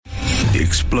the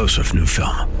explosive new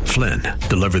film, Flynn,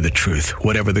 deliver the truth,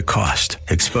 whatever the cost,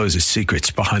 exposes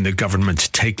secrets behind the government's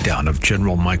takedown of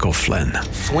General Michael Flynn.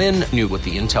 Flynn knew what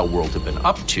the intel world had been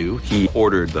up to. He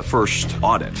ordered the first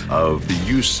audit of the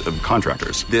use of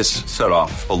contractors. This set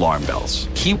off alarm bells.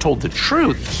 He told the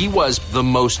truth. He was the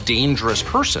most dangerous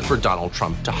person for Donald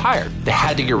Trump to hire. They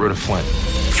had to get rid of Flynn.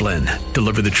 Flynn,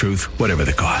 deliver the truth, whatever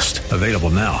the cost. Available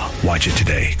now. Watch it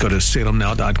today. Go to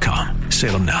salemnow.com.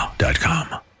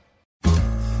 salemnow.com.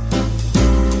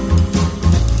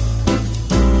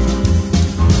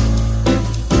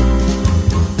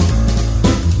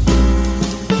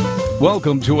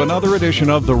 Welcome to another edition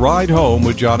of The Ride Home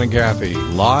with John and Kathy,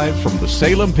 live from the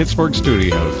Salem-Pittsburgh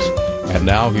studios. And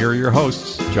now here are your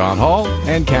hosts, John Hall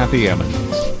and Kathy Emmons.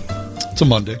 It's a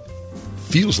Monday.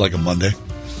 Feels like a Monday.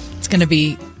 It's going to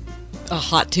be a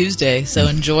hot Tuesday, so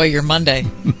enjoy your Monday.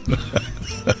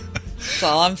 That's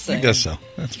all I'm saying. I guess so.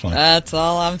 That's fine. That's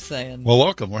all I'm saying. Well,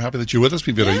 welcome. We're happy that you're with us.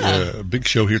 We've got a big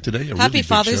show here today. Happy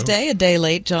Father's Day, a day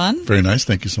late, John. Very nice.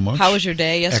 Thank you so much. How was your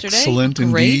day yesterday? Excellent Great.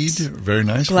 indeed. Very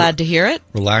nice. Glad to hear it.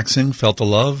 Relaxing. Felt the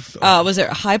love. Was there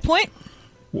a high point?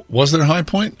 Was there a high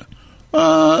point?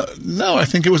 No, I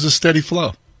think it was a steady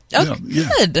flow. Oh, yeah.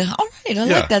 Good. All right. I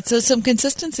like that. So some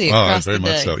consistency across the day.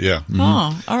 Very much so, yeah. Mm-hmm.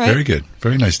 Oh, all right. Very good.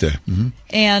 Very nice day. Mm-hmm.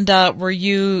 And were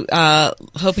you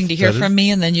hoping to hear from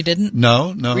me and then you didn't?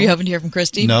 No. Were you hoping to hear from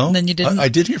Christy? No. And then you didn't? I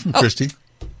did hear from Christy.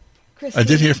 I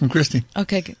did hear from Christy.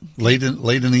 Okay. Good. Late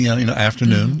in the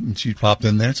afternoon, and she popped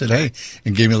in there and said, "Hey,"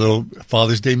 and gave me a little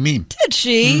Father's Day meme. Did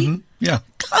she? Mm-hmm. Yeah.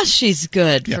 Gosh, she's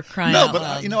good for crying out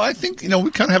loud. No, but I think we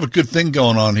kind of have a good thing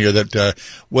going on here that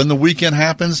when the weekend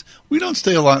happens, we don't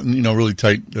stay a lot in really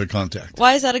tight contact.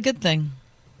 Why is that a good thing?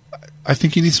 I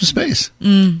think you need some space.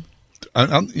 Doesn't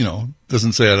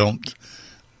say I don't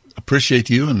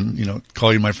appreciate you and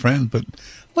call you my friend, but I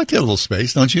like to have a little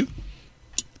space, don't you?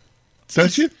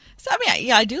 Don't you? So,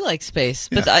 I do like space,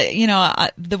 but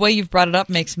the way you've brought it up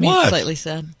makes me slightly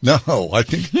sad. No, I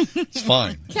think it's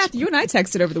fine. Kathy, you and I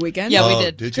texted over the weekend. Yeah,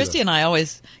 we did. Christy and I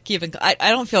always keep in. I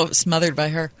don't feel smothered by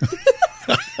her.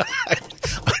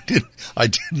 I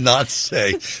did not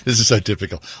say, this is so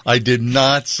typical, I did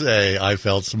not say I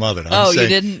felt smothered. You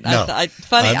didn't? No.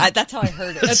 That's how I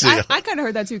heard it. I kind of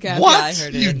heard that too, Kathy. What? Yeah, I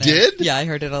heard it you did? Yeah, I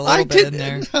heard it a little bit in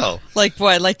there. No. Like, boy,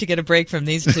 I'd like to get a break from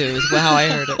these two is how I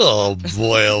heard it. Oh,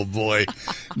 boy.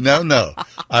 No.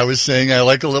 I was saying I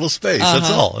like a little space.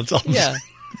 That's all. That's all. Yeah.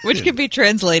 Which can be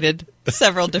translated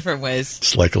several different ways.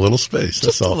 Just like a little space.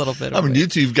 That's Just all. A little bit. You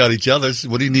two have got each other. So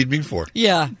what do you need me for?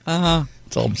 Yeah.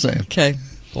 That's all I'm saying. Okay.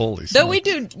 Holy No, we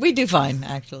do fine,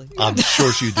 actually. I'm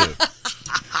sure you do.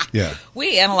 Yeah.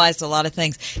 We analyzed a lot of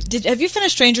things. Have you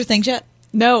finished Stranger Things yet?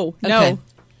 No.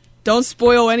 Don't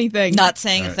spoil anything. Not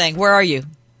saying a thing. Where are you?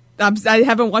 I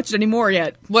haven't watched any more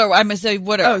yet. Where I'm gonna say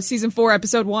what? Season 4,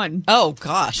 episode 1. Oh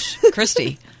gosh,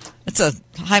 Christy, it's a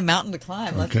high mountain to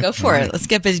climb. Let's go for it. Let's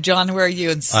get busy. John, where are you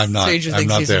in Stranger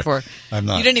Things season 4? I'm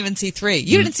not. You didn't even see 3.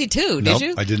 You didn't see 2, did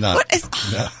you? I did not.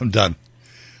 No, I'm done.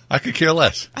 I could care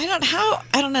less. I don't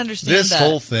understand this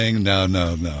whole thing. No,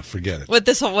 forget it. What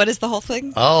is the whole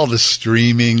thing? All the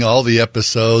streaming, all the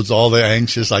episodes, all the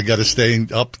anxious. I got to stay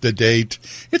up to date.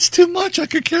 It's too much. I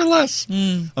could care less.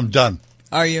 I'm done.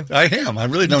 Are you? I am. I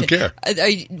really don't care.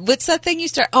 What's that thing you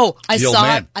start? Oh, I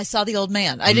saw it. I saw The Old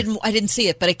Man. I didn't see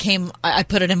it, but it came. I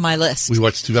put it in my list. We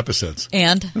watched 2 episodes,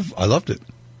 and I loved it.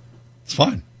 It's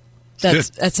fine.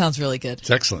 That sounds really good. It's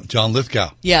excellent. John Lithgow.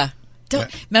 Yeah.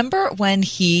 Remember when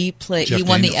he played? He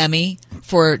won the Emmy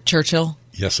for Churchill.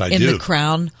 Yes, I do. In The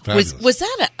Crown. Was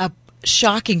that a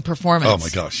shocking performance? Oh my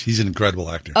gosh, he's an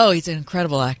incredible actor. Oh, he's an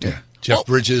incredible actor. Yeah. Jeff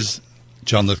Bridges,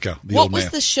 John Lithgow, the old man. What was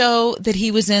the show that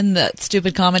he was in? That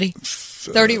stupid comedy,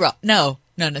 30 Rock. No.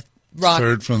 Rock.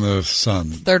 Third from the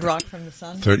Sun. Third Rock from the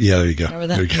Sun? Yeah, there you go. Remember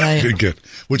that? There you go. Good.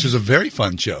 Which was a very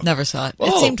fun show. Never saw it.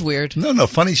 It seemed weird. No,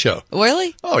 funny show.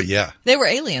 Really? Oh, yeah. They were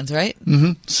aliens, right?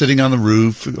 Mm-hmm. Sitting on the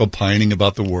roof, opining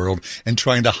about the world, and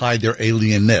trying to hide their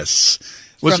alienness.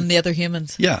 From the other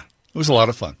humans. Yeah. It was a lot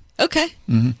of fun. Okay.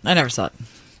 Mm-hmm. I never saw it.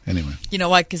 Anyway. You know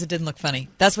why? Because it didn't look funny.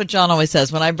 That's what John always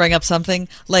says when I bring up something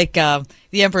like The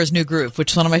Emperor's New Groove,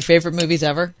 which is one of my favorite movies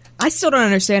ever. I still don't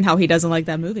understand how he doesn't like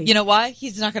that movie. You know why?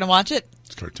 He's not going to watch it?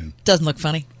 It's a cartoon. Doesn't look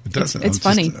funny. It doesn't. It's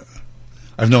funny.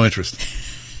 I have no interest.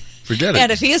 Forget it.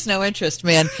 And if he has no interest,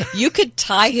 man, you could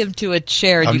tie him to a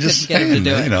chair and you couldn't get him to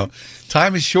do it.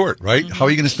 Time is short, right? Mm-hmm. How are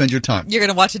you going to spend your time? You're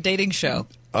going to watch a dating show.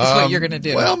 That's what you're going to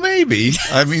do. Well, maybe.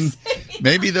 I mean,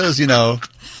 maybe those,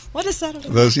 What is that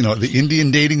about? Those, the Indian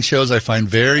dating shows I find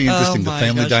very interesting, the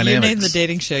family dynamics. You name the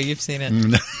dating show, you've seen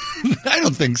it. I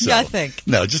don't think so. Yeah, I think.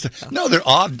 No, they're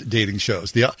odd dating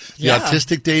shows. The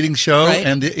autistic dating show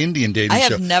and the Indian dating show. I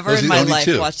have never in my life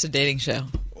watched a dating show.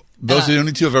 Those are the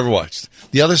only two I've ever watched.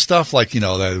 The other stuff, like,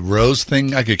 that Rose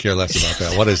thing, I could care less about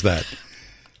that. What is that?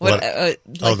 Like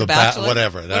The Bachelor?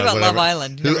 Whatever. What about Love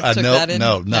Island?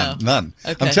 No, none.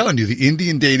 Okay. I'm telling you, the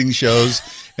Indian dating shows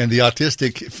and the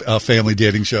autistic family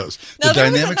dating shows. No,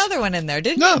 there was another one in there,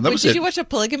 didn't you? No, that was Did you watch a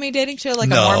polygamy dating show, like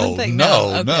a Mormon thing?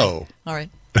 No. All right.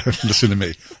 Listen to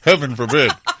me. Heaven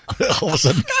forbid. All of a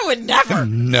sudden. I would never.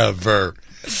 Never.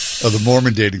 Oh, the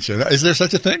Mormon dating show. Is there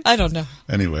such a thing? I don't know.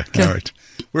 Anyway, all right.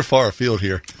 We're far afield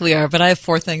here. We are, but I have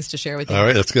 4 things to share with you. All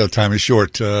right, let's go. Time is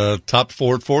short. Top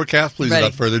 4 forecast, please, Ready.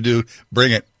 Without further ado.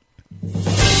 Bring it.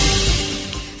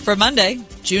 For Monday,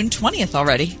 June 20th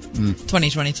already,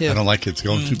 2022. I don't like it. It's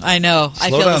going too... I know.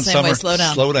 I feel the same way. Slow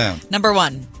down. Slow down. Number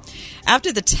 1.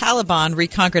 After the Taliban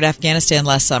reconquered Afghanistan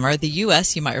last summer, the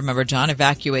U.S., you might remember, John,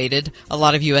 evacuated a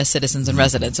lot of U.S. citizens and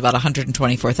residents, about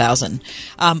 124,000,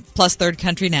 plus third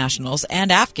country nationals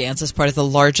and Afghans as part of the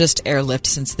largest airlift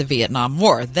since the Vietnam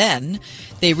War. Then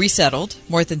they resettled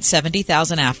more than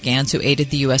 70,000 Afghans who aided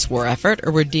the U.S. war effort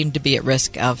or were deemed to be at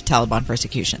risk of Taliban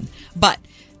persecution. But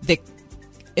the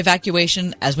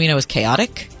evacuation, as we know, is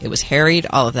chaotic. It was harried,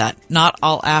 all of that. Not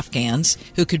all Afghans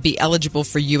who could be eligible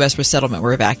for U.S. resettlement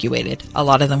were evacuated. A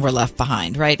lot of them were left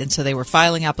behind, right? And so they were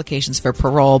filing applications for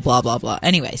parole, blah, blah, blah.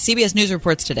 Anyway, CBS News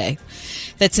reports today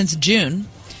that since June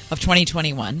of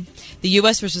 2021, the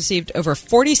U.S. has received over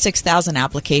 46,000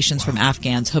 applications from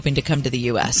Afghans hoping to come to the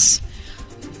U.S.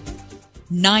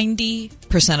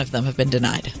 90% of them have been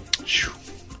denied.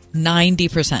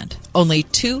 90%. Only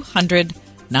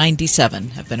 297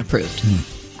 have been approved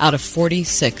out of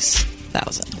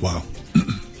 46,000. Wow.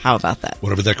 How about that?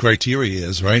 Whatever that criteria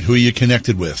is, right? Who are you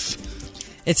connected with?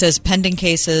 It says pending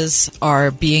cases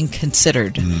are being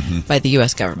considered by the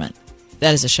U.S. government.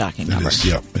 That is a shocking number. It is.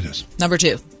 Yep, it is. Number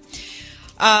 2.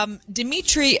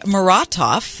 Dmitry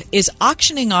Muratov is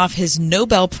auctioning off his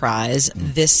Nobel Prize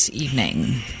this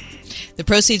evening. The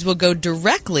proceeds will go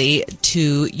directly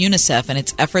to UNICEF and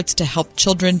its efforts to help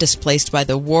children displaced by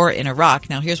the war in Iraq.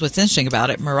 Now, here's what's interesting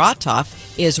about it.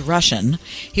 Muratov is Russian.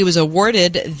 He was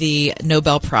awarded the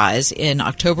Nobel Prize in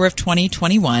October of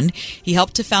 2021. He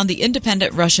helped to found the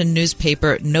independent Russian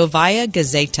newspaper Novaya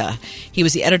Gazeta. He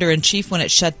was the editor-in-chief when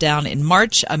it shut down in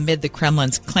March amid the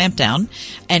Kremlin's clampdown,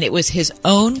 and it was his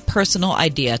own personal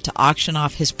idea to auction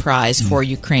off his prize for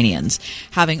Ukrainians,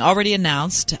 having already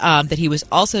announced that he was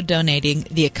also donating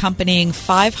the accompanying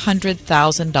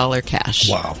 $500,000 cash.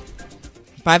 Wow.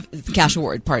 Cash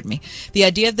award, pardon me. The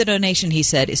idea of the donation, he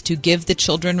said, is to give the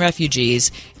children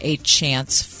refugees a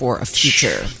chance for a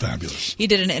future. Fabulous. He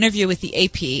did an interview with the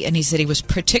AP, and he said he was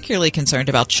particularly concerned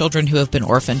about children who have been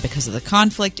orphaned because of the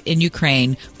conflict in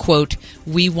Ukraine. Quote,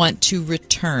 "We want to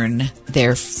return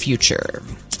their future."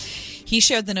 He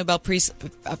shared the Nobel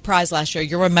Prize last year,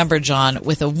 you'll remember, John,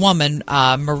 with a woman,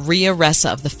 Maria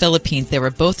Ressa of the Philippines. They were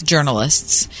both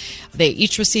journalists. They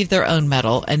each received their own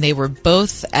medal, and they were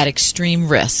both at extreme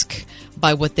risk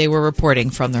by what they were reporting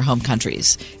from their home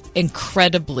countries.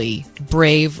 Incredibly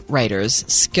brave writers,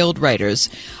 skilled writers,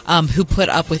 who put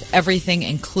up with everything,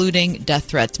 including death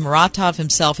threats. Muratov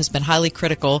himself has been highly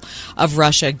critical of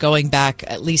Russia going back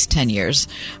at least 10 years.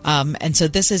 And so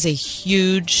this is a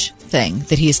huge thing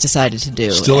that he's decided to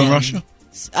do. Still in Russia?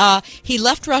 He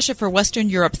left Russia for Western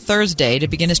Europe Thursday to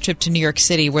begin his trip to New York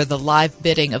City, where the live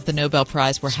bidding of the Nobel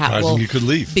Prize will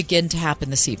begin to happen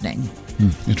this evening.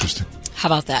 Interesting. How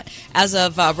about that? As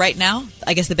of right now,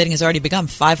 I guess the bidding has already begun.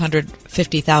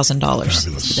 $550,000.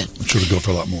 Fabulous. I'm sure it'll go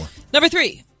for a lot more. Number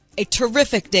 3. A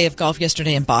terrific day of golf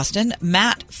yesterday in Boston.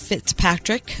 Matt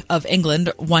Fitzpatrick of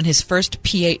England won his first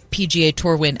PGA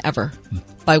Tour win ever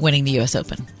by winning the U.S.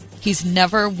 Open. He's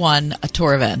never won a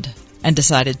tour event and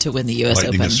decided to win the U.S.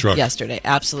 Open yesterday.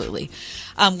 Absolutely.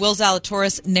 Will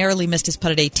Zalatoris narrowly missed his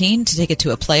putt at 18 to take it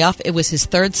to a playoff. It was his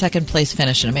third second-place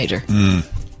finish in a major.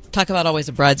 Talk about always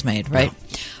a bridesmaid, right?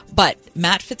 Yeah. But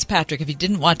Matt Fitzpatrick, if you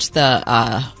didn't watch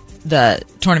the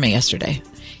tournament yesterday,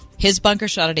 his bunker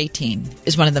shot at 18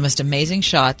 is one of the most amazing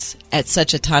shots at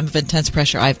such a time of intense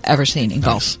pressure I've ever seen in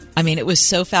golf. I mean, it was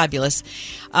so fabulous.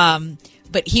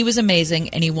 But he was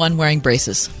amazing, and he won wearing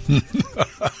braces.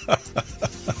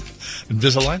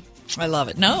 Invisalign? I love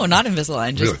it. No, not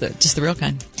Invisalign, just the real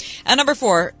kind. And number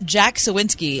 4, Jack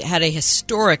Sawinski had a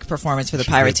historic performance for the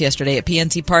Pirates yesterday at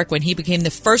PNC Park when he became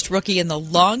the first rookie in the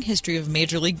long history of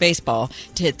Major League Baseball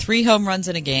to hit 3 home runs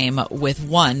in a game, with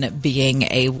one being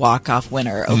a walk-off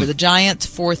winner over the Giants,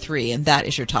 4-3, and that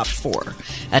is your top 4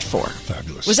 at 4.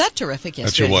 Fabulous. Was that terrific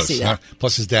yesterday? That sure was. To see that?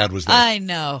 Plus his dad was there. I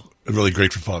know. Really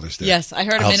great for Father's Day. Yes, I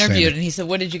heard him interviewed, and he said,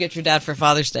 "What did you get your dad for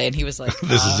Father's Day?" And he was like,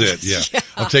 "This is it. Yeah.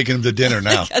 I'm taking him to dinner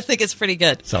now." I think it's pretty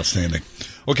good. It's outstanding.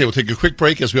 Okay, we'll take a quick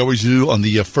break, as we always do on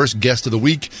the first guest of the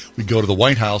week. We go to the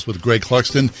White House with Greg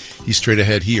Clugston. He's straight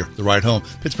ahead here, The Ride Home,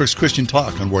 Pittsburgh's Christian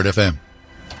Talk on Word FM.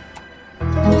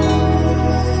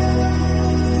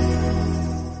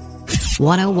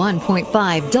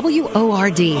 101.5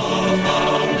 WORD.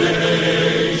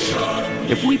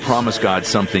 If we promise God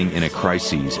something in a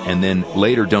crisis and then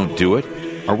later don't do it,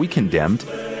 are we condemned?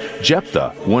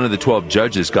 Jephthah, one of the 12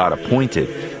 judges God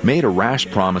appointed, made a rash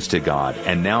promise to God,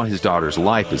 and now his daughter's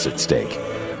life is at stake.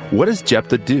 What does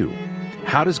Jephthah do?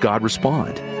 How does God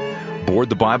respond? Board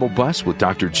the Bible bus with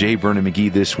Dr. J. Vernon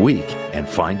McGee this week and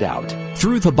find out.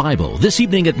 Through the Bible, this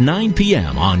evening at 9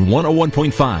 p.m. on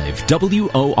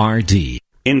 101.5 WORD.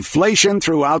 Inflation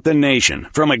throughout the nation.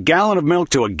 From a gallon of milk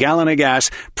to a gallon of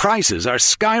gas, prices are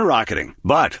skyrocketing.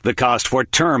 But the cost for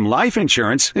term life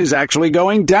insurance is actually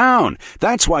going down.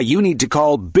 That's why you need to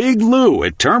call Big Lou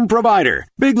at Term Provider.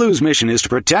 Big Lou's mission is to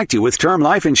protect you with term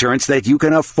life insurance that you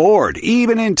can afford,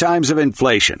 even in times of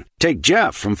inflation. Take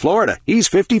Jeff from Florida. He's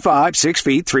 55, 6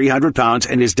 feet, 300 pounds,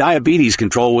 and his diabetes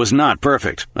control was not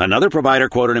perfect. Another provider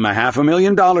quoted him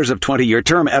 $500,000 of 20-year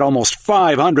term at almost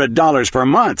 $500 per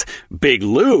month. Big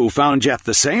Lou found Jeff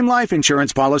the same life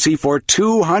insurance policy for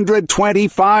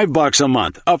 $225 a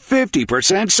month, a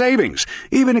 50% savings.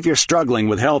 Even if you're struggling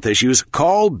with health issues,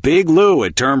 call Big Lou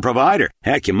at Term Provider.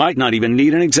 Heck, you might not even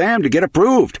need an exam to get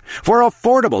approved. For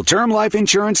affordable term life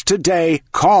insurance today,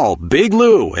 call Big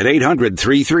Lou at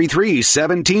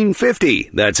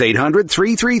 800-333-1750. That's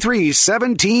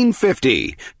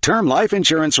 800-333-1750. Term life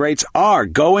insurance rates are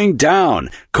going down.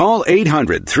 Call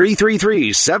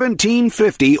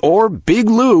 800-333-1750 or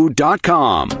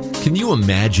BigLou.com. Can you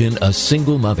imagine a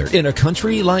single mother in a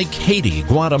country like Haiti,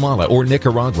 Guatemala, or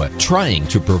Nicaragua trying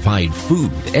to provide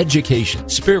food, education,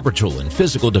 spiritual, and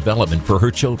physical development for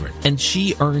her children, and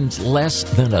she earns less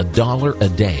than $1 a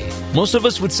day? Most of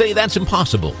us would say that's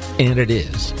impossible, and it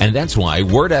is. And that's why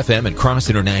Word FM and Cross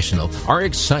International are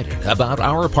excited about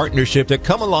our partnership to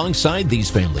come alongside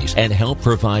these families and help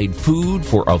provide food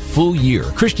for a full year,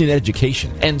 Christian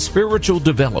education, and spiritual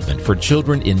development for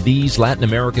children in these Latin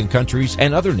American countries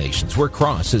and other nations where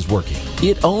Cross is working.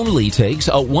 It only takes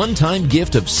a one-time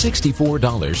gift of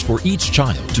 $64 for each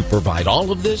child to provide all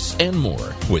of this and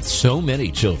more. With so many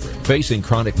children facing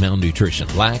chronic malnutrition,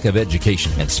 lack of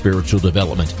education, and spiritual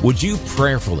development, would you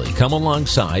prayerfully come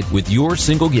alongside with your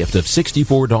single gift of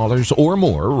 $64 or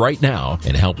more right now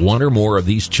and help one or more of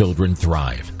these children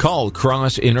thrive? Call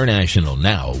Cross International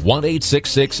now,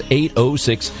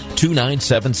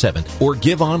 1-866-806-2977, or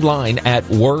give online at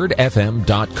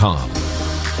wordfm.com.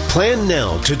 Plan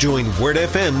now to join Word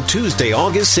FM Tuesday,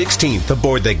 August 16th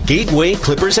aboard the Gateway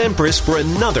Clippers Empress for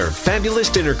another fabulous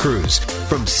dinner cruise.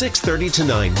 From 6:30 to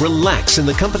 9, relax in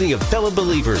the company of fellow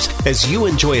believers as you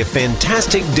enjoy a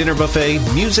fantastic dinner buffet,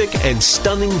 music, and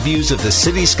stunning views of the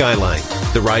city skyline.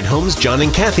 The Ride Home's John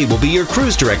and Kathy will be your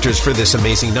cruise directors for this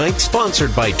amazing night,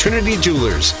 sponsored by Trinity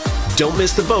Jewelers. Don't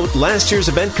miss the boat. Last year's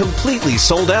event completely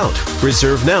sold out.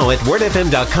 Reserve now at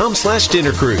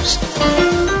wordfm.com/dinnercruise.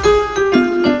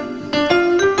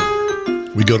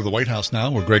 We go to the White House now,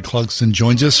 where Greg Clugston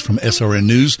joins us from SRN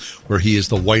News, where he is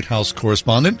the White House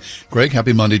correspondent. Greg,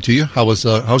 happy Monday to you. How's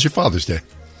your Father's Day?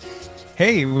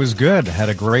 Hey, it was good. Had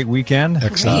a great weekend.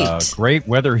 Excellent. Great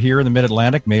weather here in the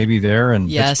Mid-Atlantic, maybe there in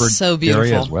Pittsburgh so beautiful.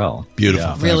 area as well. Beautiful.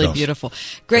 Yeah. Really beautiful.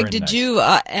 Greg, Very did nice. you,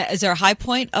 is there a high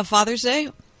point of Father's Day?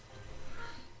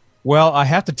 Well, I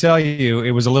have to tell you,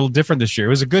 it was a little different this year. It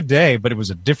was a good day, but it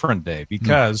was a different day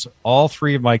because all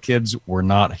three of my kids were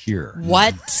not here.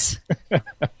 What?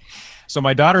 So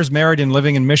my daughter's married and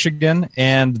living in Michigan,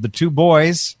 and the two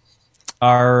boys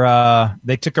are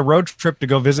they took a road trip to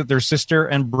go visit their sister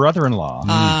and brother-in-law,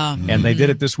 and they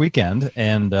did it this weekend.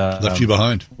 And left you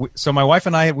behind. So my wife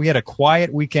and I, we had a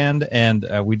quiet weekend, and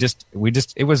we had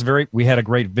a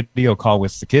great video call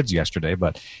with the kids yesterday,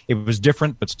 but it was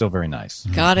different, but still very nice.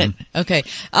 Got it. Okay.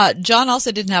 John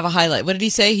also didn't have a highlight. What did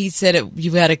he say? He said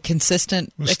you had a consistent.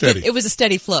 It was steady. It was a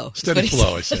steady flow. Steady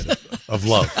flow, I said, of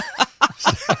love.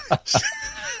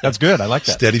 That's good. I like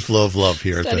that. Steady flow of love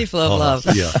here. Steady flow of love.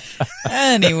 Yeah.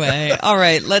 Anyway, all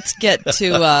right. Let's get to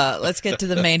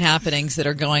the main happenings that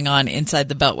are going on inside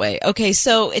the Beltway. Okay,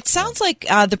 so it sounds like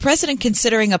the president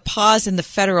considering a pause in the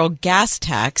federal gas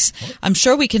tax. I'm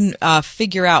sure we can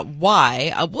figure out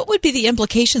why. What would be the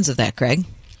implications of that, Greg?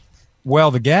 Well,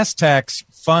 the gas tax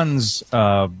funds,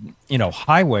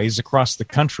 highways across the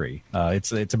country.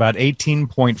 It's about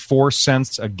 18.4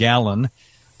 cents a gallon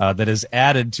that is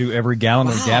added to every gallon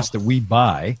of gas that we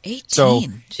buy. 18. So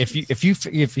if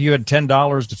you had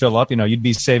 $10 to fill up, you'd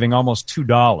be saving almost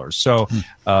 $2. So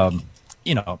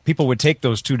people would take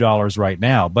those $2 right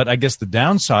now. But I guess the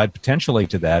downside potentially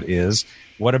to that is,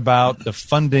 what about the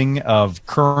funding of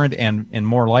current and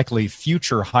more likely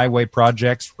future highway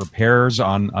projects, repairs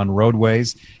on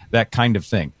roadways, that kind of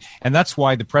thing? And that's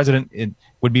why the president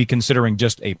would be considering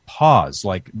just a pause,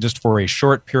 like just for a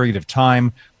short period of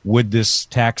time. Would this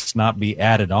tax not be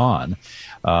added on?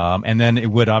 And then it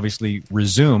would obviously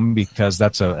resume, because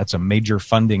that's a major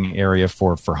funding area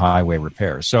for highway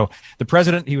repairs. So the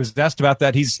president, he was asked about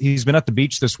that. He's been at the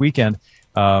beach this weekend,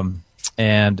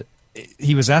 and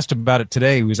he was asked about it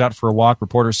today. He was out for a walk.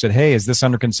 Reporters said, "Hey, is this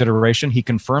under consideration?" He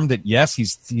confirmed that yes,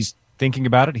 he's thinking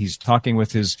about it. He's talking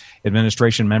with his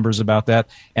administration members about that,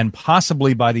 and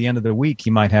possibly by the end of the week, he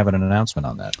might have an announcement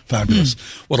on that. Fabulous.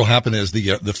 What'll happen is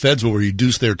the feds will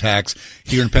reduce their tax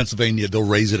here in Pennsylvania. They'll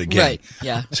raise it again. Right.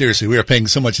 Yeah. Seriously, we are paying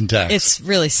so much in tax. It's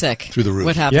really sick. Through the roof.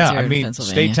 What happens here in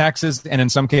Pennsylvania? State taxes, and in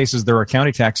some cases there are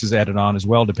county taxes added on as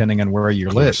well, depending on where you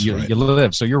live. You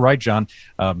live. So you're right, John.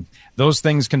 Those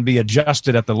things can be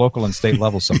adjusted at the local and state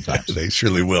level sometimes. They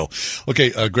surely will.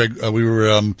 Okay, Greg, we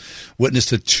were witness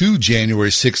to 2 January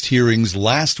 6th hearings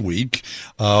last week.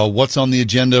 What's on the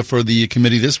agenda for the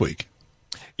committee this week?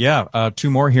 Yeah, 2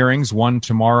 more hearings, one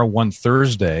tomorrow, one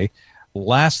Thursday.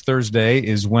 Last Thursday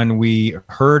is when we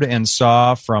heard and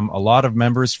saw from a lot of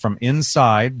members from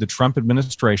inside the Trump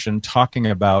administration talking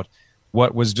about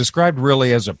what was described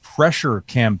really as a pressure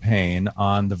campaign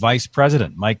on the vice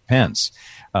president, Mike Pence.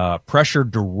 Pressure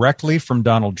directly from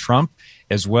Donald Trump,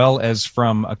 as well as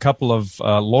from a couple of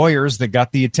lawyers that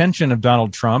got the attention of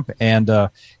Donald Trump, and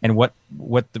what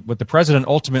the president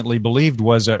ultimately believed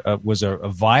was a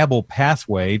viable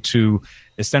pathway to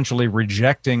essentially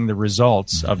rejecting the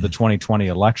results of the 2020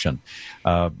 election.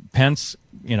 Pence,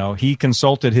 he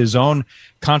consulted his own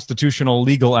constitutional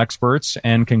legal experts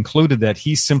and concluded that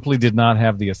he simply did not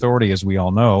have the authority, as we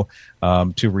all know,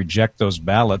 to reject those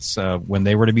ballots when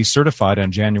they were to be certified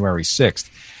on January 6th.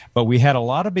 But we had a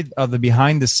lot of the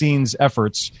behind-the-scenes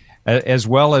efforts, as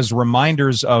well as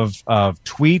reminders of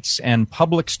tweets and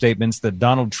public statements that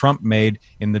Donald Trump made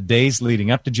in the days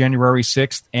leading up to January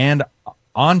 6th and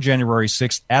on January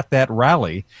 6th at that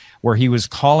rally, where he was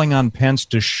calling on Pence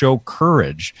to show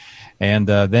courage. And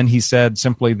then he said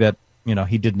simply that,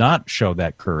 he did not show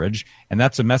that courage. And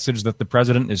that's a message that the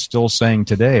president is still saying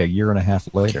today, a year and a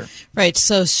half later. Right.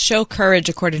 So show courage,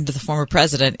 according to the former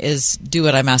president, is do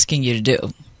what I'm asking you to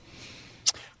do.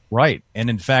 Right. And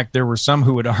in fact, there were some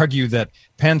who would argue that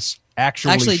Pence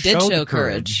actually did show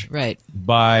courage, right?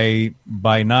 By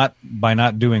not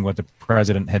doing what the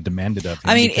president had demanded of him.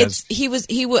 I mean,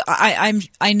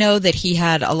 I know that he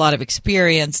had a lot of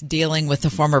experience dealing with the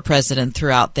former president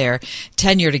throughout their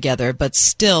tenure together, but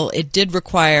still, it did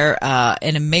require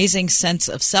an amazing sense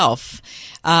of self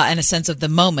and a sense of the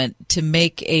moment to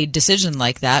make a decision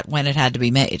like that when it had to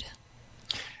be made.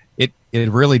 It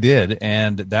really did,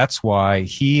 and that's why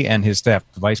he and his staff,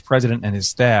 the vice president and his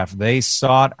staff, they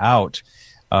sought out,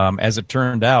 as it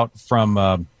turned out, from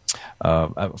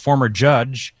a former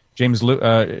judge, Judge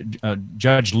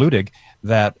Luttig,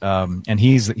 that and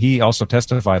he also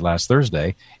testified last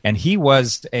Thursday, and he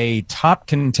was a top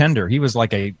contender. He was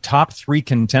like a top 3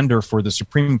 contender for the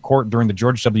Supreme Court during the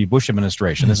George W. Bush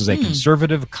administration. This is a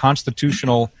conservative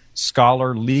constitutional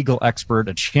scholar, legal expert,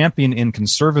 a champion in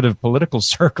conservative political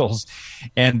circles.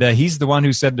 And he's the one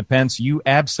who said to Pence, you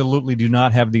absolutely do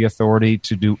not have the authority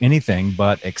to do anything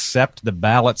but accept the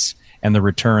ballots and the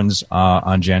returns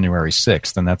on January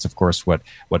 6th. And that's, of course, what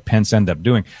Pence ended up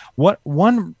doing.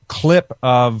 One clip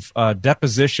of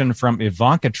deposition from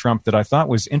Ivanka Trump that I thought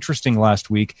was interesting last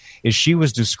week is she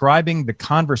was describing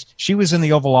the she was in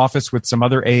the Oval Office with some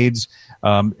other aides,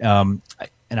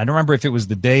 and I don't remember if it was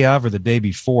the day of or the day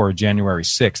before January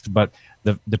 6th, but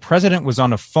the president was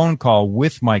on a phone call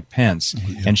with Mike Pence,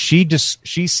 and she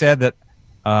said that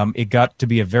it got to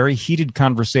be a very heated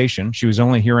conversation. She was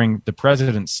only hearing the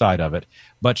president's side of it,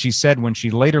 but she said when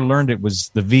she later learned it was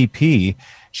the VP,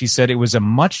 she said it was a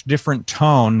much different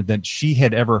tone than she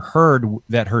had ever heard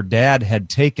that her dad had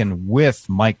taken with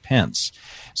Mike Pence.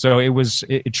 So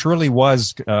it truly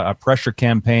was a pressure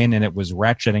campaign, and it was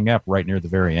ratcheting up right near the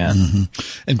very end.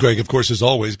 Mm-hmm. And Greg, of course, as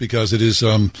always, because it is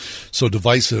so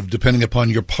divisive, depending upon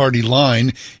your party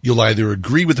line, you'll either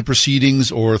agree with the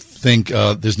proceedings or think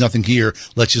there's nothing here,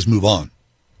 let's just move on.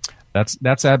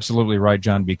 That's absolutely right,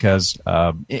 John, because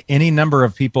any number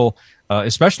of people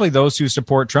especially those who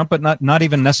support Trump, but not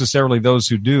even necessarily those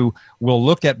who do, will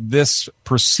look at this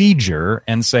procedure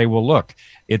and say, well, look,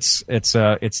 it's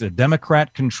a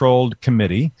Democrat-controlled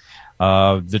committee.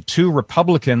 The two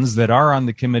Republicans that are on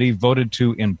the committee voted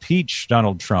to impeach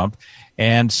Donald Trump,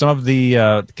 and some of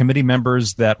the committee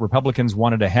members that Republicans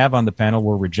wanted to have on the panel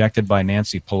were rejected by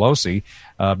Nancy Pelosi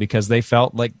because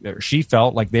she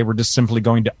felt like they were just simply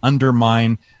going to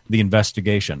undermine the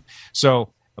investigation. So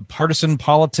partisan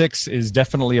politics is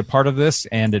definitely a part of this,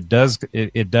 and it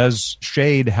does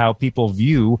shade how people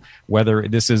view whether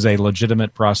this is a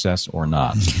legitimate process or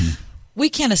not. We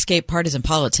can't escape partisan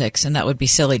politics, and that would be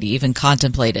silly to even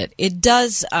contemplate it. It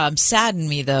does sadden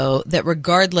me, though, that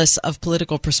regardless of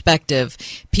political perspective,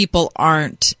 people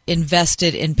aren't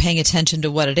invested in paying attention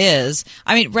to what it is.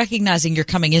 I mean, recognizing you're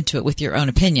coming into it with your own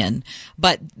opinion,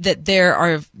 but that there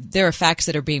are facts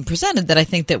that are being presented that I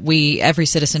think that every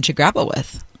citizen should grapple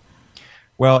with.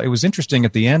 Well, it was interesting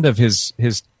at the end of his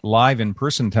live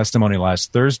in-person testimony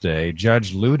last Thursday,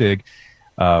 Judge Ludig,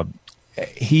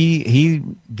 he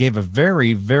gave a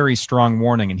very, very strong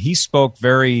warning, and he spoke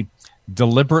very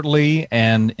deliberately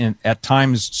and at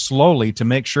times slowly to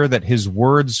make sure that his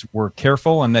words were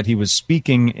careful and that he was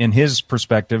speaking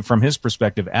from his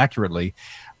perspective accurately.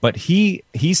 But he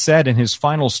said in his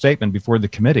final statement before the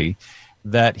committee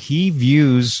that he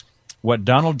views what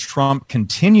Donald Trump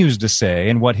continues to say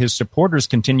and what his supporters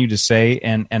continue to say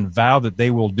and vow that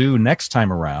they will do next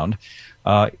time around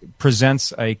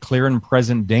presents a clear and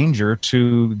present danger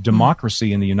to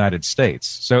democracy in the United States.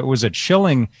 So it was a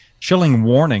chilling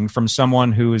warning from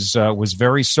someone who was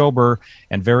very sober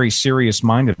and very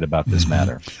serious-minded about this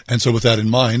matter. And so with that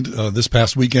in mind, this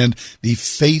past weekend, the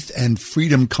Faith and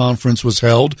Freedom Conference was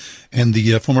held, and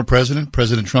the former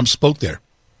President Trump, spoke there.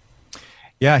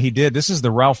 Yeah, he did. This is the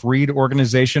Ralph Reed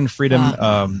organization, Faith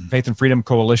and Freedom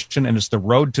Coalition, and it's the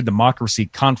Road to Democracy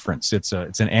Conference. It's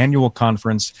an annual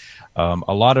conference.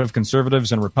 A lot of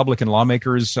conservatives and Republican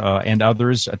lawmakers and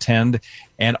others attend,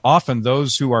 and often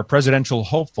those who are presidential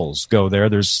hopefuls go there.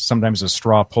 There's sometimes a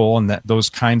straw poll and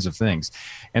those kinds of things.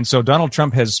 And so Donald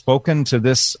Trump has spoken to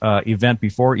this event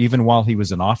before, even while he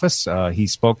was in office. He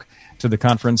spoke to the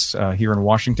conference here in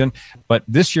Washington. But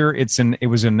this year it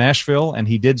was in Nashville, and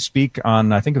he did speak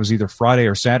on, I think it was either Friday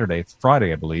or Saturday,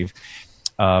 I believe.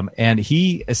 And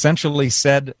he essentially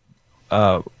said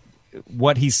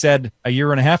what he said a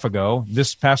year and a half ago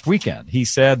this past weekend. He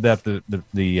said that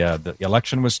the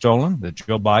election was stolen, that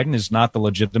Joe Biden is not the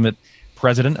legitimate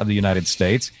president of the United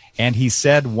States. And he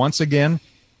said once again,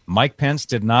 Mike Pence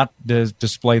did not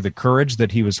display the courage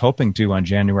that he was hoping to on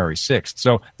January 6th.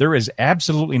 So there is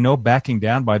absolutely no backing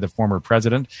down by the former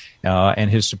president, and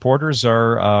his supporters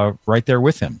are right there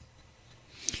with him.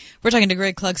 We're talking to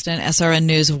Greg Clugston, SRN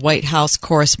News White House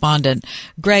correspondent.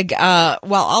 Greg, while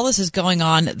all this is going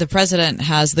on, the president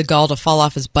has the gall to fall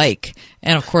off his bike.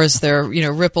 And of course, there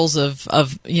are, ripples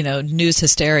of news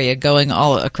hysteria going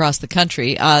all across the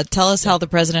country. Tell us how the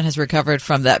president has recovered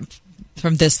from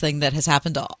this thing that has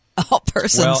happened to all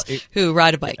persons who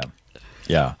ride a bike.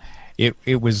 Yeah.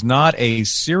 It was not a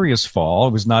serious fall.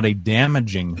 It was not a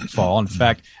damaging fall. In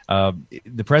fact,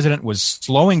 the president was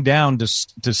slowing down to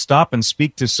stop and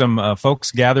speak to some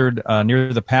folks gathered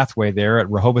near the pathway there at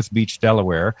Rehoboth Beach,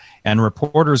 Delaware, and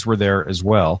reporters were there as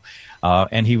well.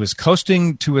 And he was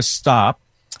coasting to a stop,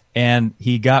 and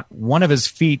he got one of his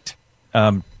feet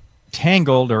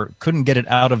tangled or couldn't get it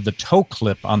out of the toe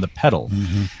clip on the pedal,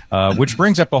 which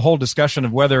brings up a whole discussion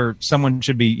of whether someone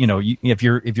should be, if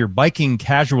you're biking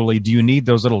casually, do you need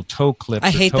those little toe clips? I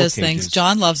hate those things.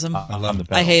 John loves them.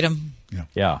 I hate them.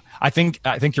 Yeah. I think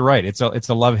you're right. It's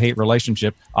a love-hate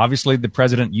relationship. Obviously, the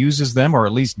president uses them, or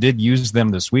at least did use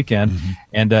them this weekend,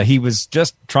 and he was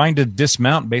just trying to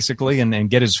dismount basically and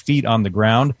get his feet on the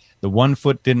ground. The one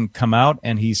foot didn't come out,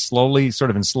 and he slowly, sort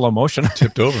of in slow motion,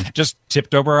 just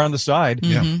tipped over on the side.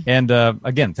 And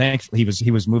again, thankfully,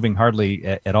 he was moving hardly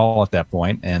at all at that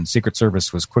point, and Secret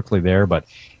Service was quickly there. But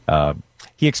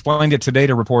he explained it today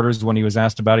to reporters when he was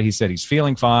asked about it. He said he's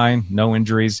feeling fine, no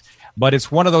injuries. But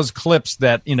it's one of those clips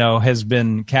that has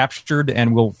been captured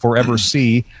and we'll forever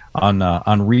see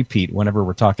on repeat whenever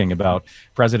we're talking about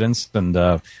presidents and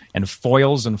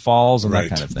foils and falls and that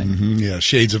kind of thing. Yeah,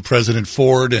 shades of President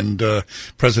Ford and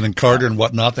President Carter and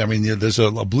whatnot. I mean, there's a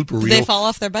blooper reel. Did they fall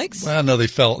off their bikes? Well, no, they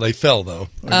fell though.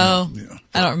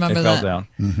 I don't remember that. Fell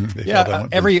down.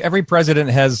 Every president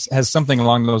has something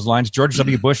along those lines. George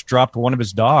W. Bush dropped one of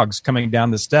his dogs coming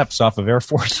down the steps off of Air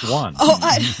Force One.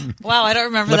 I don't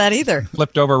remember that either.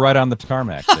 Flipped over right on the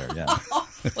tarmac there. Yeah.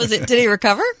 Did he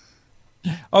recover?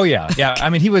 Oh yeah. I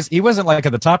mean, he wasn't like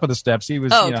at the top of the steps. He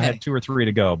was, had 2 or 3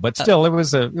 to go, but still, it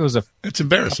was a. It's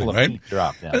embarrassing, right?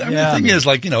 Drop. Yeah. I mean, the thing is,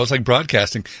 like, it's like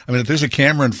broadcasting. I mean, if there's a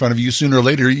camera in front of you, sooner or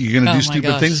later you're going to do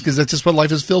stupid things because that's just what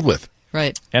life is filled with.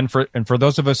 Right. And for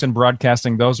those of us in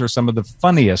broadcasting, those are some of the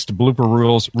funniest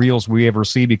blooper reels we ever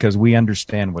see because we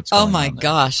understand what's going on. Oh my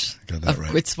gosh. Got that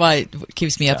right. It's why it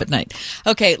keeps me up at night.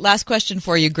 Okay, last question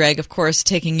for you, Greg. Of course,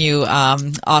 taking you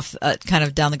off kind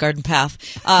of down the garden path.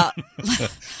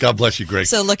 God bless you, Greg.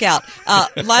 So look out.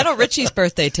 Lionel Richie's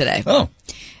birthday today. Oh.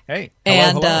 Hey.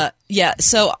 Hello.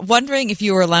 So wondering if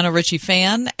you were a Lionel Richie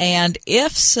fan, and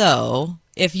if so,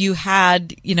 if you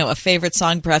had, a favorite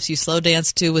song perhaps you slow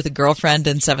danced to with a girlfriend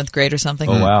in 7th grade or something.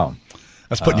 Oh, wow.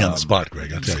 That's putting you on the spot,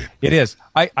 Greg, I'll tell you. It is.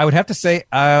 I would have to say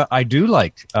I do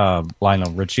like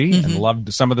Lionel Richie and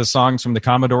loved some of the songs from the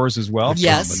Commodores as well.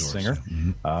 Yes. Singer.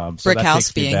 So Brick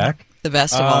House being the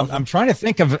best of all. I'm trying to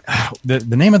think of the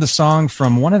name of the song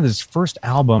from one of his first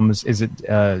albums. Is it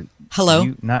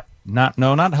Hello? Not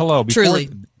Hello. Before, Truly.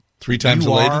 3 Times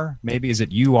You a Lady? Are, maybe. Is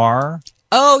it You Are?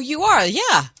 Oh, You Are,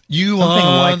 yeah. You Something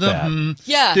are like that.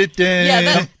 Yeah.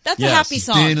 That's a happy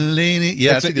song.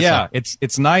 Yeah, it's a good song.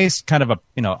 It's nice, kind of a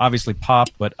obviously pop,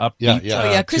 but upbeat.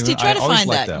 Yeah. Christy, try to find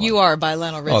that. You Are by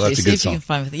Lionel Richie. Oh, that's a good See song. if you can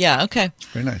find it. Yeah, okay.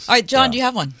 Very nice. All right, John, do you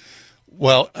have one?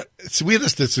 Well, so we have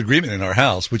this disagreement in our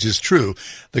house, which is true.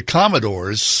 The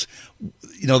Commodores,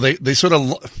 they sort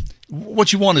of,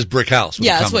 what you want is Brick House. With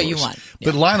the that's what you Commodores. want.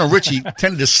 But Lionel Richie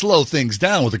tended to slow things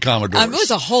down with the Commodores. It was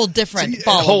a whole different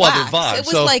ball a whole of other wax. vibe. It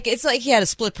was it's like he had a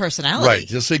split personality. Right.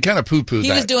 So he kind of poo-pooed that.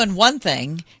 He was doing one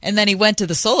thing, and then he went to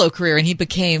the solo career, and he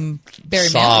became Barry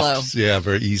Manilow. Soft. Yeah,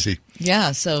 very easy.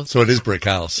 Yeah, so it is Brick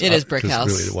House. It is Brick House.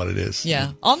 Really what it is.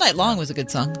 Yeah. All Night Long was a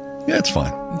good song. Yeah, it's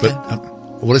fine. Okay.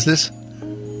 But what is this?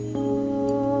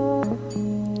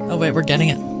 Oh, wait, we're getting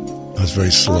it. That was very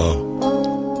slow.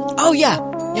 Oh, yeah.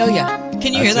 Oh, yeah.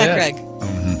 Can you hear that, Greg?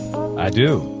 Mm-hmm. I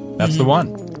do. That's the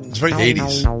one. It's very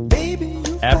 80s.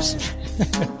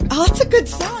 Oh, that's a good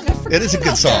song. It is a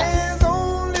good song.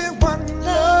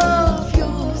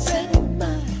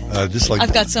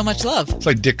 I've got so much love. It's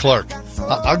like Dick Clark.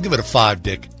 I'll give it a 5,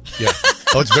 Dick. Yeah.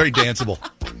 Oh, it's very danceable.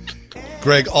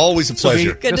 Greg, always a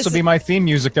pleasure. This will be my theme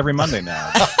music every Monday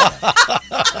now.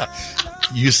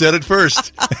 You said it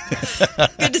first.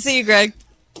 Good to see you, Greg.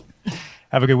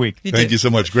 Have a good week. Thank you so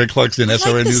much. Greg Clarkson,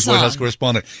 SRN News White House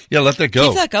correspondent. Yeah, let that go.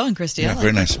 Keep that going, Christy. Yeah,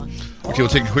 very nice. Okay, we'll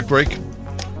take a quick break. Let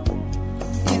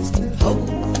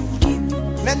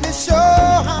me show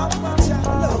how much I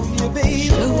love you, baby.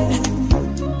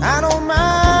 I don't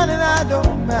mind and I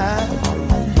don't mind.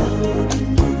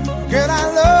 Girl,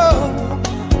 I love.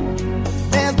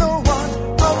 There's no one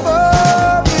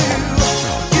above you.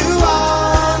 You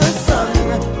are the sun.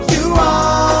 You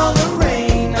are the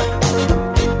rain.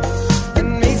 It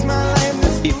makes my life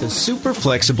this. If a super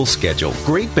flexible schedule,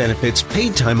 great benefits,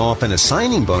 paid time off, and a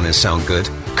signing bonus sound good,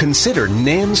 consider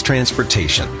NAMS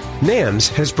Transportation. NAMS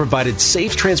has provided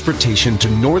safe transportation to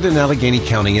Northern Allegheny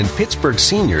County and Pittsburgh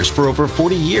seniors for over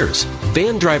 40 years.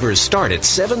 Van drivers start at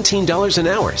 $17 an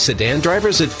hour, sedan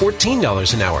drivers at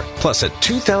 $14 an hour, plus a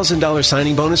 $2,000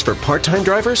 signing bonus for part-time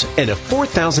drivers and a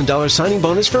 $4,000 signing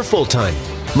bonus for full-time.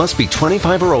 Must be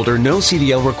 25 or older, no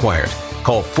CDL required.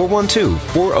 Call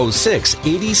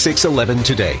 412-406-8611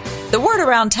 today. The word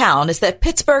around town is that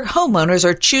Pittsburgh homeowners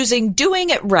are choosing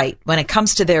doing it right when it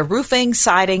comes to their roofing,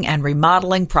 siding, and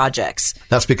remodeling projects.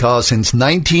 That's because since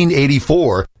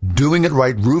 1984, Doing It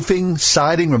Right roofing,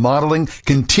 siding, remodeling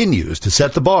continues to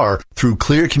set the bar through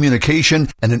clear communication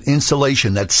and an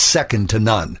installation that's second to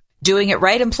none. Doing It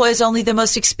Right employs only the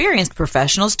most experienced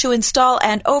professionals to install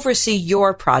and oversee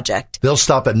your project. They'll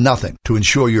stop at nothing to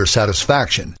ensure your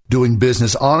satisfaction, doing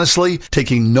business honestly,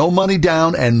 taking no money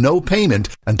down and no payment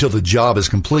until the job is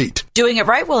complete. Doing It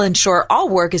Right will ensure all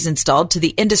work is installed to the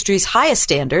industry's highest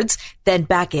standards, then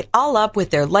back it all up with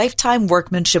their lifetime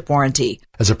workmanship warranty.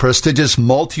 As a prestigious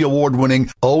multi-award-winning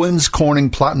Owens Corning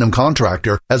Platinum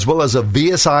contractor, as well as a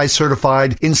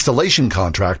VSI-certified installation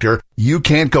contractor, you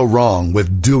can't go wrong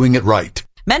with Doing It Right.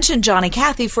 Mention John and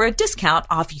Kathy for a discount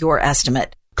off your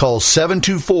estimate. Call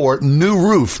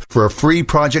 724-NEW-ROOF for a free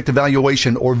project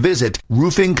evaluation or visit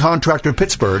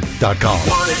roofingcontractorpittsburgh.com.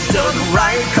 Want it done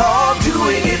right, call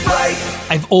Doing It Right.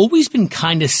 I've always been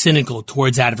kind of cynical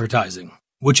towards advertising,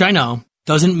 which I know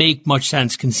doesn't make much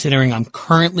sense considering I'm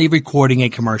currently recording a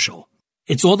commercial.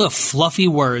 It's all the fluffy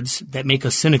words that make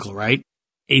us cynical, right?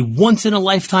 A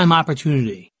once-in-a-lifetime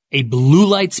opportunity, a blue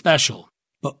light special,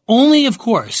 but only, of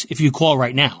course, if you call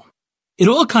right now. It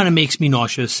all kind of makes me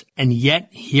nauseous, and yet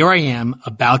here I am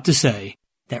about to say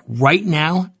that right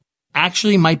now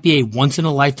actually might be a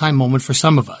once-in-a-lifetime moment for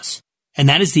some of us. and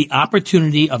that is the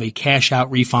opportunity of a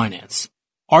cash-out refinance.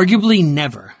 Arguably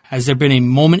never has there been a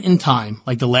moment in time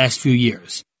like the last few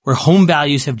years where home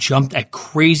values have jumped at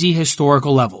crazy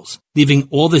historical levels, leaving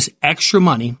all this extra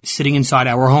money sitting inside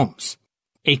our homes.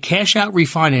 A cash-out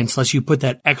refinance lets you put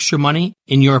that extra money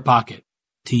in your pocket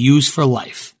to use for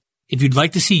life. If you'd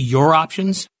like to see your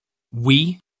options,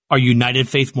 we are United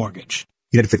Faith Mortgage.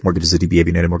 United Faith Mortgage is a DBA of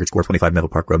United Mortgage Corp. 25 Melville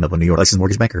Park Road, Melville, New York. Licensed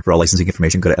mortgage banker. For all licensing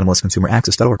information, go to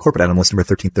NMLSConsumerAccess.org. Corporate NMLS number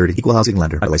 1330. Equal housing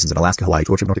lender. Not licensed in Alaska, Hawaii,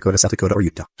 Georgia, North Dakota, South Dakota, or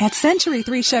Utah. At Century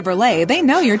 3 Chevrolet, they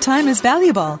know your time is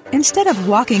valuable. Instead of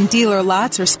walking dealer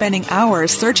lots or spending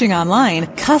hours searching online,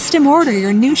 custom order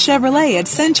your new Chevrolet at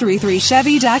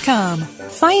Century3Chevy.com.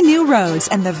 Find new roads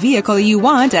and the vehicle you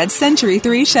want at Century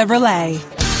 3 Chevrolet.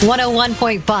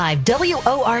 101.5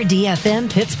 WORD FM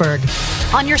Pittsburgh.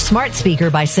 On your smart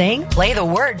speaker by saying, play the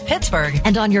word Pittsburgh.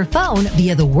 And on your phone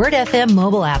via the Word FM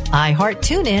mobile app, iHeart,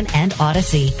 TuneIn, and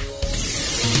Odyssey.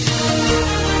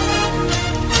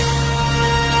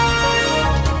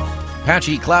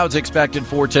 Patchy clouds expected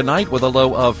for tonight with a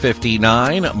low of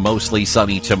 59. Mostly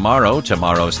sunny tomorrow.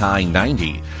 Tomorrow's high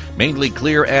 90. Mainly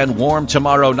clear and warm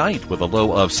tomorrow night with a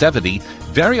low of 70.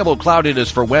 Variable cloudiness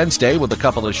for Wednesday with a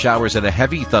couple of showers and a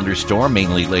heavy thunderstorm,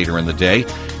 mainly later in the day.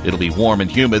 It'll be warm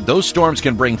and humid. Those storms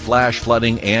can bring flash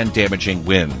flooding and damaging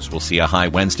winds. We'll see a high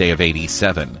Wednesday of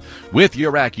 87. With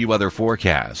your AccuWeather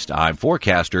forecast, I'm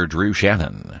forecaster Drew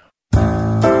Shannon.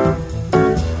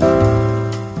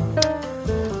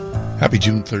 Happy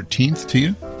June 13th to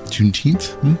you.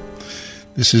 Juneteenth.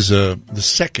 This is the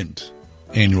second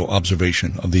annual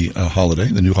observation of the holiday,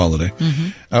 the new holiday. Mm-hmm.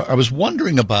 I was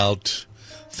wondering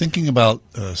thinking about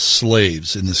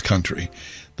slaves in this country,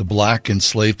 the black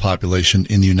enslaved population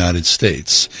in the United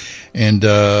States. And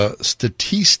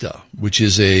Statista, which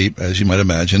is as you might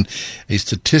imagine, a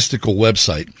statistical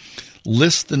website,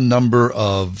 lists the number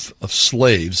of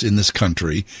slaves in this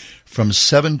country from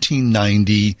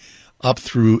 1790 up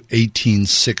through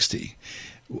 1860.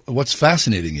 What's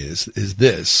fascinating is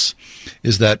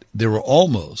that there were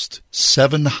almost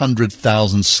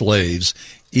 700,000 slaves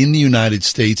in the United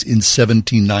States in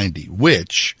 1790,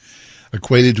 which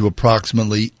equated to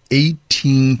approximately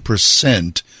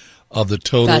 18% of the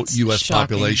total U.S.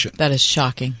 population. That is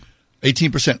shocking.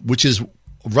 18%, which is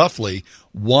roughly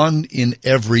 1 in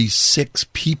every 6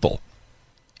 people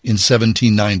in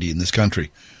 1790 in this country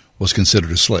was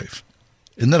considered a slave.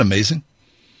 Isn't that amazing?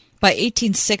 By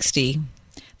 1860,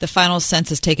 the final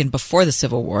census taken before the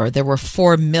Civil War, there were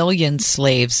 4 million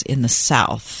slaves in the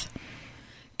South,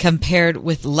 compared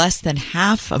with less than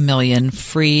 500,000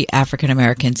 free African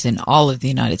Americans in all of the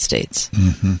United States.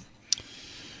 Mm-hmm.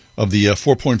 Of the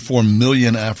 4.4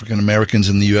 million African Americans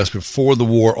in the U.S. before the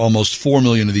war, almost 4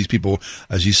 million of these people,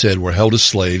 as you said, were held as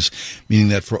slaves, meaning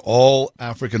that for all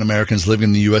African Americans living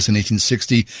in the U.S. in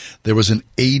 1860, there was an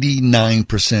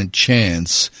 89%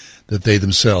 chance that they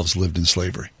themselves lived in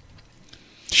slavery.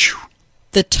 Whew.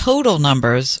 The total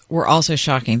numbers were also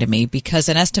shocking to me because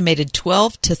an estimated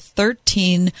 12 to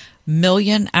 13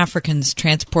 million Africans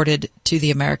transported to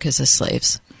the Americas as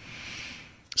slaves.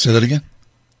 Say that again?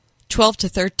 12 to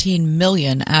 13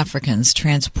 million Africans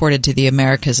transported to the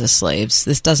Americas as slaves.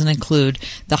 This doesn't include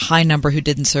the high number who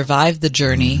didn't survive the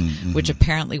journey, which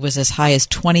apparently was as high as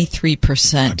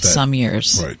 23% some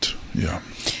years. Right, yeah.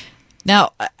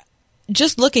 Now,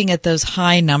 just looking at those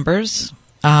high numbers,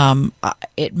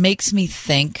 it makes me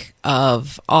think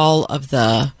of all of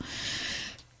the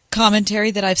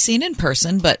commentary that I've seen in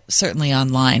person, but certainly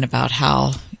online about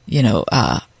how,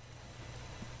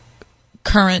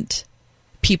 current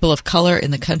people of color in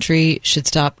the country should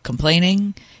stop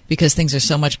complaining because things are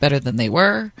so much better than they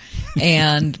were,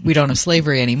 and we don't have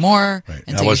slavery anymore. Right.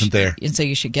 And I wasn't there. And so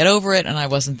you should get over it, and I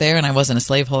wasn't there, and I wasn't a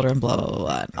slaveholder, and blah, blah,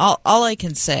 blah, blah. All I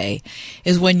can say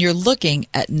is when you're looking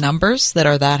at numbers that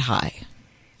are that high,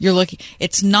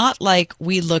 it's not like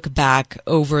we look back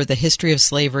over the history of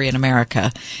slavery in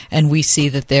America and we see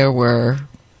that there were,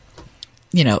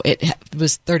 it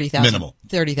was 30,000. Minimal.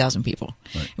 30,000 people.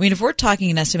 Right. I mean, if we're talking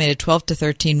an estimated 12 to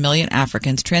 13 million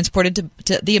Africans transported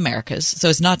to the Americas, so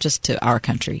it's not just to our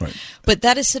country, right. But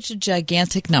that is such a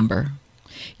gigantic number.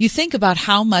 You think about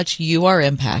how much you are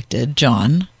impacted,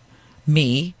 John,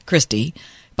 me, Christy,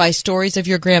 by stories of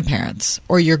your grandparents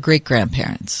or your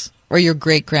great-grandparents or your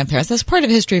great-grandparents. That's part of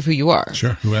the history of who you are.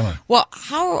 Sure. Who am I? Well,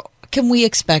 how can we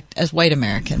expect as white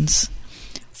Americans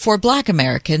for black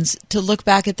Americans to look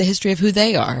back at the history of who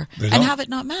they are and have it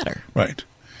not matter? Right.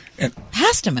 It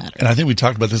has to matter. And I think we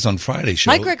talked about this on Friday's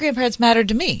show. My great-grandparents mattered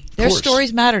to me. Their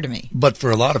stories matter to me. But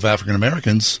for a lot of African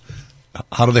Americans,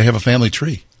 how do they have a family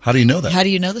tree? How do you know that? How do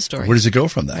you know the story? Where does it go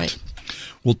from that? Right.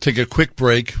 We'll take a quick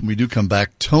break. When we do come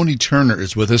back, Tony Turner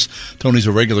is with us. Tony's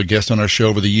a regular guest on our show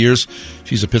over the years.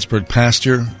 She's a Pittsburgh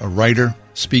pastor, a writer,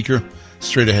 speaker.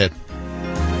 Straight ahead.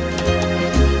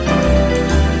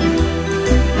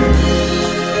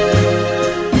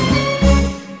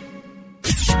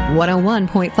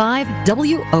 .5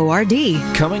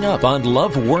 WORD. Coming up on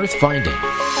Love Worth Finding.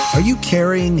 Are you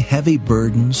carrying heavy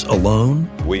burdens alone?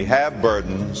 We have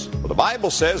burdens. Well, the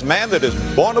Bible says, man that is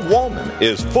born of woman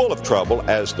is full of trouble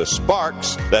as the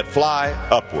sparks that fly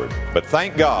upward. But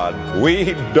thank God,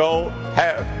 we don't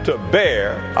have to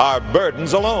bear our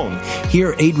burdens alone.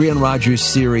 Hear Adrian Rogers'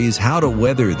 series, How to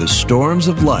Weather the Storms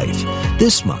of Life,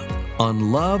 this month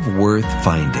on Love Worth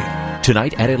Finding.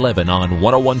 Tonight at 11 on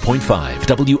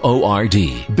 101.5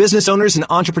 WORD. Business owners and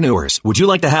entrepreneurs, would you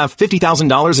like to have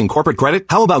 $50,000 in corporate credit?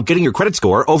 How about getting your credit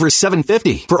score over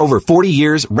 750? For over 40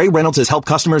 years, Ray Reynolds has helped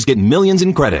customers get millions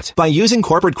in credit. By using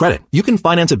corporate credit, you can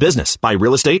finance a business, buy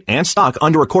real estate and stock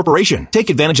under a corporation. Take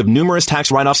advantage of numerous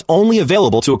tax write-offs only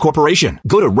available to a corporation.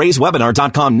 Go to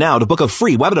raiswebinar.com now to book a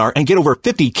free webinar and get over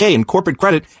 $50K in corporate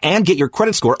credit and get your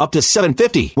credit score up to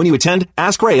 750. When you attend,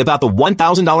 ask Ray about the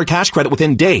 $1,000 cash credit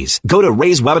within days. Go to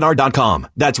raisewebinar.com.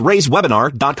 That's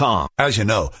raisewebinar.com. As you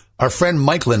know, our friend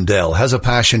Mike Lindell has a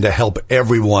passion to help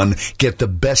everyone get the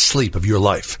best sleep of your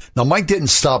life. Now, Mike didn't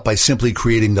stop by simply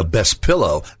creating the best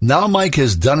pillow. Now Mike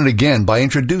has done it again by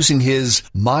introducing his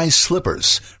My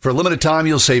Slippers. For a limited time,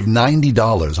 you'll save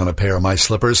 $90 on a pair of My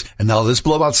Slippers. And now this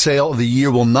blowout sale of the year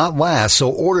will not last,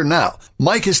 so order now.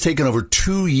 Mike has taken over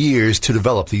 2 years to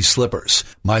develop these slippers.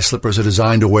 My Slippers are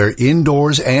designed to wear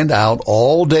indoors and out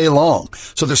all day long,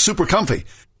 so they're super comfy.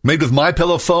 Made with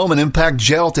MyPillow foam and impact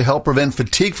gel to help prevent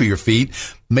fatigue for your feet.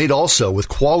 Made also with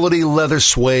quality leather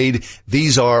suede.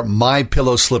 These are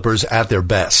MyPillow slippers at their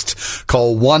best.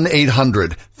 Call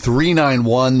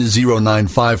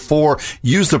 1-800-391-0954.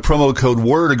 Use the promo code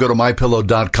WORD or go to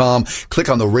MyPillow.com. Click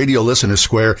on the radio listener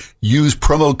square. Use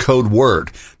promo code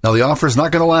WORD. Now, the offer is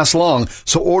not going to last long,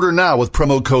 so order now with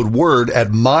promo code WORD at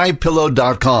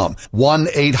MyPillow.com.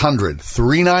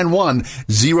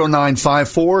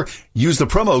 1-800-391-0954. Use the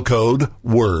promo code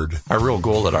WORD. Our real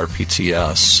goal at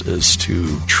RPTS is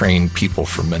to train people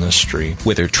for ministry.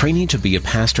 Whether training to be a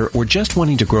pastor or just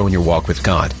wanting to grow in your walk with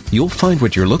God, you'll find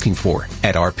what you're looking for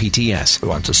at RPTS. We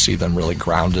want to see them really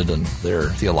grounded in their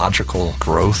theological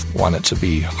growth. We want it to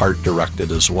be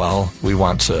heart-directed as well. We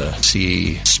want to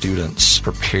see students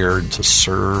prepared to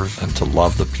serve and to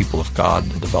love the people of God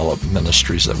and develop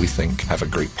ministries that we think have a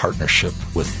great partnership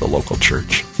with the local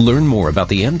church. Learn more about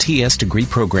the MTS degree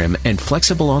program and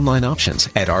flexible online options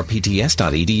at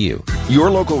rpts.edu. Your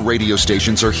local radio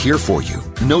stations are here for you.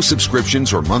 No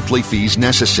subscriptions or monthly fees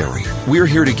necessary. We're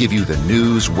here to give you the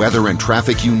news, weather, and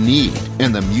traffic you need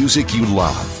and the music you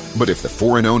love. But if the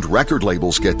foreign-owned record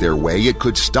labels get their way, it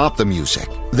could stop the music.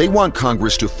 They want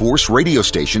Congress to force radio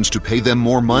stations to pay them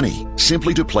more money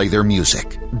simply to play their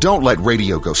music. Don't let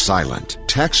radio go silent.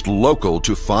 Text LOCAL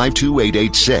to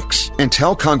 52886 and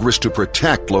tell Congress to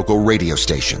protect local radio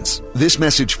stations. This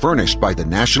message furnished by the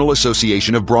National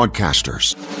Association of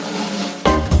Broadcasters.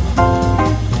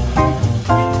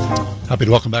 Happy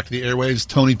to welcome back to the airwaves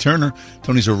Tony Turner.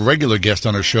 Tony's a regular guest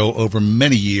on our show over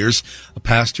many years, a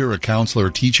pastor, a counselor,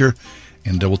 a teacher,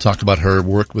 and we'll talk about her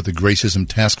work with the Gracism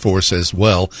Task Force as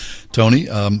well. Tony,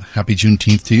 happy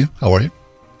Juneteenth to you. How are you?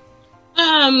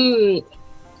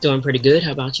 Doing pretty good.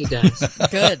 How about you guys?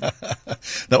 Good.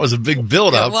 That was a big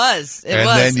build-up. It was. And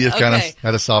then you kind of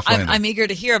had a soft landing. I'm eager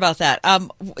to hear about that.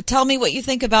 Tell me what you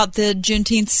think about the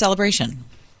Juneteenth celebration.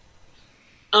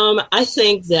 I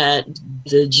think that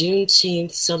the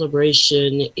Juneteenth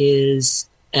celebration is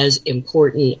as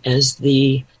important as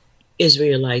the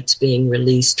Israelites being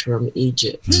released from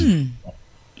Egypt.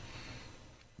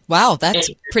 Wow, that's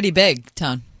pretty big,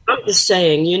 Tone. I'm just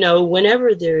saying,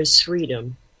 whenever there is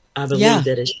freedom, I believe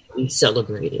that it should be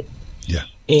celebrated. Yeah.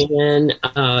 And,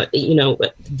 I've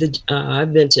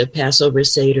been to Passover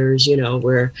Seders,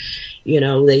 where,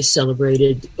 they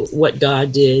celebrated what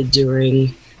God did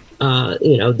during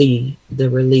the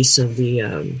release of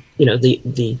the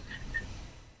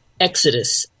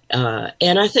Exodus.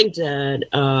 And I think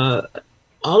that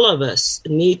all of us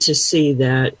need to see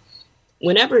that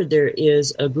whenever there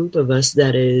is a group of us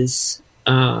that is,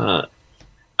 I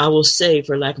will say,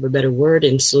 for lack of a better word,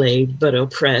 enslaved, but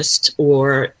oppressed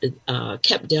or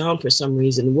kept down for some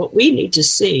reason, what we need to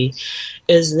see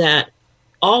is that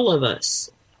all of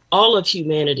us, all of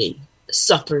humanity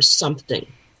suffers something.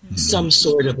 Some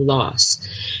sort of loss.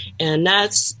 And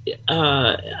that's,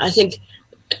 I think,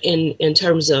 in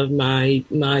terms of my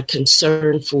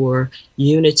concern for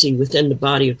unity within the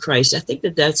body of Christ, I think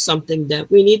that that's something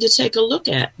that we need to take a look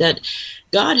at, that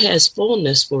God has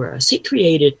fullness for us. He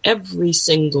created every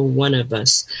single one of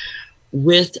us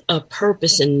with a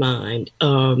purpose in mind.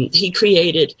 He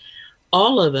created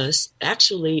all of us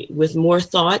actually with more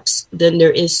thoughts than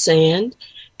there is sand.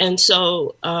 And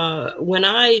so when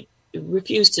I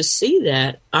refuse to see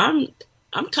that, I'm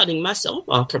cutting myself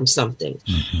off from something.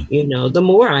 Mm-hmm. You know, the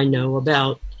more I know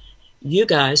about you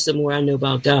guys, the more I know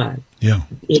about God. Yeah.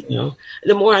 You know,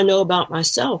 the more I know about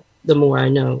myself, the more I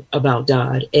know about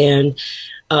God. And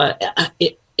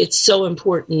it's so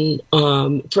important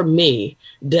for me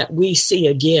that we see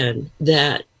again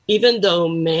that even though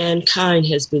mankind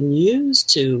has been used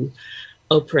to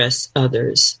oppress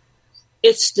others,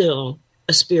 it's still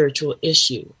a spiritual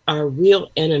issue. Our real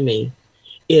enemy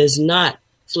is not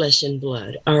flesh and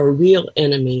blood. Our real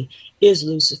enemy is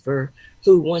Lucifer,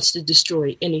 who wants to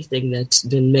destroy anything that's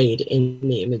been made in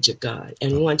the image of God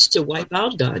and wants to wipe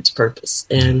out God's purpose.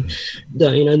 And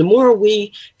the more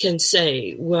we can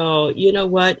say, well, you know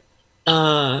what,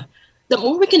 the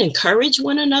more we can encourage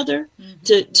one another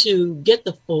to get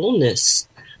the fullness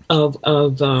of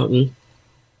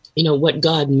what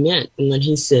God meant when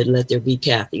he said, let there be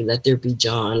Kathy, let there be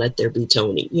John, let there be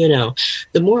Tony. You know,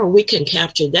 the more we can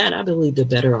capture that, I believe the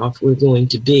better off we're going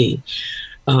to be.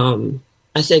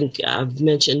 I think I've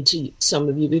mentioned to some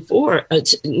of you before,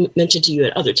 mentioned to you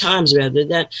at other times, rather,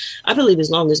 that I believe as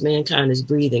long as mankind is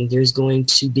breathing, there's going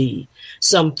to be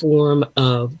some form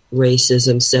of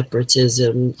racism,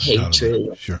 separatism,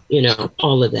 hatred, sure.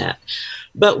 All of that.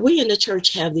 But we in the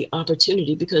church have the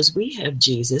opportunity, because we have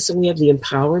Jesus and we have the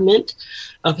empowerment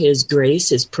of his grace,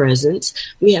 his presence.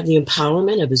 We have the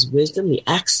empowerment of his wisdom, the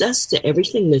access to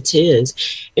everything that's his,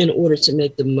 in order to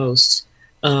make the most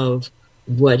of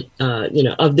what,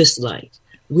 of this life.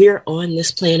 We're on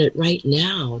this planet right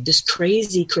now, this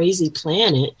crazy, crazy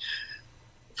planet,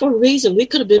 for a reason. We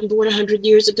could have been born 100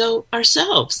 years ago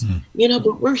ourselves,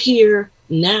 but we're here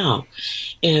now.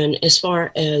 And as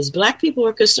far as Black people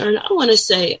are concerned, I want to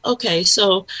say, okay,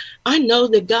 so I know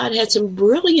that God had some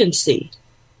brilliancy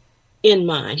in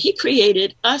mind. He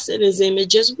created us in his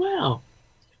image as well.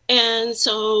 And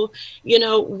so,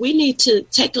 we need to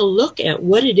take a look at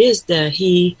what it is that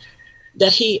he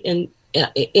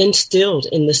instilled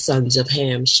in the sons of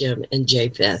Ham, Shem, and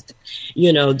Japheth,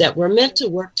 that we're meant to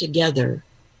work together.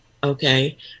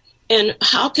 Okay. And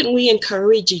how can we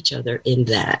encourage each other in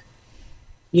that,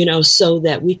 so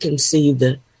that we can see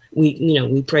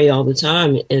we pray all the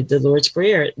time at the Lord's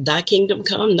Prayer, thy kingdom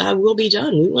come, thy will be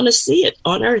done. We want to see it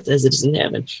on earth as it is in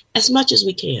heaven, as much as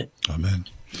we can. Amen.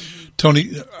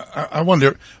 Tony, I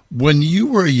wonder, when you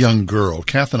were a young girl,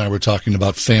 Kath and I were talking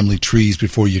about family trees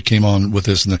before you came on with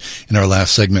us in our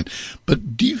last segment,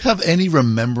 but do you have any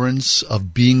remembrance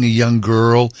of being a young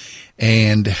girl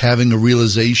and having a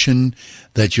realization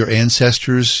that your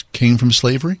ancestors came from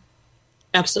slavery?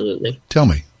 Absolutely. Tell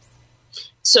me.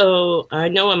 So I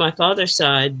know on my father's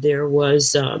side, there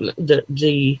was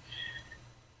the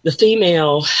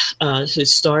female who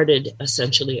started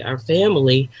essentially our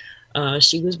family.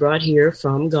 She was brought here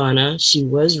from Ghana. She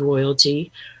was royalty.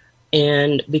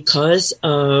 And because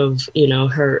of,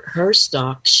 her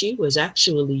stock, she was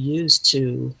actually used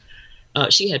to,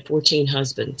 she had 14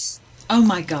 husbands. Oh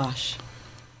my gosh.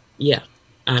 Yeah.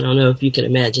 I don't know if you can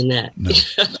imagine that. No.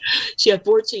 She had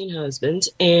 14 husbands.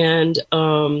 And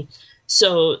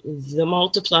so the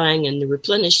multiplying and the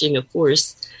replenishing, of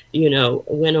course,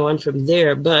 went on from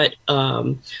there. But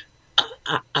I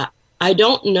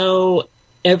don't know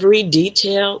every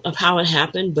detail of how it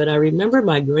happened, but I remember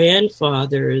my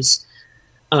grandfather's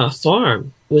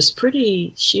farm was pretty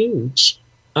huge.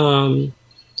 And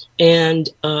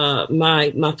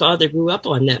my father grew up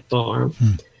on that farm.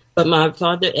 But my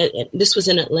father, this was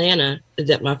in Atlanta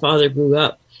that my father grew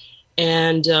up.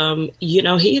 And,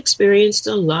 he experienced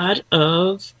a lot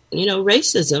of,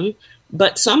 racism,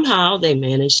 but somehow they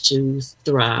managed to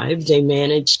thrive. They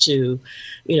managed to,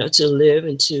 to live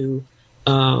and to,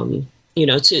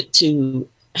 to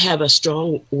have a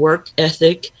strong work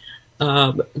ethic.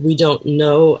 We don't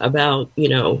know about,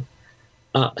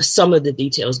 some of the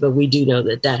details, but we do know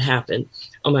that happened.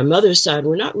 On my mother's side,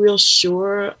 we're not real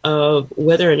sure of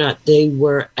whether or not they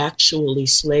were actually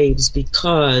slaves,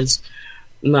 because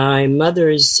my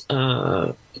mother's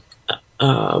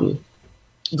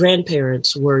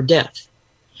grandparents were deaf.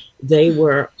 They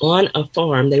were on a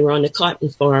farm. They were on the cotton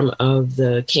farm of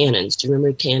the Cannons. Do you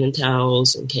remember Cannon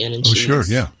towels and Cannon sheets? Oh, sure,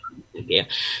 yeah. Yeah.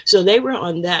 So they were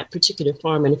on that particular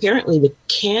farm. And apparently the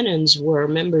Cannons were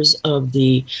members of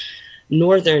the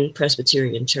Northern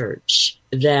Presbyterian Church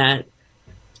that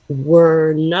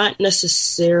were not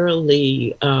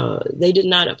necessarily, they did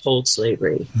not uphold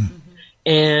slavery.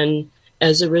 And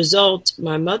as a result,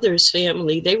 my mother's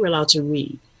family, they were allowed to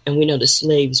read. And we know the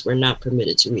slaves were not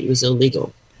permitted to read. It was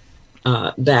illegal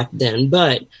back then.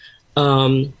 But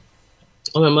on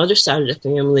my mother's side of the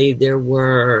family, there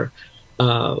was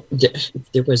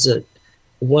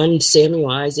one Samuel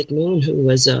Isaac Moon who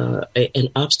was an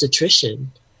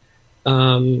obstetrician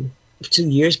 2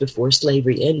 years before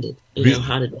slavery ended. You know,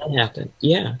 how did that happen?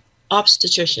 Yeah,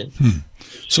 obstetrician.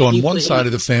 So on one side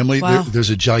of the family, there's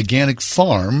a gigantic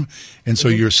farm, and so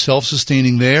you're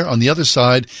self-sustaining there. On the other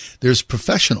side, there's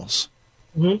professionals.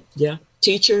 Yeah,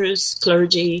 teachers,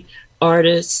 clergy,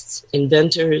 artists,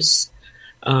 inventors,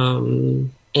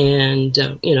 and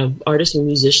artists and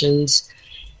musicians,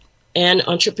 and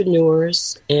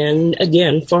entrepreneurs, and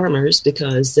again farmers,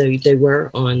 because they were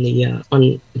on the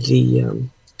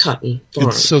cotton farm.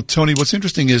 And so, Tony, what's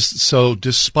interesting is, so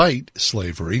despite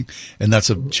slavery, and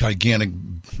that's a gigantic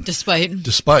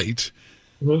despite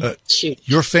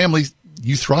your family,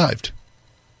 you thrived.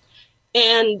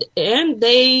 And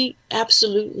they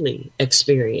absolutely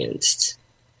experienced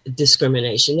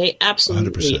discrimination. They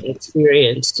absolutely 100%.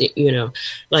 experienced,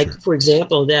 for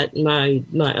example, that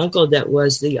my uncle that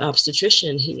was the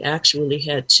obstetrician, he actually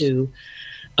had to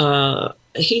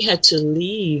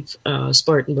leave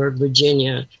Spartanburg,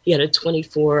 Virginia. He had a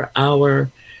 24-hour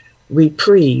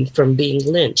reprieve from being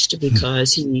lynched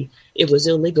because it was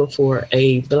illegal for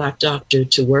a black doctor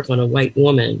to work on a white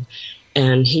woman.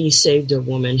 And he saved a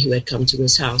woman who had come to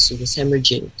his house who was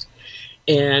hemorrhaging.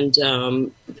 And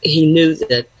he knew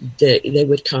that they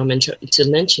would come and to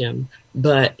lynch him,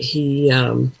 but he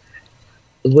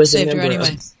was saved a member her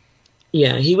anyway.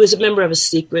 He was a member of a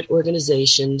secret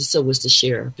organization. So was the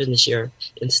sheriff, and the sheriff,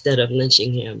 instead of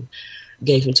lynching him,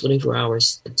 gave him 24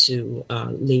 hours to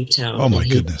leave town. Oh my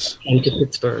goodness! Came to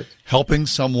Pittsburgh. Helping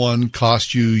someone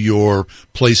cost you your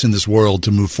place in this world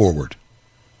to move forward.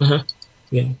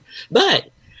 Yeah, but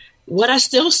what I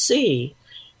still see,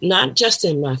 not just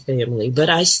in my family, but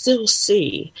I still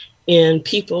see in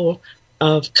people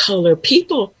of color,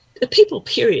 people,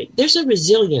 period. There's a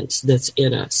resilience that's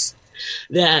in us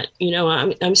that,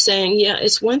 I'm saying,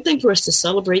 it's one thing for us to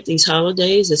celebrate these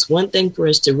holidays. It's one thing for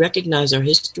us to recognize our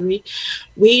history.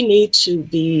 We need to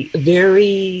be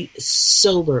very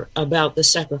sober about the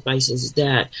sacrifices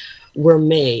that were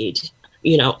made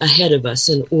ahead of us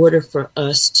in order for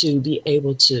us to be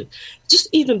able to just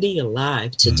even be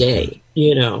alive today,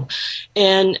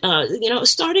 and,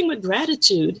 starting with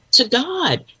gratitude to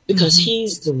God, because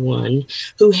he's the one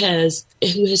who has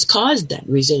caused that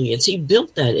resilience. He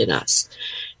built that in us.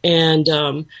 And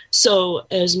so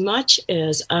as much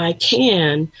as I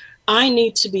can, I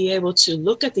need to be able to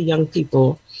look at the young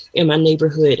people in my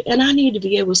neighborhood, and I need to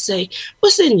be able to say,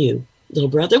 what's in you, little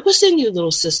brother? What's in you, little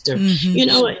sister?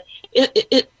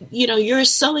 You're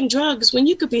selling drugs when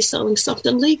you could be selling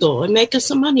something legal and making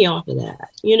some money off of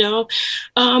that. You're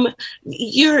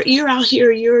out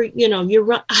here.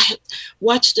 I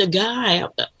watched a guy.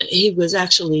 He was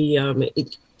actually.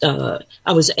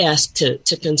 I was asked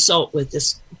to consult with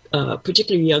this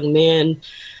particular young man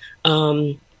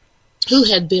who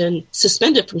had been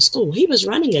suspended from school. He was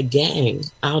running a gang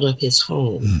out of his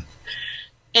home,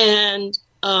 and.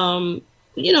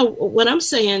 What I'm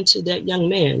saying to that young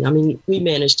man, we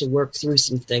managed to work through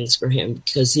some things for him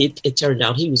because it turned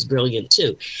out he was brilliant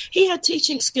too. He had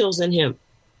teaching skills in him.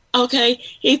 Okay.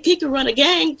 If he could run a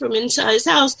gang from inside his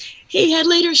house, he had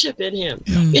leadership in him.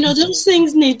 Those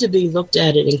things need to be looked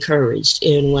at and encouraged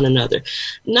in one another,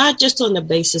 not just on the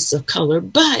basis of color,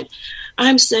 but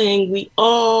I'm saying we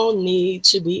all need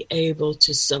to be able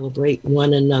to celebrate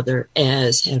one another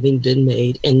as having been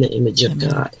made in the image of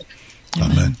God.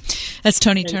 Amen. That's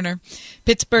Tony Turner,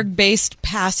 Pittsburgh-based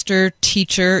pastor,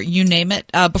 teacher, you name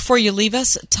it. Before you leave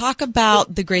us, talk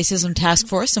about the Gracism Task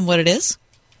Force and what it is.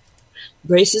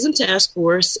 Gracism Task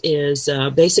Force is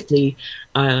basically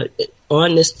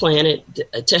on this planet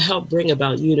to help bring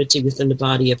about unity within the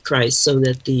body of Christ so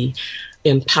that the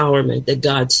empowerment that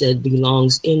God said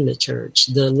belongs in the church,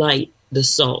 the light, the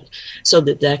salt, so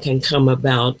that can come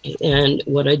about. And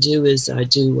what I do is I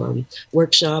do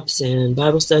workshops and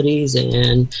Bible studies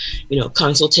and,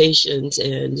 consultations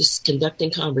and just conducting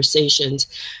conversations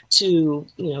to,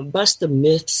 bust the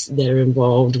myths that are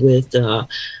involved with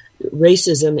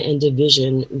racism and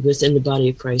division within the body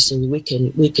of Christ, so we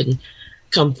can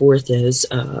come forth as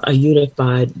a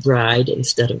unified bride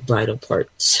instead of bridal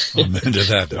parts. Amen to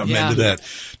that. Amen to that.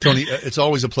 Tony, it's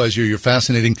always a pleasure. You're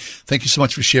fascinating. Thank you so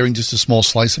much for sharing just a small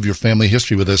slice of your family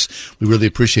history with us. We really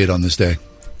appreciate it on this day.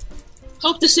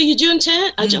 Hope to see you July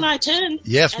 10th.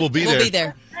 Yes, we'll be there. We'll be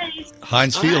there.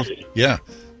 Heinz Field. All right. Yeah.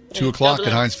 2 o'clock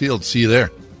at Heinz Field. See you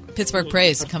there. Pittsburgh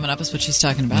Praise coming up is what she's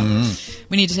talking about.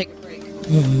 We need to take a break.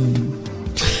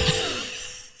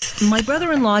 My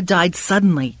brother-in-law died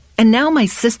suddenly, and now my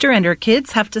sister and her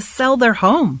kids have to sell their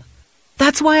home.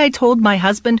 That's why I told my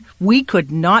husband we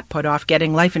could not put off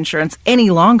getting life insurance any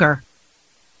longer.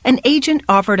 An agent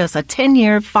offered us a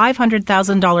 10-year,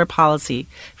 $500,000 policy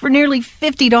for nearly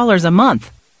 $50 a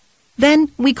month.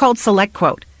 Then we called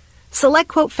SelectQuote.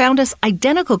 SelectQuote found us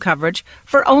identical coverage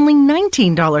for only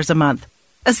 $19 a month,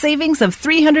 a savings of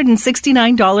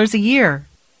 $369 a year.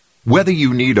 Whether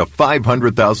you need a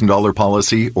 $500,000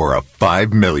 policy or a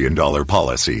 $5 million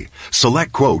policy,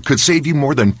 SelectQuote could save you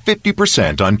more than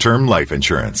 50% on term life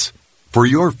insurance. For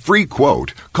your free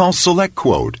quote, call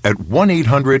SelectQuote at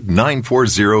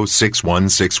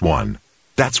 1-800-940-6161.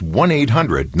 That's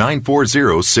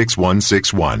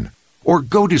 1-800-940-6161. Or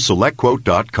go to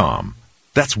SelectQuote.com.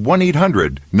 That's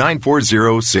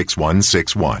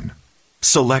 1-800-940-6161.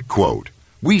 SelectQuote.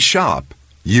 We shop.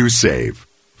 You save.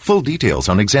 Full details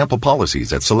on example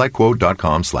policies at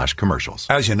SelectQuote.com/commercials.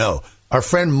 As you know, our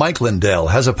friend Mike Lindell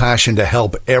has a passion to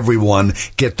help everyone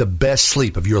get the best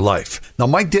sleep of your life. Now,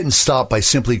 Mike didn't stop by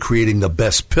simply creating the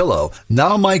best pillow.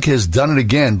 Now, Mike has done it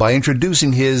again by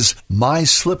introducing his My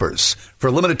Slippers. For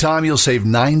a limited time, you'll save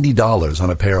 $90 on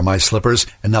a pair of My Slippers.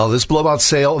 And now this blowout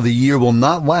sale of the year will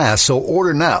not last, so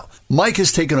order now. Mike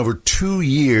has taken over 2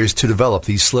 years to develop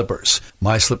these slippers.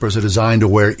 My Slippers are designed to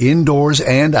wear indoors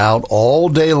and out all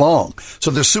day long,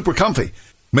 so they're super comfy.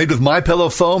 Made with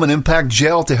MyPillow foam and impact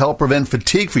gel to help prevent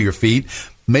fatigue for your feet.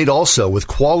 Made also with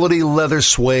quality leather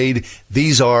suede.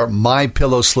 These are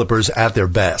MyPillow slippers at their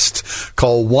best.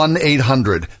 Call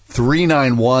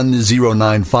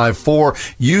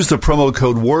 1-800-391-0954. Use the promo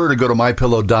code WORD or go to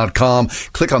MyPillow.com.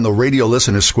 Click on the radio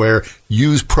listener square.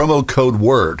 Use promo code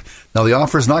WORD. Now, the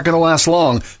offer is not going to last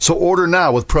long, so order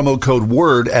now with promo code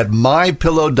WORD at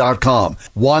MyPillow.com.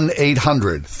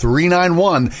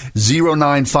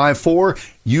 1-800-391-0954.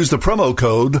 Use the promo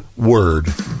code WORD.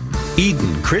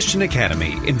 Eden Christian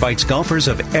Academy invites golfers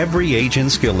of every age and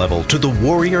skill level to the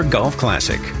Warrior Golf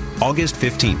Classic, August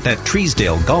 15th at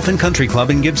Treesdale Golf and Country Club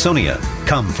in Gibsonia.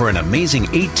 Come for an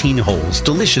amazing 18 holes,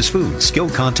 delicious food, skill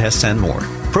contests, and more.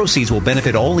 Proceeds will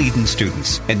benefit all Eden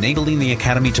students, enabling the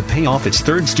Academy to pay off its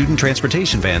third student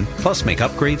transportation van, plus make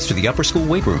upgrades to the upper school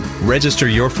weight room. Register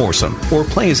your foursome or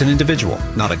play as an individual.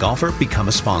 Not a golfer? Become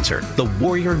a sponsor. The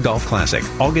Warrior Golf Classic,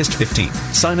 August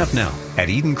 15th. Sign up now at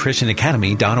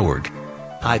EdenChristianAcademy.org.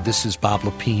 Hi, this is Bob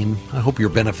Lepine. I hope you're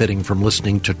benefiting from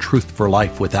listening to Truth for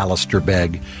Life with Alistair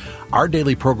Begg. Our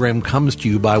daily program comes to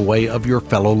you by way of your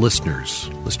fellow listeners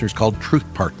called Truth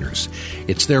Partners.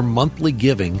 It's their monthly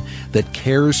giving that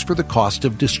cares for the cost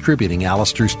of distributing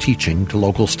Alistair's teaching to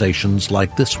local stations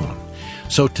like this one.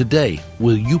 So today,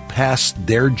 will you pass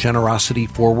their generosity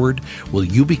forward? Will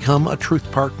you become a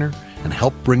Truth Partner and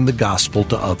help bring the gospel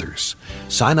to others?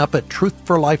 Sign up at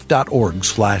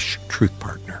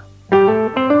truthforlife.org/truthpartner.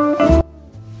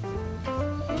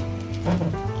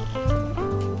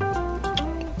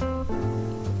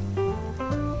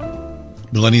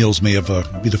 Millennials may have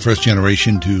be the first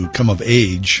generation to come of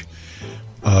age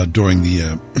during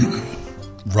the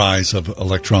rise of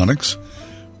electronics,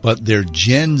 but their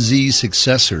Gen Z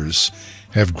successors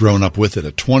have grown up with it.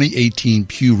 A 2018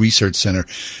 Pew Research Center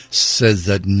says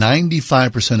that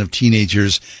 95% of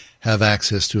teenagers have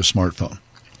access to a smartphone.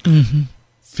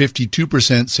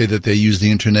 52% say that they use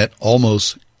the internet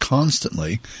almost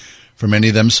constantly. For many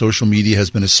of them, social media has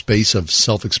been a space of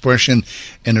self-expression,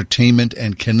 entertainment,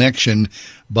 and connection.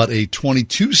 But a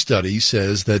 22 study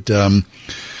says that young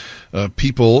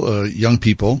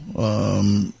people,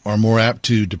 are more apt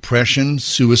to depression,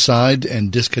 suicide,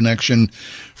 and disconnection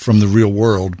from the real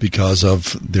world because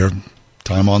of their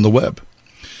time on the web.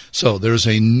 So there's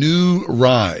a new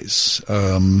rise,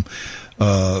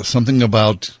 something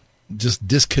about just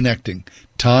disconnecting.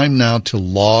 Time now to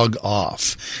log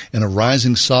off. And a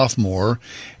rising sophomore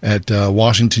at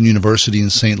Washington University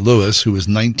in St. Louis, who is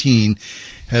 19,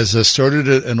 has started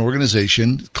an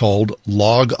organization called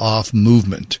Log Off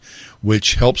Movement,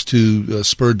 which helps to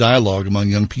spur dialogue among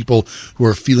young people who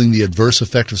are feeling the adverse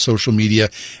effect of social media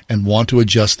and want to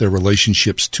adjust their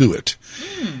relationships to it.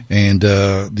 And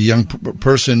the young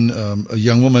person, a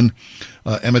young woman,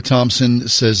 Emma Thompson,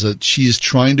 says that she is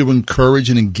trying to encourage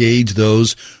and engage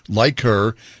those like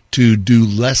her to do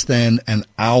less than an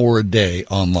hour a day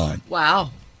online.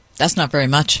 Wow. That's not very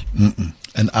much.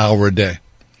 An hour a day.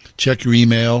 Check your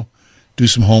email, do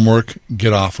some homework,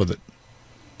 get off with it.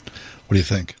 What do you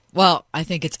think? Well, I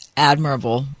think it's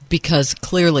admirable because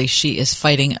clearly she is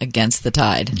fighting against the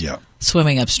tide. Yeah.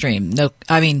 Swimming upstream. No,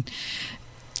 I mean,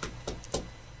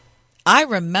 I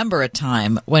remember a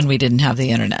time when we didn't have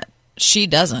the internet. She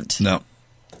doesn't. No.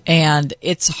 And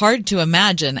it's hard to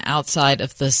imagine outside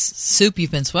of the soup you've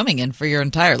been swimming in for your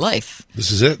entire life. This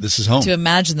is it. This is home. To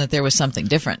imagine that there was something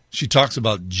different. She talks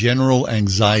about general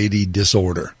anxiety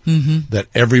disorder, Mm-hmm. that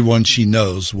everyone she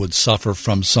knows would suffer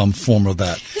from some form of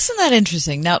that. Isn't that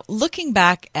interesting? Now, looking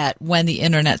back at when the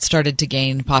internet started to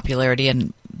gain popularity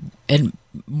and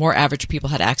more average people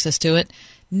had access to it,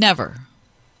 never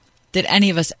did any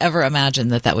of us ever imagine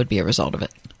that that would be a result of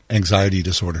it. Anxiety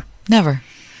disorder. Never.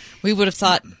 We would have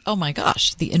thought, oh my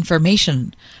gosh, the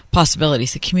information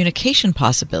possibilities, the communication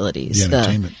possibilities, The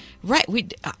entertainment.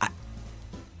 Right.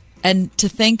 And to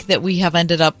think that we have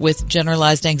ended up with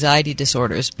generalized anxiety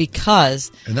disorders because...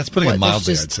 And that's putting it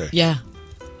mildly, I'd say. Yeah.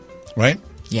 Right?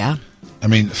 Yeah. I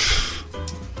mean,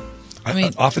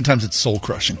 oftentimes it's soul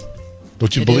crushing.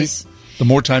 Don't you believe? Is. The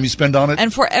more time you spend on it.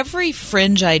 And for every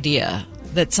fringe idea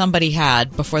that somebody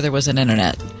had before there was an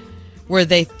internet, where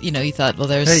they, you thought, well,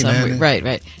 there's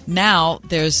right. Now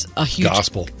there's a huge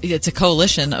gospel. It's a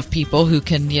coalition of people who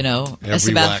can, as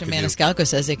Sebastian wackadoo. Maniscalco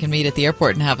says, they can meet at the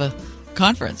airport and have a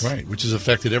conference. Right, which has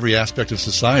affected every aspect of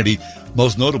society,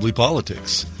 most notably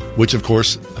politics, which, of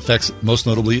course, affects most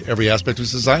notably every aspect of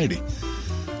society.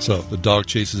 So the dog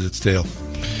chases its tail.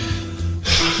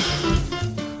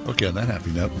 Okay, on that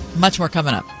happy note. Much more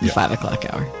coming up in 5 o'clock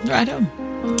hour. Right home.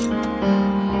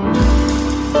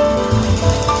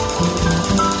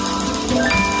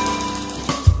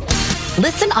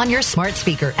 Listen on your smart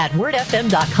speaker at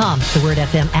wordfm.com, the Word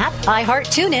FM app, iHeart,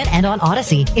 TuneIn, and on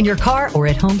Odyssey. In your car or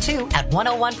at home, too, at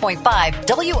 101.5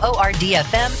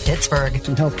 WORD-FM, Pittsburgh.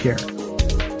 Some health care.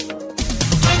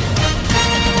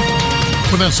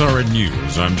 With SRN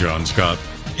News, I'm John Scott.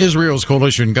 Israel's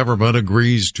coalition government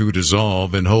agrees to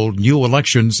dissolve and hold new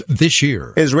elections this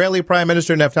year. Israeli Prime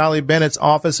Minister Naftali Bennett's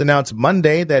office announced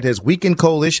Monday that his weakened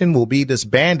coalition will be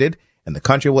disbanded and the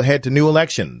country will head to new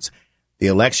elections. The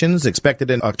elections,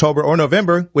 expected in October or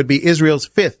November, would be Israel's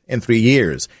fifth in 3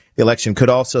 years. The election could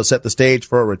also set the stage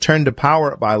for a return to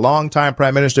power by longtime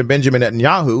Prime Minister Benjamin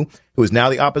Netanyahu, who is now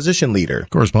the opposition leader.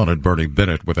 Correspondent Bernie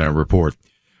Bennett with our report.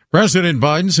 President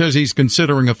Biden says he's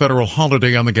considering a federal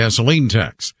holiday on the gasoline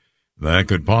tax. That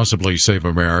could possibly save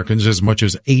Americans as much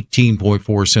as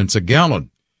 18.4 cents a gallon.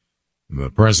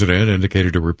 The president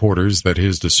indicated to reporters that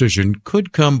his decision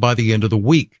could come by the end of the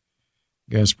week.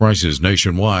 Gas prices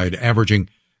nationwide averaging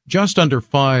just under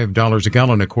 $5 a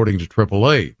gallon, according to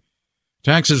AAA.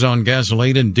 Taxes on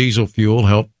gasoline and diesel fuel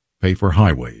help pay for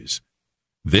highways.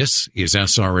 This is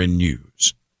SRN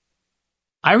News.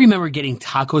 I remember getting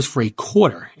tacos for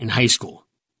 $0.25 in high school.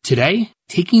 Today,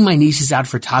 taking my nieces out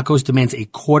for tacos demands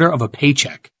 $0.25 of a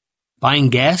paycheck. Buying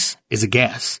gas is a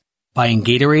gas. Buying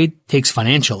Gatorade takes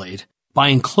financial aid.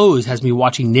 Buying clothes has me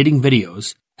watching knitting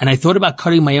videos. And I thought about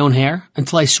cutting my own hair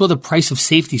until I saw the price of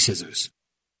safety scissors.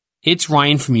 It's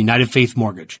Ryan from United Faith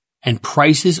Mortgage, and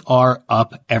prices are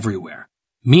up everywhere,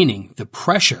 meaning the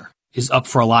pressure is up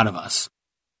for a lot of us.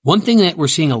 One thing that we're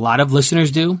seeing a lot of listeners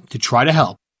do to try to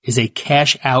help is a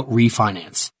cash-out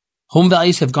refinance. Home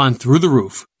values have gone through the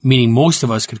roof, meaning most of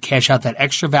us could cash out that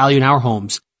extra value in our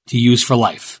homes to use for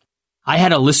life. I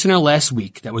had a listener last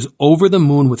week that was over the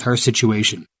moon with her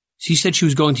situation. She said she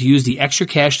was going to use the extra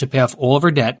cash to pay off all of her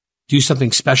debt, do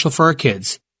something special for her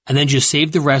kids, and then just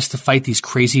save the rest to fight these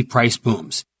crazy price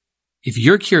booms. If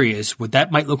you're curious what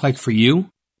that might look like for you,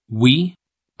 we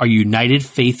are United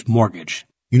Faith Mortgage.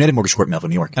 United Mortgage Corp, Melville,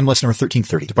 New York. NMLS number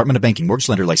 1330. Department of Banking. Mortgage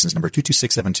Lender License number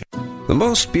 22672. The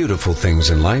most beautiful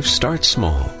things in life start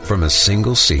small, from a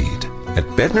single seed. At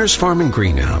Bedner's Farm and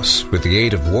Greenhouse, with the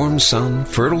aid of warm sun,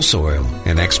 fertile soil,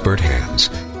 and expert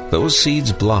hands, those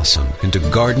seeds blossom into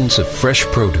gardens of fresh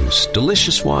produce,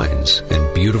 delicious wines,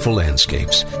 and beautiful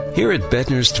landscapes. Here at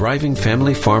Bedner's Thriving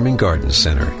Family Farm and Garden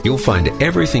Center, you'll find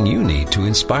everything you need to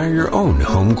inspire your own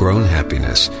homegrown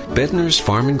happiness. Bedner's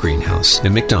Farm and Greenhouse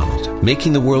in McDonald,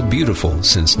 making the world beautiful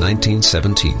since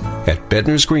 1917 at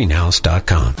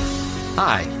bednersgreenhouse.com.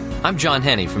 Hi, I'm John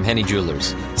Henney from Henney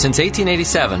Jewelers. Since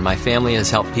 1887, my family has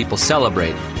helped people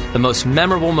celebrate the most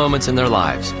memorable moments in their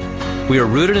lives. We are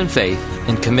rooted in faith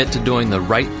and commit to doing the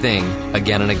right thing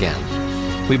again and again.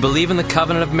 We believe in the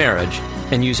covenant of marriage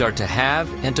and use our To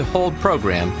Have and To Hold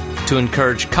program to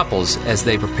encourage couples as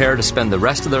they prepare to spend the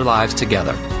rest of their lives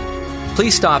together.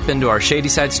 Please stop into our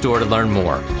Shadyside store to learn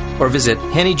more or visit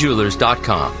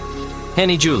HenneyJewelers.com.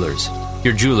 Henney Jewelers,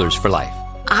 your jewelers for life.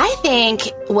 I think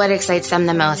what excites them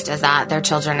the most is that their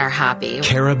children are happy.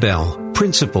 Cara Bell,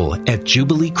 principal at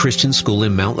Jubilee Christian School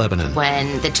in Mount Lebanon.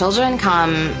 When the children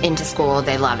come into school,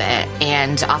 they love it.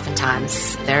 And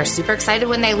oftentimes they're super excited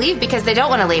when they leave because they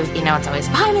don't want to leave. You know, it's always,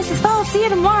 bye, Mrs. Bell, see you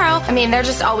tomorrow. I mean, they're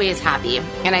just always happy.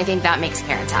 And I think that makes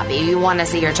parents happy. You want to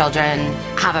see your children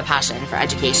have a passion for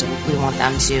education. We want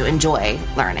them to enjoy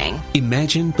learning.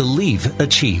 Imagine, believe,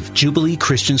 achieve. Jubilee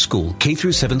Christian School, K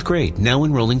through 7th grade, now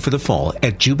enrolling for the fall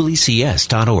at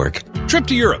jubileecs.org. Trip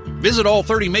to Europe. Visit all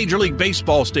 30 Major League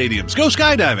Baseball stadiums. Go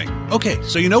skydiving. Okay,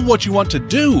 so you know what you want to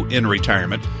do in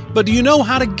retirement, but do you know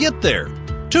how to get there?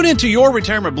 Tune into Your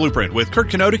Retirement Blueprint with Kurt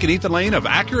Kenotic and Ethan Lane of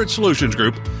Accurate Solutions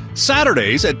Group,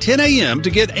 Saturdays at 10 a.m. to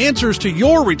get answers to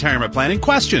your retirement planning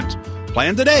questions.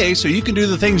 Plan today so you can do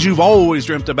the things you've always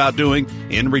dreamt about doing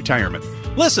in retirement.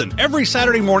 Listen every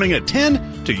Saturday morning at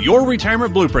 10 to Your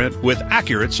Retirement Blueprint with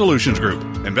Accurate Solutions Group.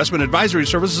 Investment advisory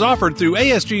services offered through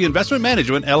ASG Investment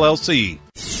Management, LLC.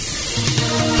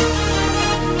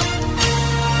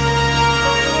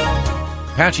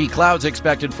 Patchy clouds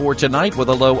expected for tonight with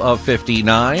a low of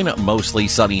 59. Mostly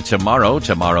sunny tomorrow.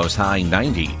 Tomorrow's high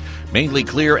 90. Mainly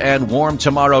clear and warm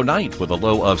tomorrow night with a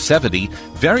low of 70.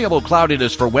 Variable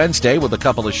cloudiness for Wednesday with a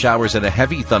couple of showers and a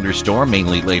heavy thunderstorm,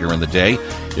 mainly later in the day.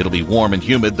 It'll be warm and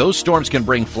humid. Those storms can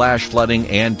bring flash flooding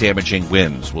and damaging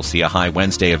winds. We'll see a high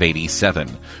Wednesday of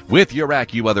 87. With your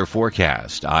AccuWeather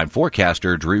forecast, I'm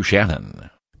forecaster Drew Shannon.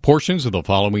 Portions of the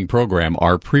following program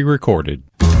are pre-recorded.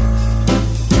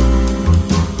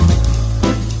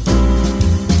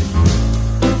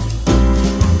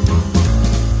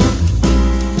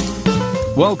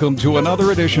 Welcome to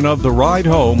another edition of The Ride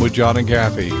Home with John and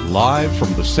Kathy, live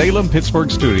from the Salem-Pittsburgh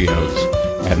studios.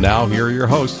 And now here are your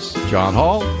hosts, John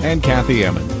Hall and Kathy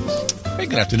Emmons. Hey,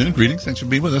 good afternoon. Greetings. Thanks for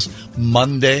being with us.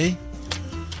 Monday.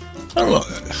 I don't know.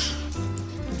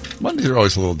 Mondays are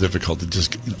always a little difficult to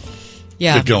just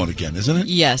get going again, isn't it?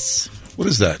 Yes. What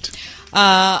is that?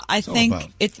 I think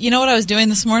it. You know what I was doing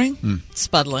this morning?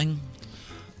 Spuddling.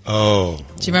 Oh. Do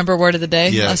you remember Word of the Day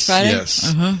last Friday? Yes.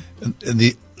 Uh-huh.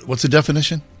 And what's the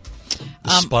definition?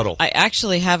 Spuddle. I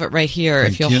actually have it right here.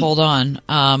 If you'll hold on.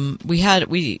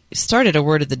 We started a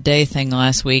Word of the Day thing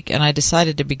last week, and I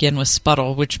decided to begin with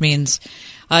spuddle, which means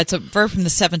it's a verb from the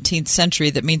 17th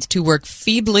century that means to work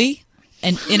feebly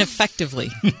and ineffectively.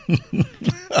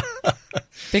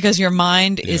 Because your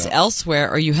mind is elsewhere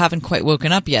or you haven't quite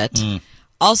woken up yet.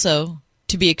 Also,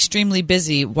 to be extremely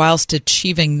busy whilst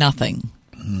achieving nothing.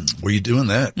 Were you doing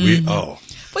that? Well,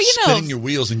 spinning your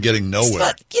wheels and getting nowhere.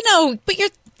 But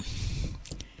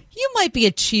you might be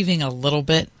achieving a little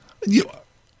bit.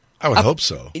 I would hope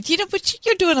so. But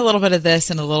you're doing a little bit of this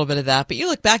and a little bit of that. But you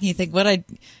look back and you think,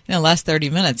 last 30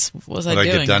 minutes, what was I doing? What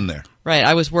did I get done there? Right.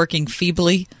 I was working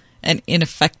feebly and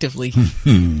ineffectively.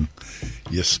 You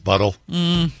spuddle.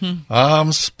 Mm-hmm.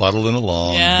 I'm spuddling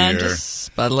along here. Just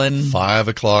spuddling. 5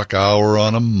 o'clock hour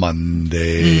on a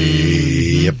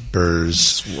Monday.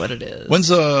 Yippers. That's what it is.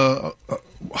 When's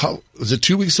is it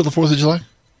 2 weeks till the 4th of July?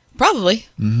 Probably.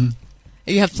 Mm-hmm.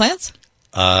 You have plans?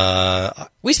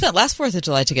 We spent last 4th of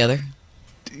July together.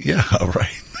 Yeah, all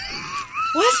right.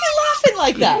 Why is he laughing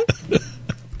like that?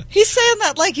 He's saying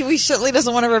that like he certainly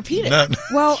doesn't want to repeat it.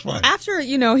 Well, after,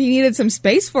 he needed some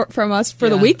space from us for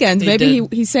the weekend. Maybe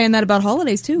he's saying that about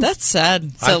holidays, too. That's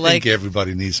sad. I think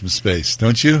everybody needs some space,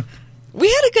 don't you? We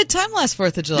had a good time last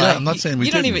 4th of July. Yeah, I'm not saying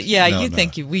we didn't. You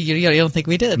don't think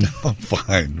we did. No,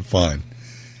 fine.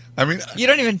 I mean... You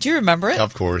don't even... Do you remember it?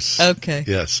 Of course. Okay.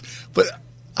 Yes. But...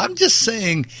 I'm just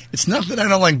saying, it's not that I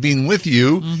don't like being with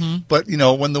you, but,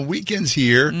 when the weekend's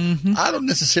here, I don't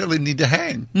necessarily need to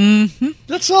hang. Mm-hmm.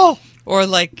 That's all. Or,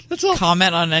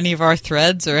 comment on any of our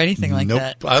threads or anything like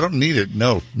that. I don't need it.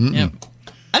 No. Yep.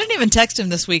 I didn't even text him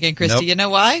this weekend, Christy. Nope. You know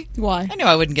why? Why? I knew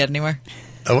I wouldn't get anywhere.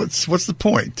 What's the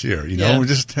point here? We're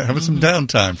just having some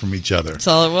downtime from each other. That's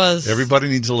all it was. Everybody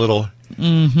needs a little.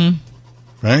 Mm-hmm.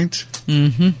 Right?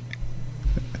 Mm-hmm.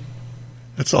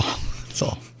 That's all.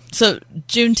 So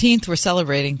Juneteenth, we're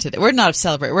celebrating today. We're not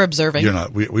celebrating. We're observing. You're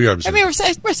not. We are observing. I mean,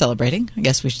 we're celebrating. I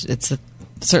guess it's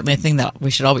certainly a thing that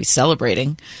we should all be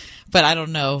celebrating. But I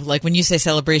don't know. Like when you say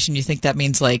celebration, you think that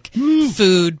means like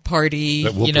food, party.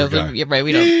 That guy. Right?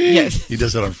 We don't. Yeah. He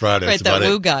does it on Friday. Right, that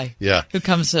woo guy. Yeah. Who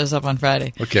comes to us up on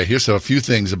Friday. Okay, here's a few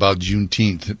things about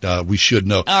Juneteenth we should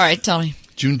know. All right, tell me.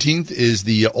 Juneteenth is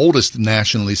the oldest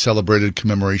nationally celebrated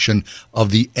commemoration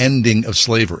of the ending of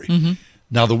slavery. Mm-hmm.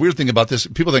 Now, the weird thing about this,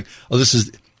 people think, this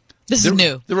is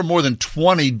new. There were more than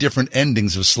 20 different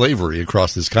endings of slavery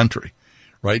across this country,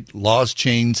 right? Laws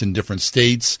changed in different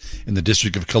states, in the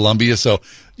District of Columbia. So,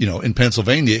 in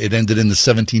Pennsylvania, it ended in the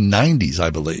 1790s, I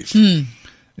believe. And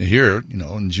here,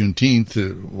 in Juneteenth,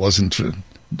 it wasn't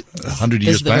 100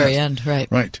 years This is the past. very end, right.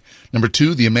 Right. Number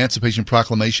 2, the Emancipation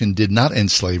Proclamation did not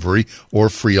end slavery or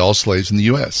free all slaves in the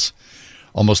U.S.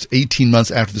 Almost 18 months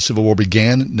after the Civil War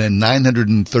began, and then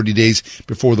 930 days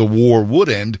before the war would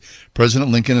end,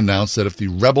 President Lincoln announced that if the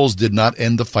rebels did not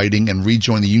end the fighting and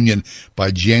rejoin the Union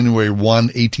by January 1,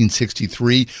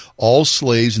 1863, all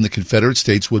slaves in the Confederate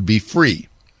States would be free.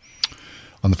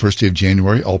 On the first day of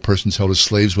January, all persons held as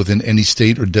slaves within any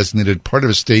state or designated part of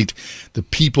a state, the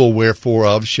people wherefore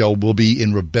of will be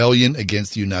in rebellion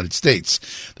against the United States.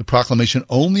 The proclamation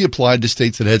only applied to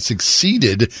states that had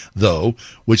succeeded, though,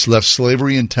 which left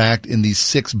slavery intact in the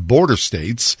 6 border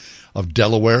states of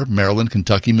Delaware, Maryland,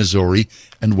 Kentucky, Missouri,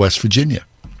 and West Virginia.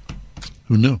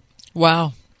 Who knew?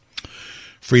 Wow.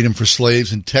 Freedom for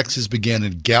slaves in Texas began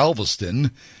in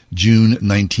Galveston, June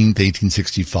 19,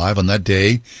 1865. On that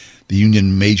day, the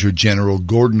Union Major General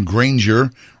Gordon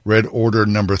Granger read Order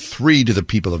Number 3 to the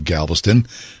people of Galveston.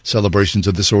 Celebrations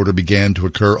of this order began to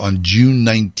occur on June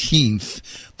 19th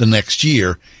the next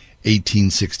year,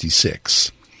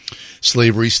 1866.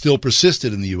 Slavery still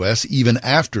persisted in the U.S. even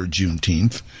after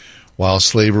Juneteenth. While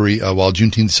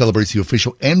Juneteenth celebrates the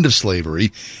official end of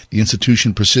slavery, the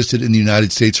institution persisted in the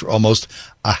United States for almost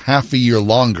a half a year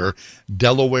longer.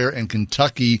 Delaware and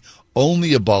Kentucky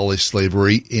only abolished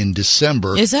slavery in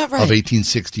December Is that right? of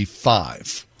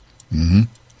 1865. Mm-hmm.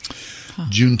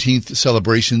 Juneteenth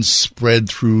celebrations spread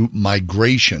through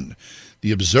migration.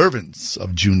 The observance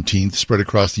of Juneteenth spread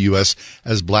across the U.S.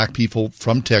 as black people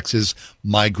from Texas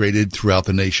migrated throughout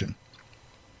the nation.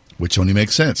 Which only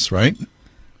makes sense, right?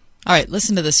 All right,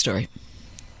 listen to this story.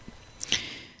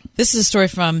 This is a story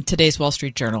from today's Wall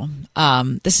Street Journal.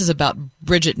 This is about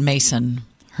Bridget Mason.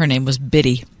 Her name was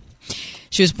Biddy.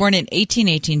 She was born in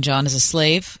 1818, John, as a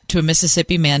slave to a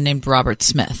Mississippi man named Robert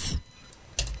Smith.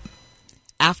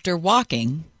 After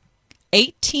walking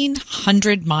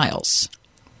 1,800 miles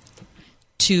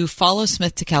to follow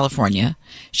Smith to California,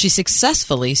 she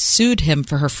successfully sued him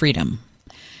for her freedom.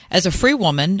 As a free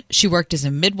woman, she worked as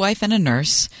a midwife and a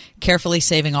nurse, carefully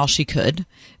saving all she could.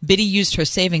 Biddy used her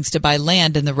savings to buy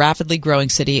land in the rapidly growing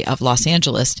city of Los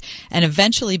Angeles and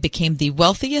eventually became the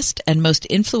wealthiest and most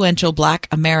influential black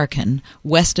American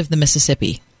west of the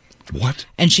Mississippi. What?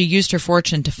 And she used her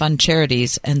fortune to fund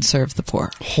charities and serve the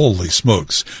poor. Holy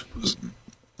smokes.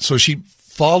 So she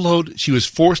was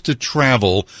forced to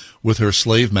travel with her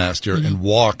slave master and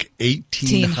walk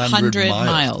 1,800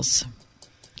 miles.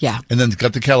 Yeah. And then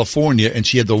got to California, and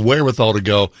she had the wherewithal to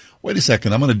go, wait a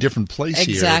second, I'm in a different place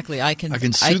here. Exactly. I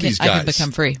can sue these guys. I can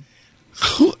become free.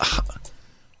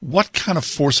 What kind of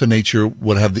force of nature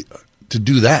would have to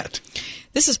do that?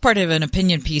 This is part of an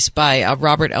opinion piece by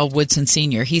Robert L. Woodson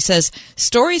Sr. He says,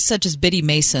 stories such as Biddy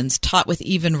Mason's, taught with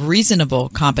even reasonable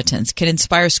competence, can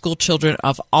inspire school children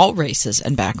of all races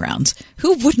and backgrounds.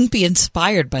 Who wouldn't be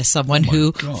inspired by someone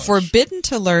who, forbidden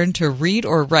to learn to read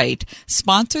or write,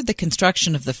 sponsored the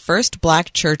construction of the first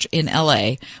black church in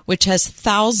L.A., which has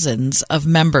thousands of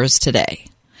members today?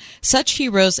 Such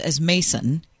heroes as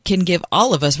Mason can give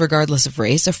all of us, regardless of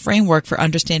race, a framework for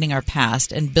understanding our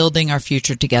past and building our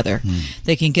future together.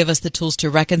 They can give us the tools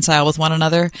to reconcile with one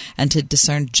another and to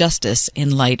discern justice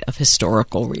in light of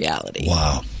historical reality.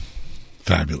 Wow.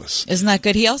 Fabulous. Isn't that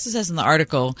good? He also says in the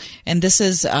article, and this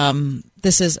is an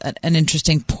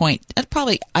interesting point, and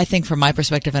probably, I think, from my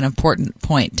perspective, an important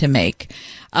point to make,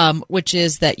 which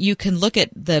is that you can look at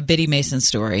the Biddy Mason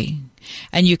story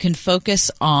and you can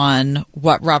focus on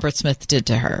what Robert Smith did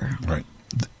to her. Right.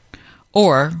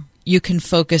 Or you can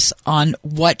focus on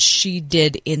what she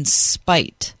did in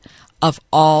spite of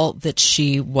all that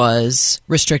she was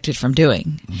restricted from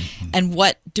doing. Mm-hmm. And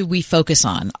what do we focus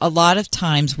on? A lot of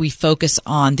times we focus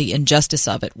on the injustice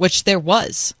of it, which there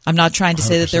was. I'm not trying to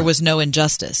say 100%. That there was no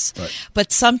injustice. Right.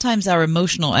 But sometimes our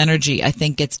emotional energy, I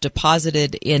think, gets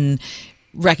deposited in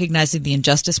recognizing the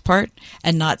injustice part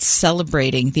and not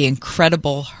celebrating the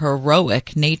incredible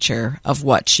heroic nature of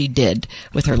what she did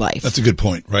with her life. That's a good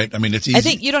point, right? I mean, it's easy. I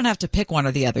think you don't have to pick one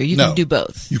or the other. You can do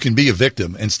both. You can be a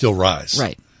victim and still rise.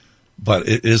 Right. But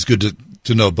it is good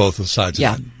to know both sides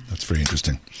of it. That's very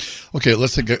interesting. Okay,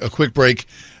 let's take a quick break.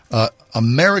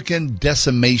 American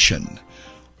decimation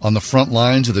on the front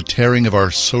lines of the tearing of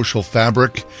our social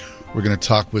fabric. We're going to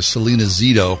talk with Selena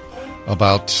Zito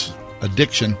about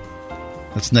addiction.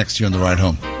 That's next here on The Ride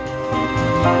Home.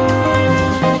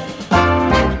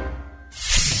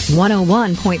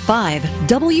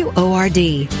 101.5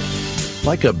 WORD.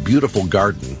 Like a beautiful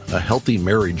garden, a healthy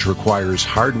marriage requires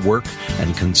hard work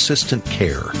and consistent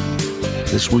care.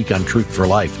 This week on Truth for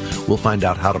Life, we'll find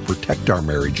out how to protect our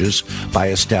marriages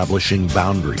by establishing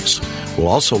boundaries. We'll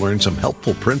also learn some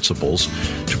helpful principles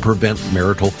to prevent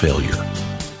marital failure.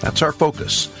 That's our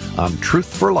focus on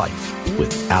Truth for Life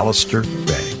with Alistair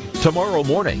Begg. Tomorrow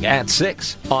morning at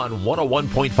 6 on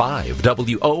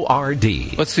 101.5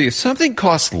 WORD. Let's see, if something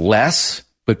costs less,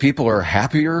 but people are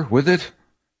happier with it,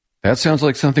 that sounds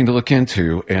like something to look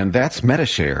into, and that's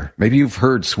Medi-Share. Maybe you've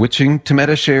heard switching to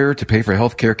Medi-Share to pay for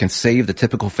healthcare can save the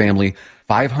typical family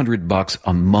 $500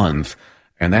 a month,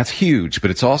 and that's huge. But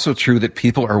it's also true that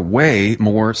people are way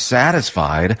more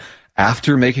satisfied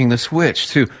after making the switch,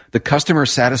 too. The customer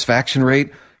satisfaction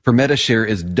rate for Medi-Share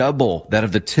is double that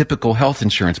of the typical health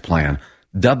insurance plan.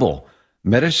 Double.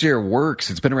 Medi-Share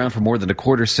works. It's been around for more than a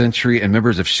quarter century, and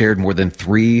members have shared more than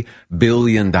 $3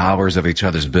 billion of each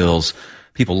other's bills.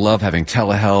 People love having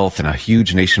telehealth and a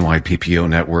huge nationwide PPO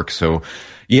network. So,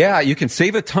 yeah, you can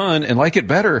save a ton and like it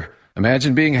better.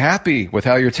 Imagine being happy with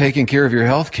how you're taking care of your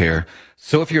health care.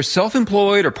 So if you're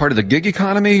self-employed or part of the gig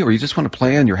economy, or you just want a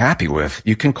plan you're happy with,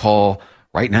 you can call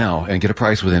right now and get a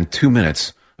price within 2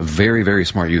 minutes. A very, very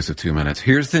smart use of 2 minutes.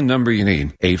 Here's the number you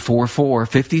need.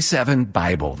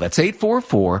 844-57-BIBLE. That's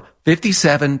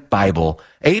 844-57-BIBLE.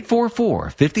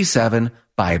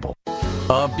 844-57-BIBLE.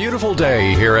 A beautiful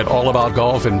day here at All About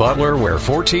Golf in Butler, where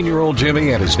 14-year-old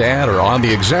Jimmy and his dad are on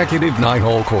the executive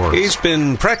 9-hole course. He's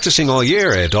been practicing all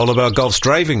year at All About Golf's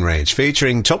driving range,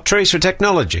 featuring Top Tracer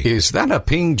technology. Is that a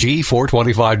Ping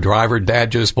G425 driver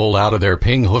Dad just pulled out of their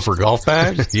Ping Hoofer golf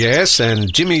bag? Yes,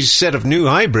 and Jimmy's set of new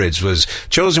hybrids was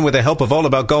chosen with the help of All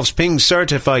About Golf's Ping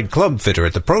certified club fitter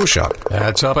at the Pro Shop.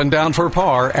 That's up and down for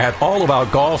par at All About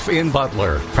Golf in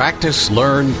Butler. Practice,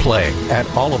 learn, play at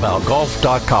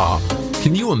allaboutgolf.com.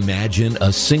 Can you imagine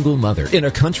a single mother in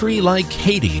a country like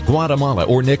Haiti, Guatemala,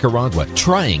 or Nicaragua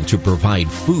trying to provide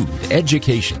food,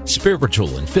 education,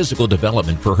 spiritual, and physical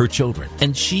development for her children,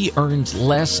 and she earns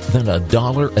less than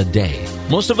 $1 a day?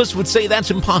 Most of us would say that's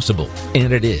impossible,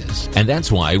 and it is. And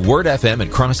that's why Word FM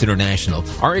and Cross International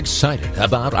are excited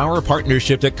about our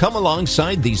partnership to come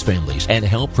alongside these families and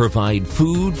help provide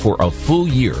food for a full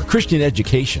year, Christian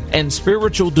education, and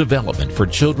spiritual development for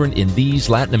children in these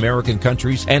Latin American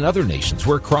countries and other nations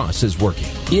where Cross is working.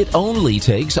 It only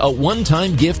takes a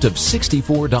one-time gift of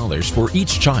 $64 for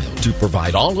each child to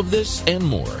provide all of this and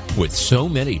more. With so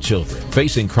many children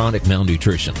facing chronic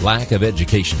malnutrition, lack of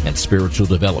education, and spiritual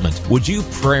development, would you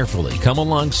prayerfully come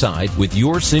alongside with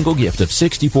your single gift of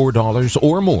 $64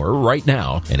 or more right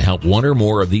now and help one or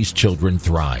more of these children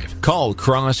thrive? Call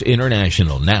Cross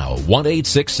International now,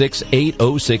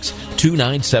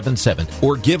 1-866-806-2977,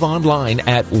 or give online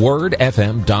at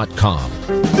wordfm.com.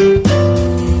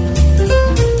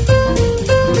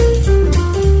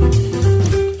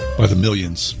 By the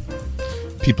millions,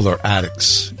 people are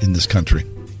addicts in this country.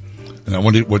 And I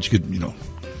wondered what you could,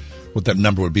 what that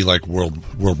number would be like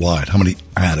worldwide. How many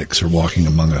addicts are walking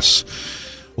among us?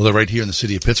 Well, they're right here in the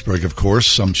city of Pittsburgh, of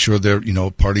course. I'm sure they're,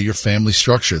 part of your family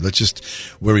structure. That's just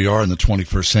where we are in the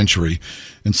 21st century.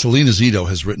 And Selena Zito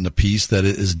has written a piece that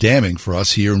is damning for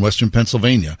us here in Western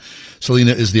Pennsylvania.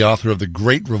 Selena is the author of The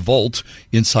Great Revolt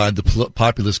Inside the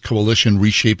Populist Coalition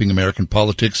Reshaping American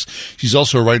Politics. She's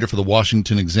also a writer for the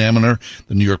Washington Examiner,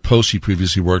 the New York Post. She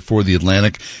previously worked for The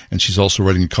Atlantic, and she's also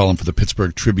writing a column for the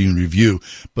Pittsburgh Tribune Review.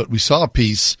 But we saw a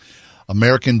piece,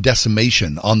 American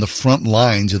Decimation, on the front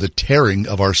lines of the tearing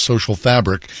of our social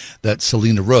fabric, that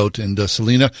Selena wrote. And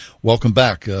Selena, welcome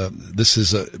back. This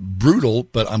is brutal,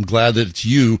 but I'm glad that it's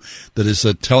you that is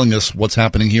telling us what's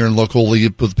happening here in locally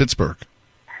with Pittsburgh.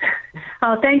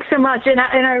 Oh, thanks so much. And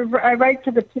I write for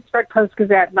the Pittsburgh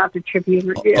Post-Gazette, not the Tribune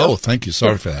Review. Oh, thank you.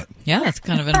 Sorry for that. Yeah, that's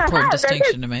kind of an important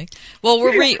distinction to make. Well, a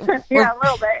little bit.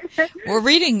 We're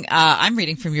reading. I'm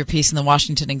reading from your piece in the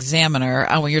Washington Examiner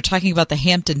when you're talking about the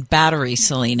Hampton Battery,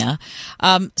 Selena.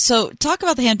 So, talk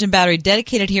about the Hampton Battery,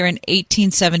 dedicated here in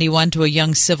 1871 to a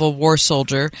young Civil War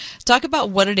soldier. Talk about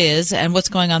what it is and what's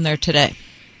going on there today.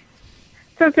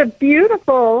 So, it's was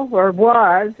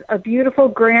a beautiful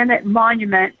granite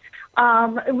monument.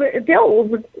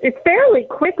 Built fairly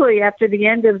quickly after the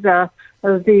end of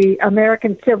the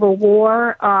American Civil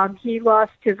War. He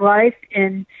lost his life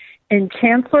in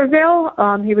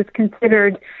Chancellorsville. He was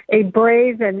considered a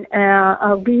brave and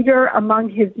a leader among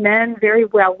his men, very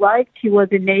well liked. He was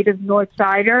a native North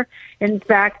Sider. In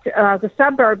fact, the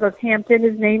suburb of Hampton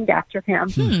is named after him.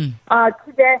 Today,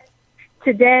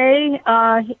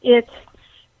 it's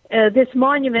this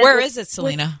monument. Where is it,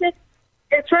 Selena?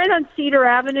 It's right on Cedar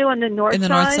Avenue on the north side. In the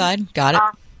north side? Got it.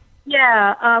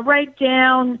 Right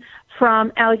down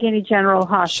from Allegheny General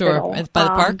Hospital. Sure. It's by the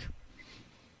park?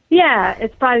 Yeah,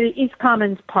 it's by the East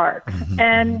Commons Park.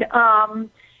 Mm-hmm.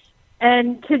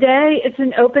 And today it's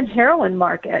an open heroin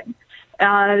market.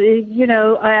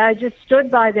 I just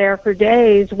stood by there for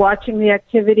days watching the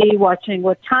activity, watching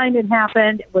what time it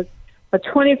happened. It was a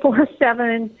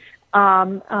 24/7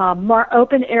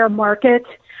 open air market,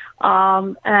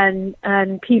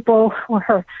 and people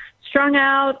were strung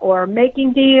out or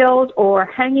making deals or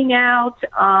hanging out.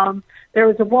 There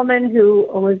was a woman who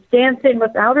was dancing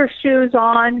without her shoes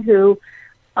on, who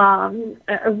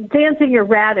dancing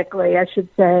erratically, I should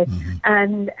say,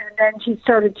 and then she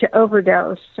started to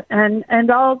overdose,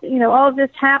 and all of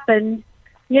this happened,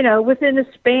 within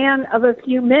a span of a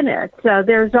few minutes.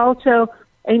 There's also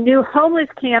a new homeless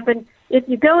camp, and if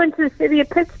you go into the city of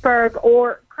Pittsburgh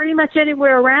or pretty much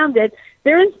anywhere around it,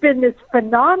 there has been this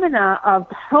phenomena of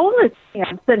homeless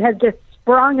camps that have just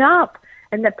sprung up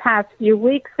in the past few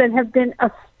weeks that have been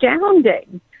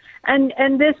astounding.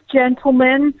 And this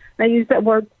gentleman, I use that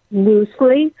word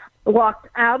loosely, walked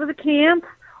out of the camp,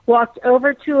 walked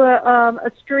over to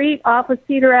a street off of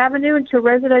Cedar Avenue into a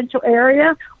residential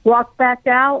area, walked back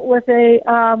out with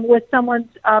with someone's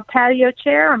patio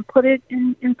chair and put it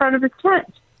in front of his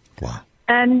tent. Wow.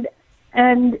 And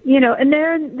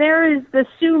there is the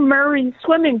Sue Murray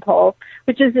swimming pool,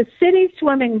 which is a city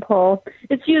swimming pool.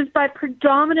 It's used by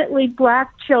predominantly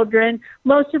black children,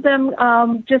 most of them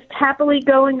just happily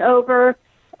going over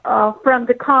from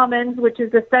the Commons, which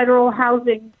is a federal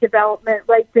housing development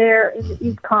right there in the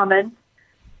East Commons.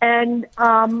 And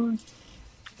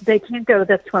they can't go to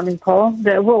that swimming pool.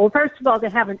 Well, first of all, they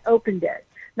haven't opened it.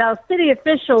 Now, city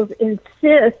officials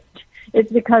insist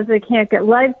it's because they can't get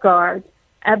lifeguards.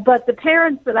 But the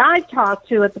parents that I talked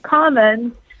to at the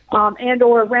Commons and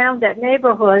or around that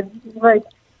neighborhood, like,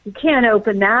 you can't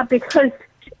open that because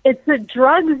it's a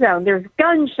drug zone. There's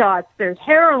gunshots. There's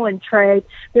heroin trade.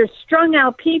 There's strung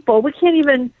out people. We can't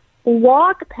even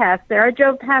walk past there. I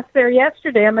drove past there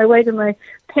yesterday on my way to my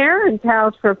parents'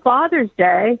 house for Father's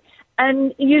Day,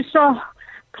 and you saw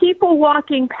people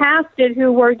walking past it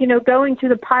who were, going to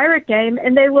the Pirate game,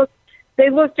 and they looked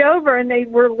over and they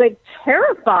were like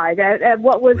terrified at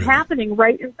what was happening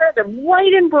right in front of them,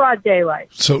 right in broad daylight.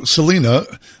 So, Selena,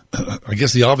 I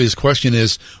guess the obvious question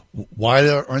is, why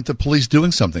aren't the police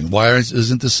doing something? Why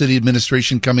isn't the city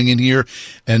administration coming in here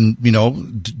and,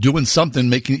 doing something,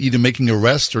 making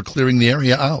arrests or clearing the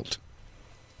area out?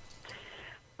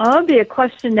 Well, it'd be a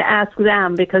question to ask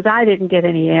them because I didn't get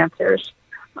any answers.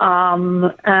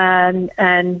 And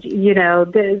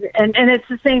it's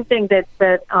the same thing that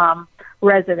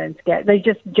residents get. They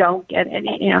just don't get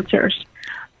any answers.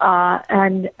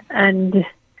 And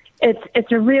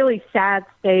it's a really sad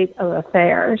state of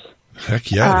affairs.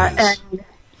 Heck yeah, it is.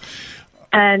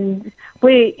 And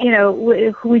we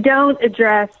don't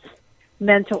address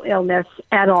mental illness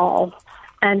at all.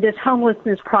 And this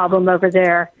homelessness problem over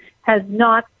there does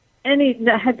not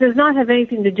have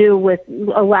anything to do with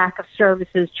a lack of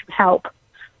services to help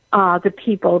the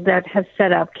people that have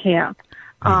set up camp.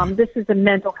 This is a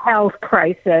mental health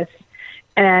crisis,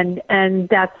 and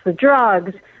that's the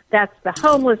drugs, that's the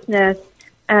homelessness,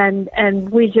 and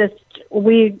we just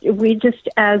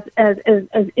as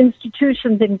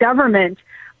institutions in government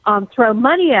throw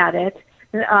money at it,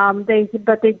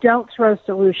 but they don't throw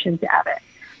solutions at it.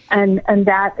 And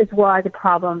that is why the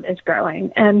problem is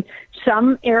growing. And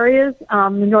some areas, the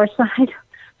north side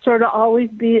sort of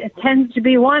tends to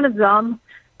be one of them,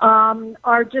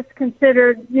 are just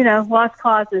considered, lost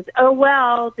causes. Oh,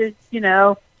 well, what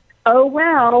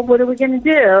are we going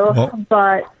to do? Well,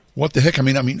 but what the heck? I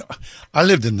mean, I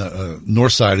lived in the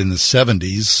north side in the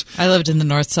 70s. I lived in the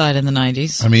north side in the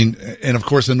 90s. I mean, and of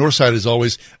course, the north side is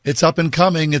always, it's up and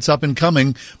coming,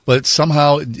 but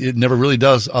somehow it never really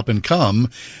does up and come.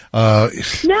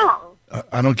 No.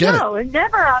 I don't get it. No, it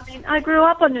never. I mean, I grew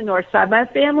up on the north side. My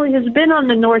family has been on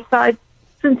the north side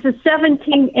since the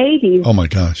 1780s. Oh, my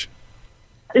gosh.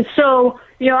 So,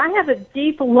 I have a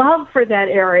deep love for that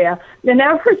area. And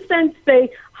ever since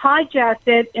they hijacked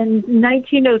it in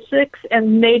 1906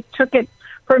 and they took it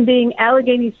from being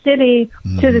Allegheny City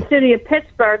to the city of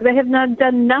Pittsburgh, they have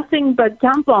done nothing but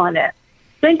dump on it.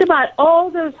 Think about all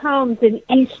those homes in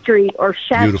East Street or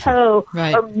Chateau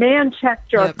or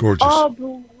Manchester, all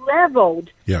leveled.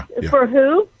 Yeah. For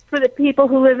who? For the people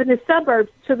who live in the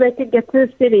suburbs so they can get to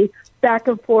the city back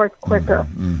and forth quicker.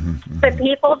 The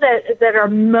people that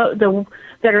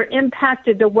are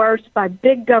impacted the worst by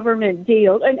big government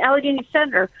deals. And Allegheny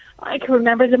Center, I can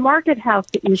remember the Market House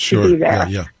that used to be there.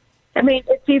 Yeah. I mean,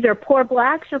 it's either poor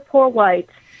blacks or poor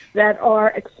whites that are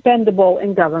expendable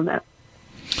in government.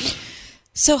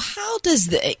 So how does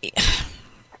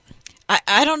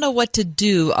I don't know what to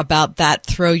do about that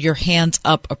throw your hands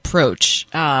up approach.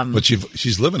 But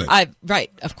she's living it.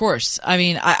 Right, of course. I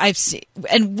mean, I've seen,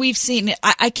 and we've seen it.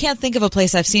 I can't think of a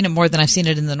place I've seen it more than I've seen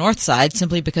it in the North Side,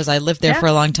 simply because I lived there for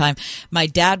a long time. My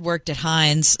dad worked at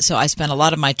Heinz, so I spent a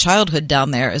lot of my childhood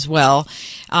down there as well.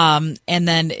 And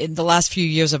then in the last few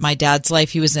years of my dad's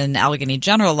life, he was in Allegheny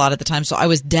General a lot of the time, so I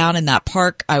was down in that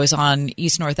park. I was on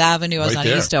East North Avenue. I was on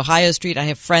East Ohio Street. I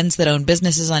have friends that own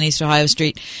businesses on East Ohio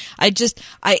Street. I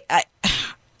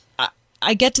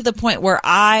get to the point where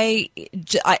I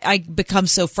become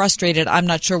so frustrated, I'm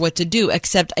not sure what to do,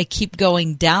 except I keep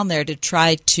going down there to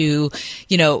try to,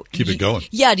 keep it going.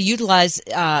 Yeah, to utilize,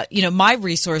 my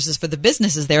resources for the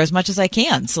businesses there as much as I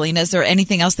can. Selena, is there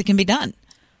anything else that can be done?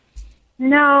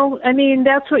 No, I mean,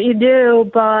 that's what you do,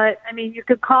 but, I mean, you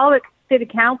could call it City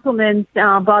Councilman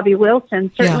Bobby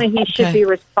Wilson. Certainly he should be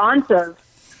responsive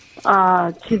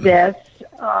to this,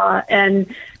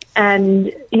 and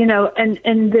they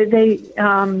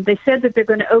said that they're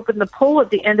going to open the pool at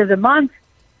the end of the month.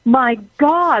 My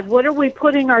God, what are we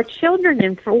putting our children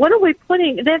in for? What are we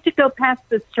putting? They have to go past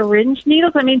the syringe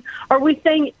needles. I mean, are we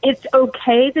saying it's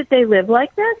okay that they live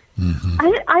like this? Mm-hmm.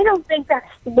 I don't think that's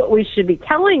what we should be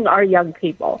telling our young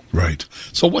people. Right.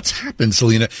 So what's happened,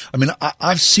 Selena? I mean,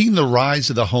 I've seen the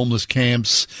rise of the homeless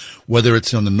camps, whether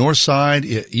it's on the North Side,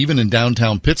 even in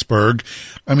downtown Pittsburgh.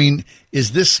 I mean,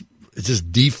 is this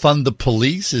defund the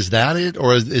police? Is that it?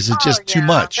 Or is it just too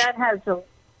much?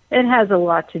 It has a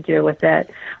lot to do with it.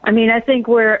 I mean, I think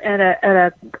we're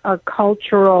at a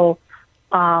cultural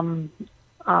high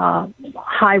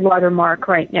water mark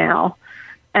right now,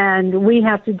 and we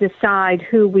have to decide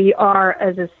who we are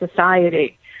as a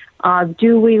society.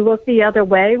 Do we look the other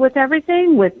way with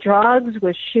everything, with drugs,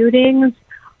 with shootings? Is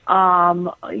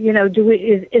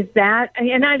that,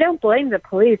 and I don't blame the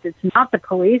police. It's not the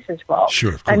police's fault.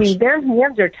 Sure, of course. I mean, their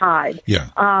hands are tied. Yeah.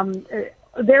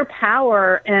 Their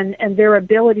power and their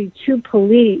ability to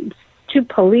police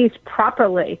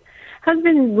properly has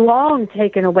been long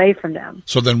taken away from them.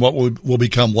 So then what will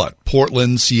become what?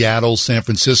 Portland, Seattle, San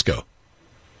Francisco?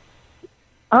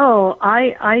 Oh,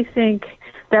 I think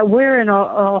that we're in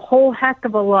a whole heck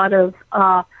of a lot of,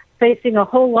 facing a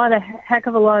whole lot of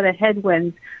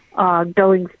headwinds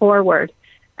going forward.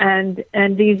 And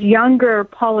these younger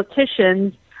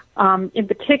politicians, in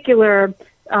particular,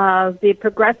 the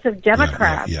progressive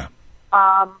Democrats,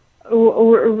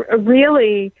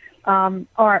 really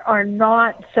are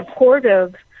not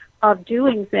supportive of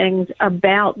doing things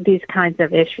about these kinds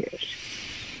of issues.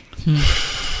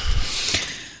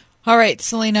 All right,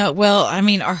 Selena. Well, I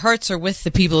mean, our hearts are with the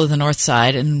people of the North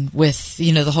Side and with,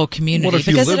 the whole community. What if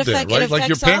you live there, right? Like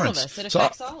your parents. It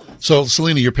affects all of us. So,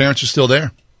 Selena, your parents are still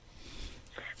there?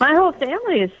 My whole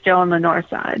family is still on the North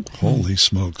Side. Holy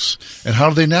smokes. And how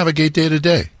do they navigate day to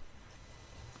day?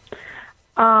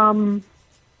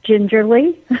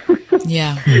 Gingerly.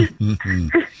 Yeah.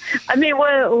 I mean,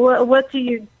 what do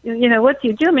you do?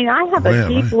 I mean, I have a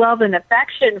deep love and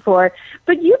affection for it,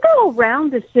 but you go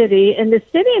around the city in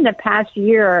the past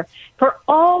year, for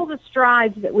all the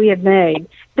strides that we have made,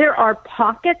 there are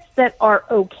pockets that are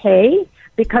okay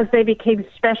because they became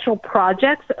special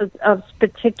projects of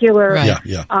particular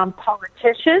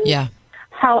politicians. Yeah.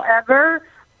 However,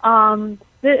 when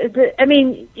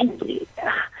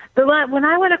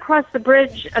I went across the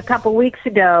bridge a couple weeks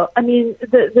ago, I mean,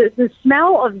 the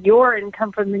smell of urine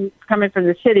coming from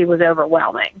the city was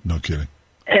overwhelming. No kidding.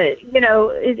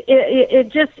 It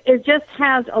just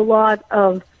has a lot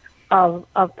of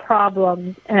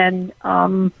problems, and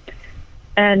I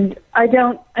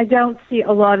don't see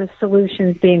a lot of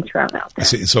solutions being thrown out there.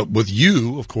 So with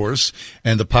you, of course,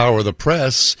 and the power of the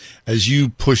press, as you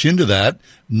push into that,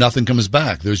 nothing comes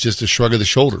back. There's just a shrug of the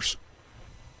shoulders.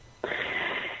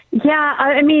 Yeah,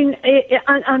 I mean,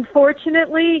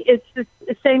 unfortunately, it's the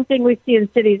same thing we see in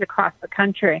cities across the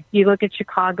country. You look at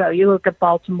Chicago, you look at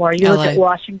Baltimore, you look at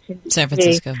Washington, San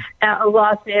Francisco,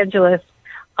 Los Angeles.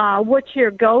 What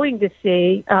you're going to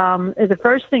see is the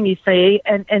first thing you see,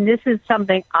 and this is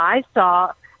something I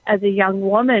saw as a young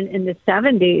woman in the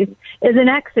 70s, is an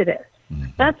exodus.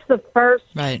 That's the first,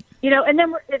 right? And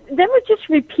then we're just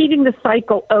repeating the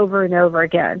cycle over and over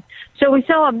again. So we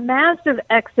saw a massive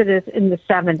exodus in the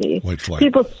 70s.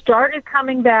 People started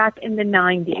coming back in the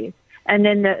 90s and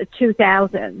then the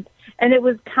 2000s, and it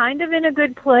was kind of in a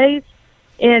good place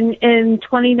in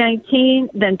 2019.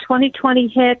 Then 2020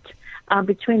 hit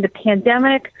between the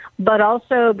pandemic, but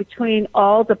also between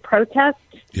all the protests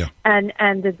and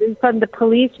the defund the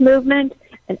police movement,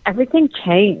 and everything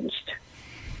changed.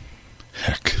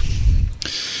 Heck.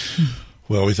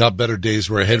 Well, we thought better days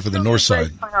were ahead for the North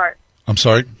Side. I'm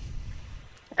sorry?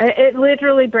 It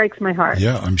literally breaks my heart.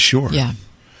 Yeah, I'm sure. Yeah.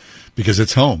 Because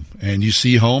it's home, and you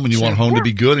see home, and you want home to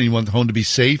be good, and you want home to be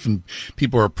safe, and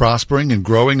people are prospering and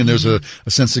growing, and there's a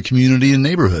sense of community and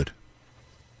neighborhood.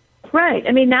 Right.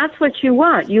 I mean, that's what you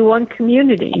want. You want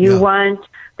community. You want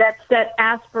that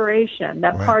aspiration,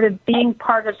 that part of being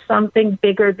part of something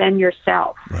bigger than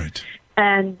yourself. Right.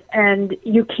 And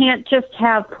you can't just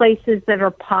have places that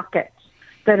are pockets,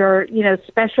 that are,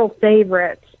 special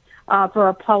favorites for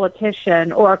a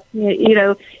politician, or,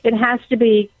 it has to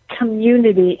be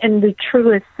community in the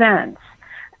truest sense.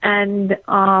 And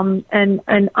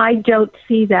I don't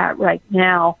see that right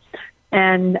now.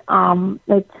 And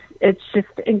it's just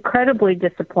incredibly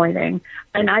disappointing.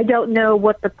 And I don't know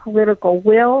what the political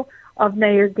will of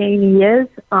Mayor Gainey is,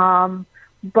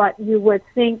 but you would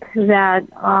think that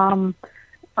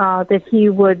that he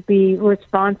would be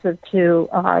responsive to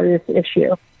this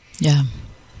issue. Yeah.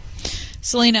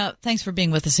 Selena, thanks for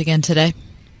being with us again today.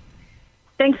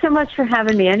 Thanks so much for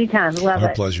having me. Anytime. Love it.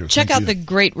 Our pleasure. Check out The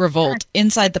Great Revolt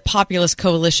inside the Populist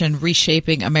Coalition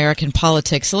Reshaping American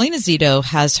Politics. Selena Zito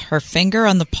has her finger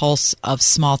on the pulse of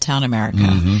small town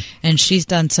America, and she's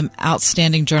done some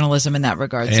outstanding journalism in that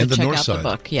regard. And so the check North out Side. the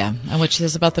book. Yeah, and what she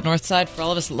says about the North Side. For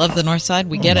all of us that love the North Side,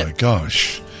 we get it. Oh my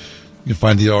gosh. You can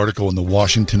find the article in the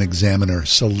Washington Examiner.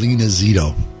 Selena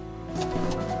Zito.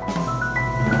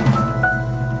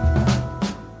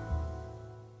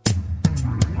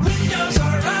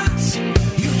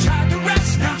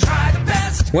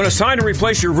 When it's time to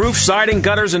replace your roof, siding,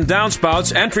 gutters, and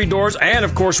downspouts, entry doors, and,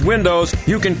 of course, windows,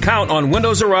 you can count on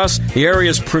Windows R Us, the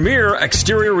area's premier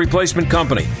exterior replacement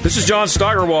company. This is John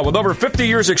Steigerwald. With over 50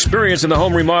 years' experience in the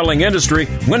home remodeling industry,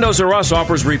 Windows R Us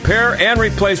offers repair and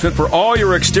replacement for all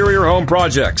your exterior home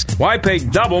projects. Why pay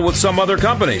double with some other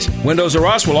companies? Windows R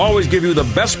Us will always give you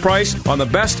the best price on the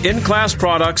best in-class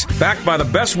products, backed by the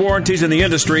best warranties in the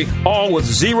industry, all with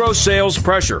zero sales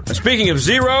pressure. And speaking of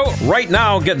zero, right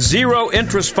now, get zero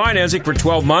interest financing for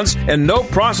 12 months and no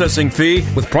processing fee,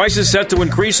 with prices set to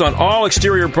increase on all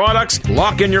exterior products.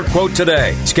 Lock in your quote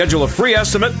today. Schedule a free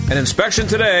estimate and inspection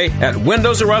today at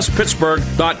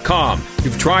WindowsRUsPittsburgh.com.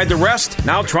 You've tried the rest,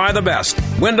 now try the best.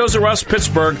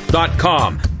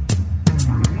 WindowsRUsPittsburgh.com.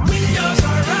 Windows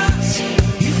R Us.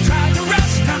 You've tried the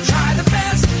rest, now try the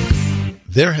best.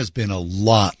 There has been a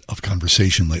lot of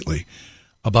conversation lately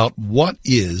about what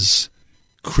is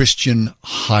Christian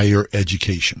higher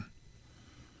education.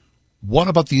 What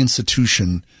about the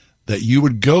institution that you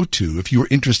would go to if you were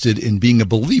interested in being a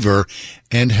believer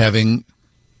and having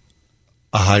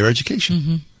a higher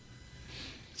education?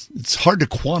 It's hard to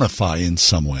quantify in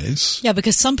some ways. Yeah,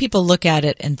 because some people look at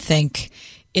it and think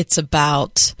it's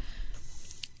about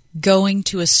going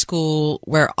to a school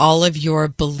where all of your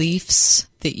beliefs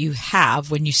that you have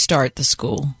when you start the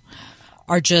school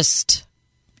are just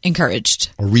encouraged.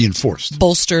 Or reinforced.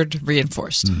 Bolstered,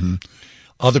 reinforced.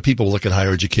 Other people look at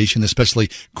higher education, especially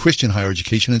Christian higher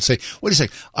education, and say, wait a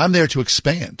second, I'm there to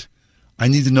expand. I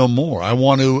need to know more. I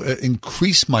want to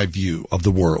increase my view of the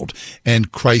world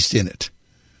and Christ in it.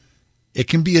 It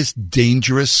can be a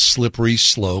dangerous, slippery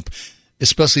slope,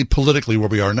 especially politically where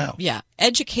we are now. Yeah.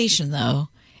 Education, though,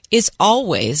 is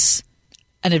always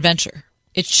an adventure.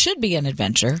 It should be an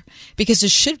adventure because it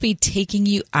should be taking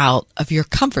you out of your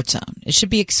comfort zone. It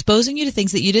should be exposing you to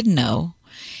things that you didn't know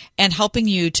and helping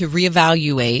you to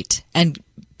reevaluate and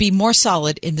be more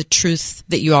solid in the truth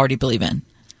that you already believe in.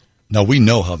 Now, we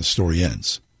know how the story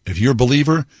ends. If you're a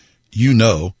believer, you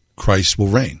know Christ will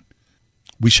reign.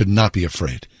 We should not be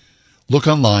afraid. Look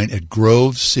online at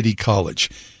Grove City College.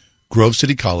 Grove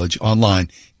City College online,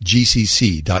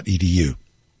 gcc.edu.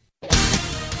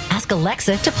 Ask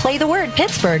Alexa to play the word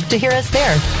Pittsburgh to hear us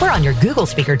there. We're on your Google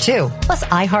speaker, too. Plus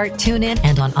iHeart, TuneIn,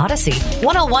 and on Odyssey.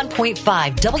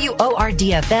 101.5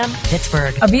 WORD-FM,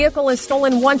 Pittsburgh. A vehicle is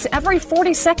stolen once every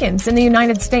 40 seconds in the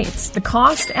United States. The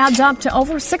cost adds up to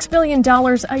over $6 billion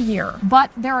a year. But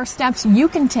there are steps you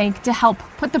can take to help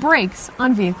put the brakes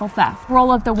on vehicle theft. Roll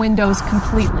up the windows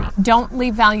completely. Don't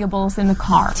leave valuables in the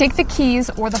car. Take the keys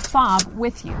or the fob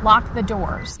with you. Lock the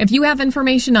doors. If you have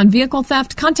information on vehicle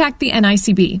theft, contact the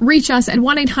NICB. Reach us at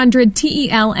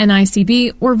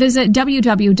 1-800-TEL-NICB or visit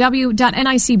www.nicb.org.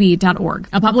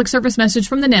 A public service message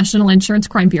from the National Insurance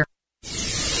Crime Bureau.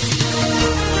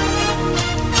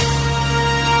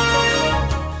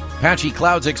 Patchy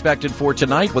clouds expected for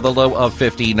tonight with a low of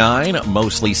 59.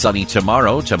 Mostly sunny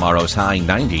tomorrow. Tomorrow's high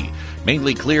 90.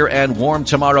 Mainly clear and warm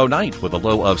tomorrow night with a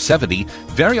low of 70.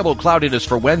 Variable cloudiness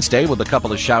for Wednesday with a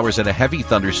couple of showers and a heavy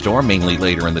thunderstorm, mainly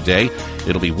later in the day.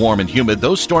 It'll be warm and humid.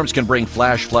 Those storms can bring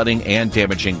flash flooding and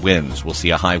damaging winds. We'll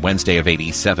see a high Wednesday of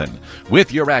 87.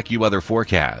 With your AccuWeather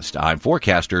forecast, I'm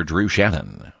forecaster Drew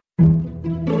Shannon.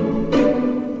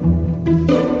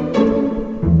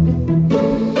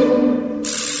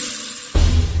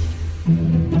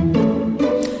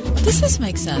 Does this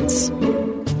make sense?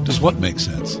 Does what make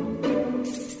sense?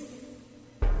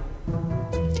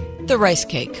 The rice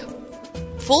cake.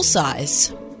 Full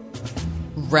size,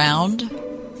 round,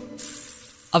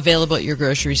 available at your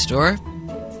grocery store,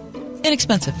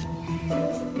 inexpensive,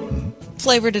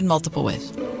 flavored in multiple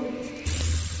ways.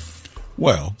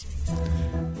 Well,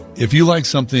 if you like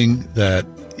something that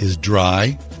is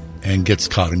dry and gets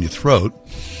caught in your throat,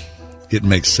 it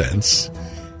makes sense.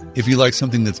 If you like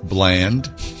something that's bland,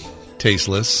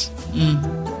 tasteless,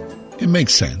 it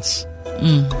makes sense.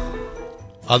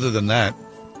 Other than that,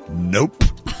 nope.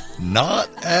 Not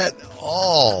at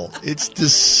all. It's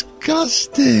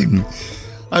disgusting.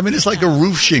 I mean, it's like a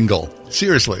roof shingle.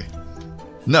 Seriously.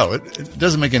 No, it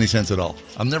doesn't make any sense at all.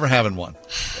 I'm never having one.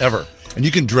 Ever. And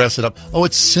you can dress it up. Oh,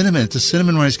 it's cinnamon. It's a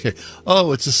cinnamon rice cake.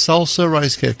 Oh, it's a salsa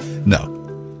rice cake.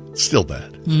 No. It's still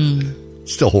bad.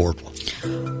 Still horrible.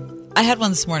 I had one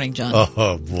this morning, John.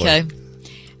 Oh, boy. Okay.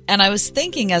 And I was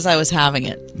thinking as I was having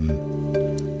it,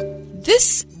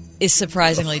 this is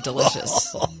surprisingly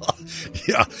delicious.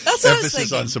 Yeah. That's what I was Emphasis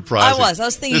thinking. on surprising. I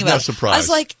was thinking There's about no it. surprise. I was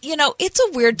like, it's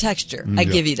a weird texture. I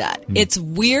Yeah. give you that. It's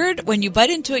weird. When you bite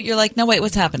into it, you're like, no, wait,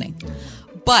 what's happening?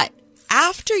 But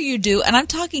after you do, and I'm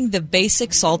talking the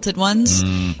basic salted ones,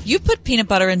 you put peanut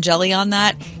butter and jelly on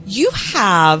that, you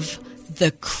have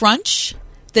the crunch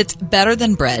that's better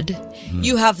than bread.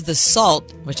 You have the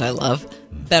salt, which I love,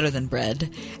 better than bread.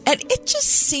 And it just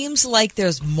seems like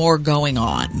there's more going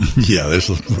on. Yeah, there's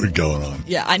more going on.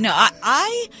 Yeah, I know.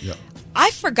 I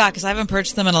forgot because I haven't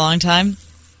purchased them in a long time.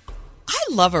 I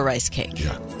love a rice cake.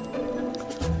 Yeah.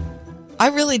 I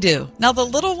really do. Now, the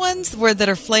little ones that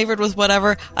are flavored with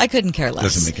whatever, I couldn't care less.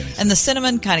 Doesn't make any sense. And the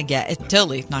cinnamon kind of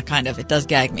totally, not kind of, it does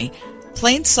gag me.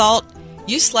 Plain salt,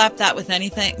 you slap that with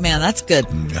anything, man, that's good.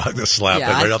 I just slap it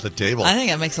right off the table. I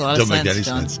think it makes a lot of Doesn't sense, make any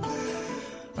John. sense.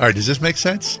 All right, does this make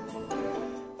sense?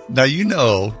 Now,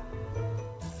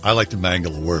 I like to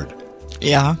mangle a word.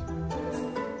 Yeah.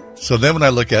 So then when I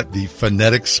look at the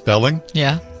phonetic spelling,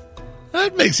 Yeah.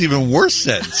 that makes even worse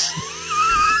sense.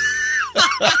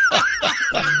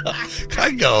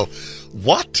 I go,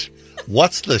 what?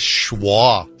 What's the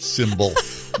schwa symbol?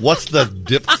 What's the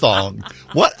diphthong?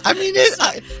 What? I mean,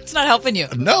 it's not helping you.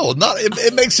 No, not.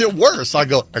 It makes it worse. I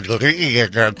go,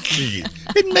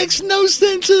 it makes no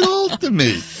sense at all to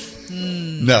me.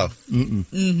 No,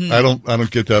 I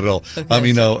don't get that at all. Okay. I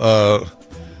mean,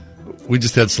 we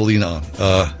just had Selena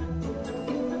on.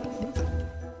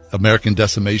 American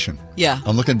Decimation. Yeah.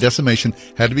 I'm looking at Decimation.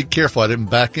 Had to be careful. I didn't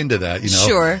back into that,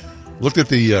 Sure. Looked at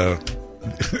the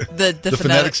The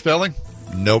phonetic spelling.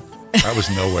 Nope. I was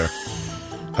nowhere.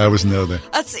 I was nowhere.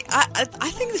 I think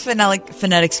the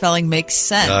phonetic spelling makes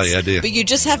sense. Oh, yeah, I do. But you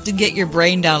just have to get your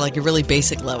brain down like a really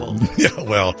basic level. Yeah,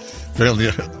 well, apparently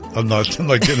I'm not getting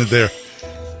it there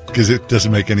because it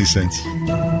doesn't make any sense.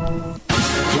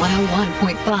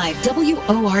 101.5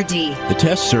 WORD. The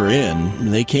tests are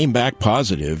in. They came back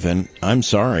positive, and I'm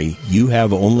sorry, you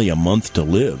have only a month to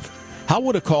live. How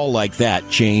would a call like that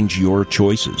change your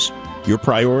choices, your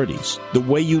priorities, the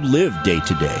way you live day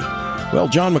to day? Well,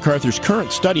 John MacArthur's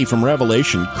current study from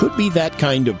Revelation could be that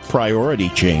kind of priority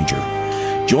changer.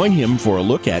 Join him for a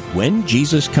look at When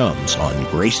Jesus Comes on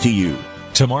Grace to You.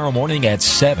 Tomorrow morning at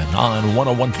 7 on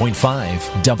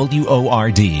 101.5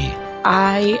 WORD.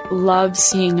 I love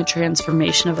seeing a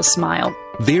transformation of a smile.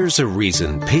 There's a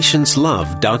reason patients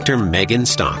love Dr. Megan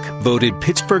Stock, voted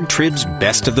Pittsburgh Trib's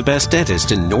best of the best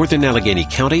dentist in Northern Allegheny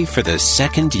County for the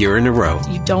second year in a row.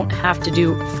 You don't have to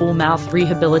do full mouth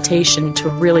rehabilitation to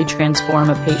really transform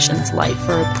a patient's life,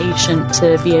 for a patient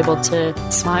to be able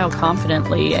to smile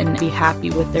confidently and be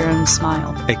happy with their own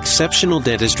smile. Exceptional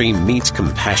dentistry meets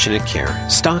compassionate care.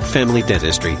 Stock Family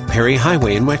Dentistry, Perry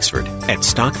Highway in Wexford, at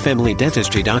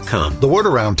stockfamilydentistry.com. The word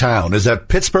around town is that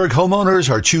Pittsburgh homeowners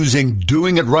are choosing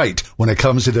doing it right when it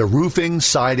comes to their roofing,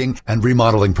 siding, and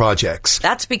remodeling projects.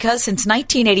 That's because since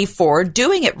 1984,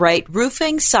 Doing It Right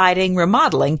roofing, siding,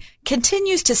 remodeling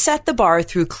continues to set the bar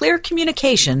through clear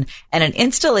communication and an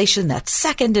installation that's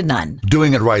second to none.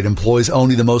 Doing It Right employs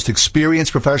only the most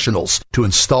experienced professionals to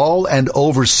install and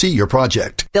oversee your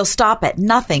project. They'll stop at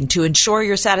nothing to ensure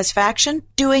your satisfaction,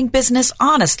 doing business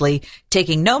honestly,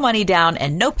 taking no money down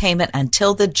and no payment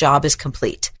until the job is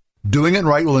complete. Doing It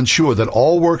Right will ensure that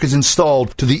all work is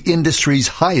installed to the industry's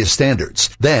highest standards.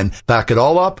 Then back it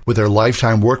all up with their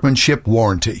lifetime workmanship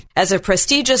warranty. As a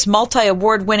prestigious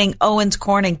multi-award-winning Owens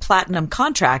Corning Platinum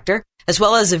contractor, as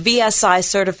well as a VSI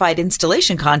certified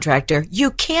installation contractor,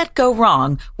 you can't go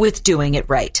wrong with Doing It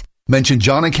Right. Mention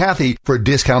John and Kathy for a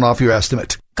discount off your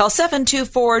estimate. Call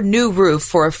 724-NEW-ROOF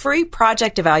for a free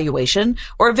project evaluation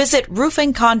or visit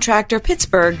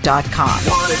roofingcontractorpittsburgh.com.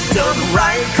 Want it done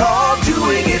right, call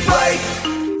doing it right.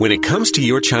 When it comes to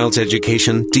your child's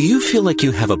education, do you feel like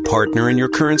you have a partner in your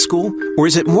current school? Or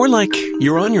is it more like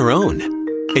you're on your own?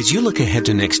 As you look ahead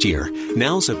to next year,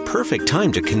 now's a perfect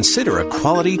time to consider a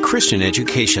quality Christian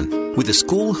education with a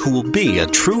school who will be a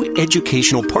true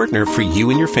educational partner for you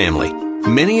and your family.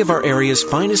 Many of our area's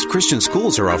finest Christian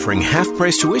schools are offering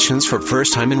half-price tuitions for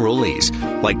first-time enrollees,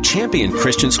 like Champion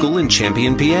Christian School in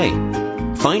Champion,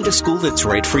 PA. Find a school that's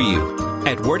right for you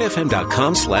at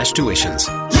wordfm.com/tuitions.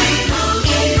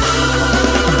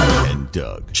 And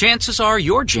Doug. Chances are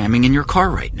you're jamming in your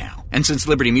car right now. And since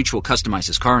Liberty Mutual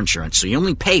customizes car insurance so you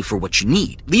only pay for what you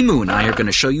need, Limu and I are going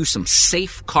to show you some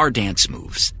safe car dance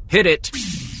moves. Hit it.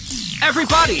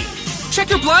 Everybody, check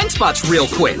your blind spots real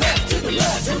quick.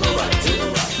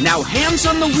 Now hands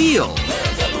on the wheel.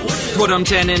 Put them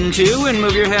 10 and 2 and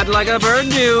move your head like a bird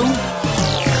do.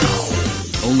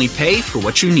 Only pay for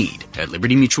what you need at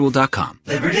libertymutual.com.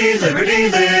 Liberty, liberty,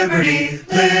 liberty,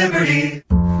 liberty.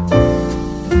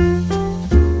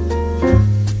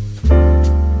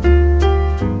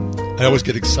 I always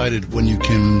get excited when you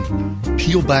can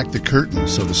peel back the curtain,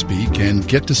 so to speak, and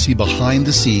get to see behind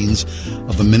the scenes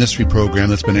of a ministry program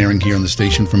that's been airing here on the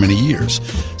station for many years,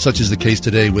 such as the case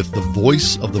today with The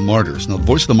Voice of the Martyrs. Now, The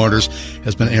Voice of the Martyrs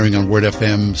has been airing on Word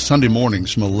FM Sunday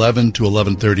mornings from 11 to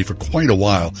 11:30 for quite a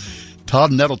while.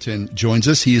 Todd Nettleton joins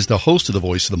us. He is the host of The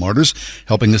Voice of the Martyrs,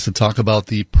 helping us to talk about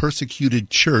the persecuted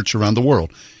church around the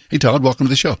world. Hey, Todd, welcome to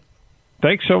the show.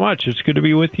 Thanks so much. It's good to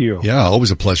be with you. Yeah, always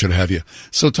a pleasure to have you.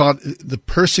 So, Todd, the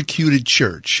persecuted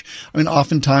church. I mean,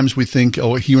 oftentimes we think,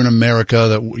 here in America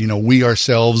that, we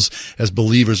ourselves as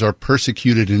believers are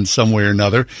persecuted in some way or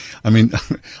another. I mean,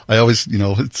 I always,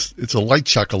 it's a light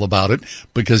chuckle about it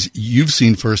because you've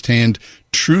seen firsthand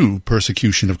true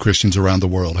persecution of Christians around the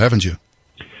world, haven't you?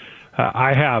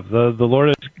 I have. The Lord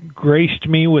has graced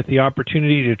me with the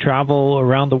opportunity to travel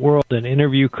around the world and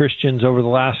interview Christians over the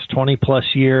last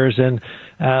 20-plus years. And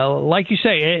like you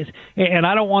say, and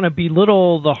I don't want to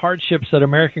belittle the hardships that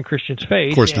American Christians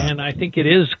face. Of course not. And I think it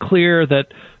is clear that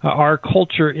our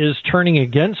culture is turning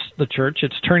against the church.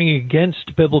 It's turning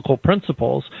against biblical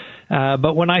principles.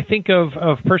 But when I think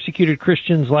of persecuted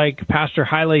Christians like Pastor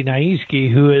Haile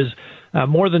Naizki, who is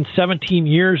more than 17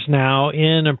 years now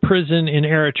in a prison in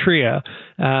Eritrea,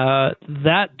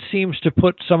 that seems to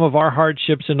put some of our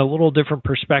hardships in a little different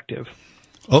perspective.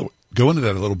 Oh, go into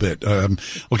that a little bit.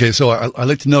 Okay, so I'd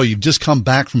like to know, you've just come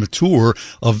back from a tour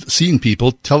of seeing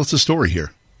people. Tell us the story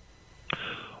here.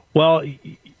 Well,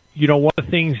 one of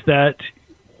the things that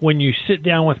when you sit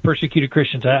down with persecuted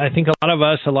Christians, I think a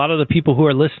lot of the people who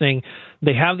are listening,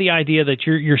 they have the idea that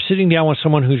you're sitting down with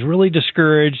someone who's really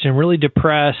discouraged and really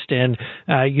depressed, and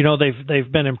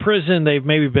they've been in prison, they've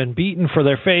maybe been beaten for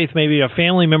their faith, maybe a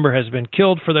family member has been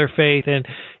killed for their faith, and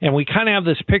we kind of have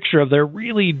this picture of they're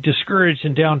really discouraged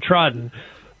and downtrodden.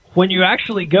 When you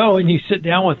actually go and you sit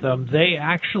down with them, they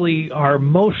actually are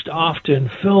most often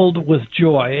filled with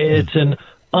joy. It's an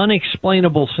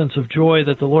unexplainable sense of joy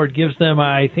that the Lord gives them.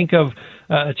 I think of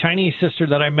a Chinese sister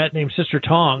that I met named Sister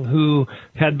Tong, who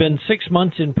had been 6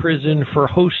 months in prison for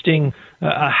hosting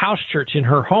a house church in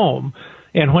her home.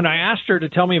 And when I asked her to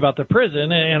tell me about the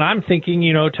prison, and I'm thinking,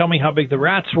 tell me how big the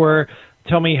rats were,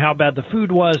 tell me how bad the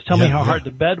food was, tell me how hard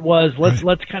the bed was.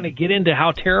 Let's kind of get into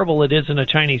how terrible it is in a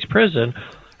Chinese prison.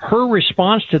 Her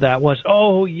response to that was,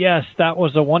 "Oh, yes, that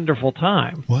was a wonderful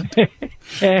time." What?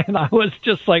 And I was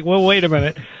just like, "Well, wait a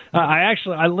minute." I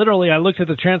looked at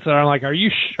the translator. I'm like, "Are you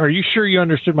sure you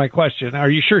understood my question? Are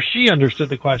you sure she understood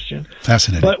the question?"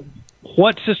 Fascinating. But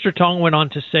what Sister Tong went on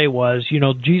to say was,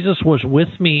 Jesus was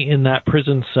with me in that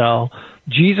prison cell.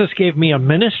 Jesus gave me a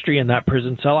ministry in that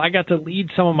prison cell. I got to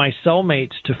lead some of my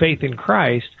cellmates to faith in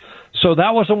Christ. So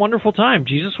that was a wonderful time.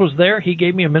 Jesus was there. He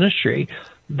gave me a ministry.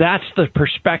 That's the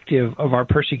perspective of our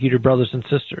persecuted brothers and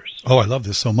sisters. Oh, I love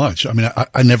this so much. I mean,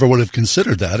 I never would have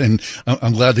considered that, and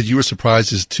I'm glad that you were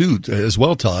surprised as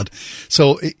well, Todd.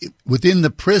 So within the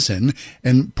prison,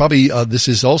 and probably this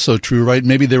is also true, right?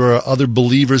 Maybe there are other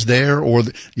believers there, or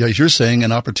as you're saying,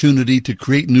 an opportunity to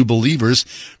create new believers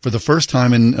for the first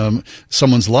time in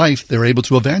someone's life. They're able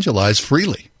to evangelize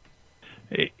freely.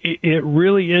 It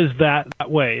really is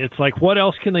that way. It's like, what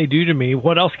else can they do to me?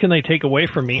 What else can they take away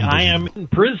from me? I am in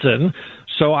prison,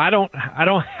 so I don't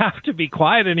have to be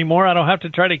quiet anymore. I don't have to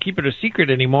try to keep it a secret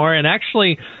anymore. And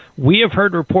actually, we have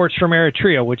heard reports from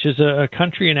Eritrea, which is a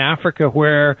country in Africa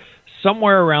where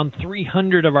somewhere around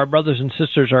 300 of our brothers and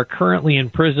sisters are currently in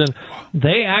prison.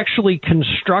 They actually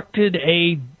constructed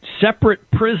a separate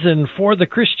prison for the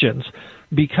Christians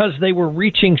because they were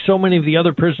reaching so many of the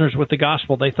other prisoners with the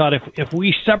gospel. They thought if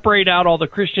we separate out all the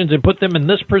Christians and put them in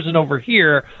this prison over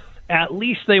here, at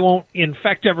least they won't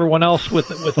infect everyone else with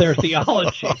their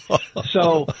theology.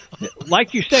 So,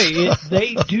 like you say,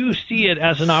 they do see it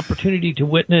as an opportunity to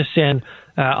witness. And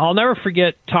I'll never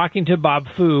forget talking to Bob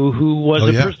Fu, who was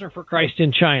a prisoner for Christ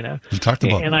in China. You talked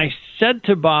about and I said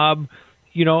to Bob,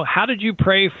 how did you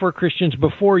pray for Christians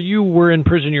before you were in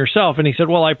prison yourself? And he said,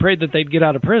 well, I prayed that they'd get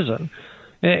out of prison.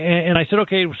 And I said,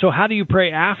 okay, so how do you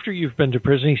pray after you've been to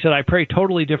prison? He said, I pray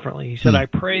totally differently. He said, I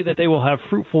pray that they will have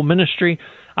fruitful ministry.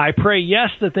 I pray,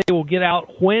 yes, that they will get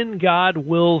out when God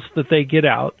wills that they get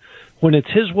out. When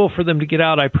it's His will for them to get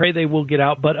out, I pray they will get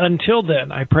out. But until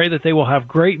then, I pray that they will have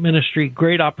great ministry,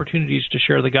 great opportunities to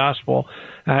share the gospel.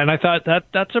 And I thought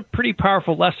that's a pretty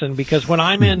powerful lesson, because when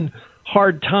I'm in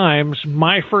hard times,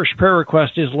 my first prayer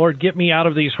request is, Lord, get me out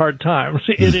of these hard times.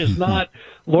 It is not,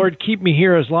 Lord, keep me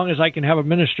here as long as I can have a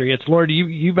ministry. It's, Lord,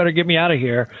 you better get me out of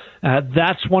here.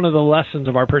 That's one of the lessons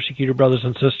of our persecuted brothers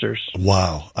and sisters.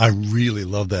 Wow. I really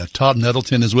love that. Todd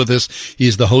Nettleton is with us. He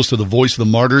is the host of The Voice of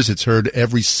the Martyrs. It's heard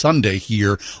every Sunday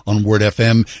here on Word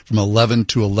FM from 11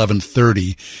 to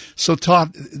 11:30. So,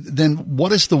 Todd, then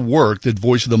what is the work that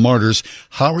Voice of the Martyrs,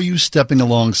 how are you stepping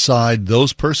alongside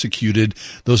those persecuted,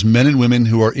 those men and women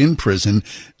who are in prison?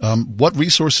 What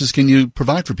resources can you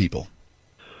provide for people?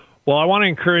 Well, I want to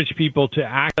encourage people to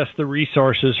access the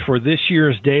resources for this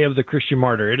year's Day of the Christian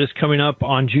Martyr. It is coming up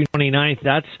on June 29th.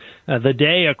 That's the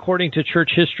day, according to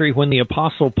church history, when the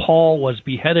Apostle Paul was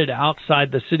beheaded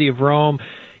outside the city of Rome.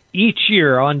 Each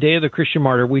year on Day of the Christian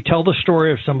Martyr, we tell the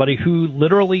story of somebody who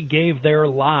literally gave their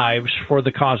lives for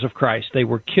the cause of Christ. They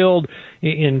were killed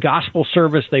in gospel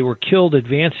service. They were killed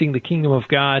advancing the kingdom of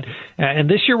God. And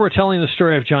this year we're telling the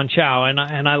story of John Chau.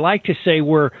 And I like to say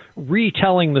we're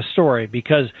retelling the story,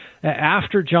 because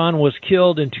after John was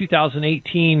killed in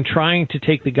 2018 trying to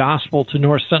take the gospel to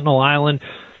North Sentinel Island,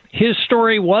 his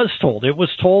story was told. It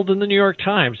was told in the New York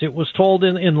Times. It was told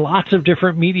in lots of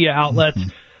different media outlets.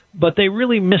 But they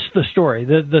really missed the story.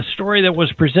 The story that was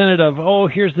presented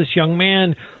of, here's this young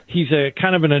man. He's a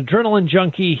kind of an adrenaline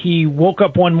junkie. He woke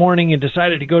up one morning and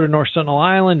decided to go to North Sentinel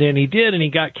Island, and he did, and he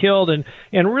got killed. And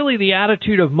really the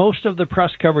attitude of most of the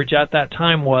press coverage at that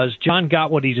time was John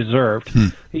got what he deserved.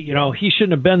 He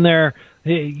shouldn't have been there.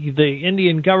 The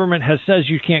Indian government says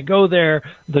you can't go there.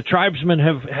 The tribesmen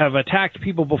have attacked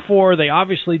people before. They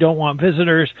obviously don't want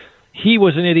visitors. He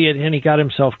was an idiot, and he got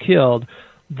himself killed.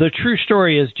 The true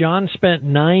story is John spent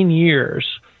 9 years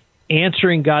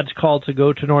answering God's call to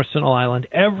go to North Sentinel Island.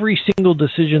 Every single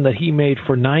decision that he made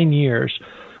for 9 years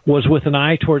was with an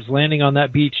eye towards landing on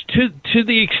that beach, to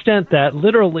the extent that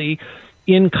literally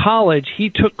in college he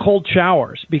took cold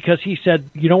showers because he said,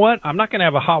 you know what, I'm not going to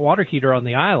have a hot water heater on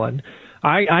the island.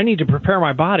 I need to prepare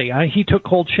my body. He took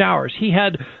cold showers. He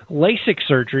had LASIK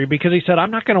surgery because he said,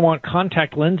 I'm not going to want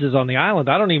contact lenses on the island.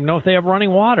 I don't even know if they have running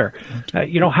water.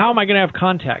 How am I going to have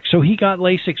contact? So he got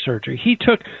LASIK surgery. He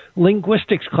took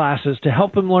linguistics classes to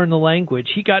help him learn the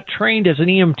language. He got trained as an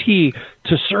EMT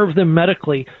to serve them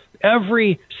medically.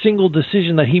 Every single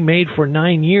decision that he made for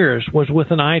 9 years was with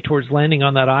an eye towards landing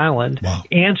on that island,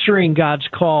 answering God's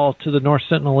call to the North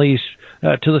Sentinelese,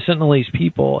 to the Sentinelese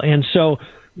people. And so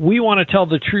we want to tell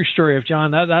the true story of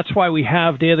John. That's why we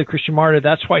have Day of the Christian Martyr.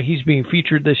 That's why he's being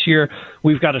featured this year.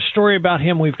 We've got a story about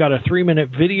him. We've got a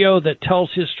 3-minute video that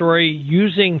tells his story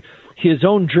using his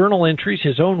own journal entries,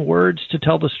 his own words to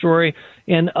tell the story,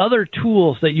 and other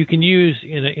tools that you can use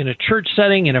in a church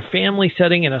setting, in a family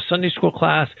setting, in a Sunday school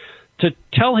class to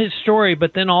tell his story,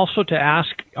 but then also to ask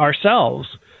ourselves,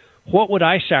 what would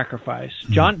I sacrifice?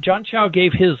 John Chau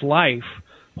gave his life.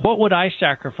 What would I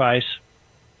sacrifice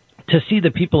to see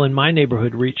the people in my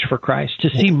neighborhood reach for Christ, to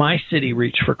see my city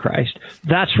reach for Christ?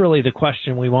 That's really the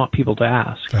question we want people to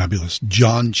ask. Fabulous.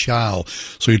 John Chau.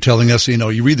 So you're telling us,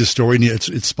 you read the story and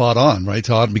it's spot on, right,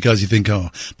 Todd? Because you think, oh,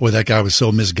 boy, that guy was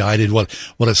so misguided. What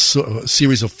a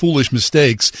series of foolish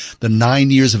mistakes, the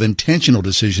 9 years of intentional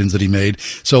decisions that he made.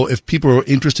 So if people are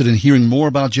interested in hearing more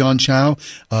about John Chau,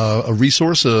 a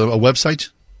resource, a website?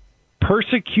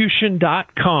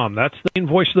 Persecution.com. That's the main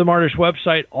Voice of the Martyrs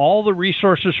website. All the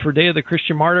resources for Day of the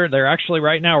Christian Martyr, they're actually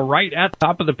right now right at the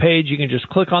top of the page. You can just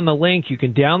click on the link. You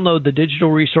can download the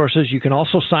digital resources. You can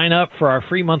also sign up for our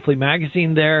free monthly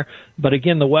magazine there. But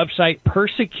again, the website,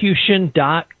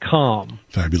 persecution.com.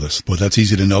 Fabulous. Boy, that's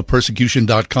easy to know.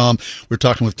 Persecution.com. We're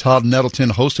talking with Todd Nettleton,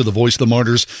 host of The Voice of the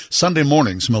Martyrs, Sunday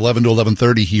mornings from 11 to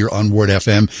 11:30 here on Word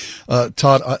FM.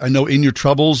 Todd, I know in your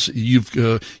troubles, you've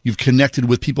connected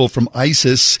with people from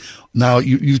ISIS. Now,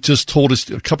 you just told us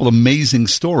a couple amazing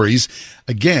stories.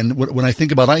 Again, when I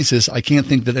think about ISIS, I can't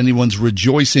think that anyone's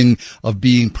rejoicing of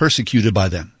being persecuted by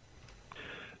them.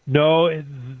 No,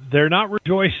 they're not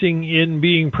rejoicing in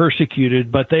being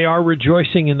persecuted, but they are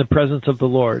rejoicing in the presence of the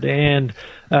Lord. And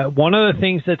one of the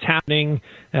things that's happening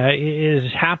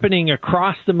is happening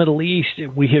across the Middle East.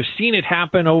 We have seen it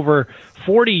happen over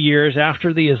 40 years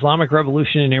after the Islamic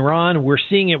Revolution in Iran. We're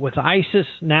seeing it with ISIS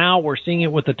now. We're seeing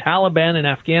it with the Taliban in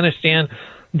Afghanistan.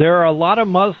 There are a lot of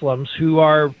Muslims who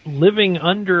are living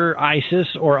under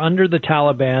ISIS or under the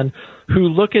Taliban who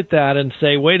look at that and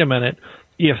say, wait a minute,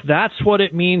 if that's what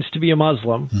it means to be a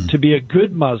Muslim, to be a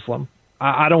good Muslim,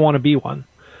 I don't want to be one.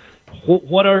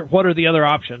 What are the other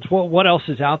options? What else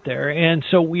is out there? And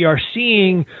so we are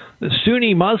seeing the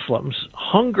Sunni Muslims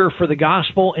hunger for the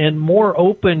gospel and more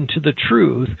open to the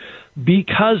truth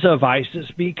because of ISIS,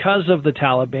 because of the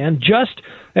Taliban, just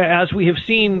as we have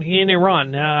seen in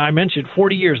Iran. I mentioned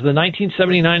 40 years, the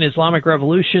 1979 Islamic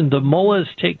Revolution, the mullahs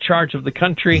take charge of the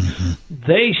country.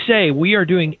 They say we are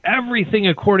doing everything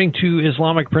according to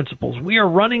Islamic principles. We are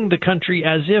running the country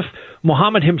as if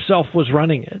Muhammad himself was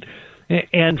running it.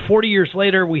 And 40 years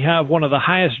later, we have one of the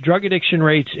highest drug addiction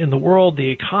rates in the world. The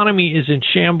economy is in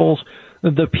shambles.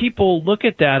 The people look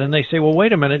at that and they say, well,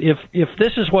 wait a minute, if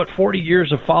this is what 40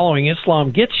 years of following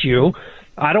Islam gets you,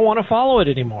 I don't want to follow it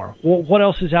anymore. Well, what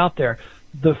else is out there?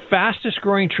 The fastest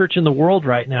growing church in the world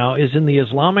right now is in the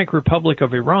Islamic Republic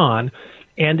of Iran,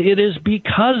 and it is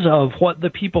because of what the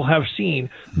people have seen.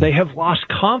 They have lost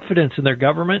confidence in their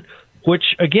government,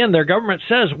 which, again, their government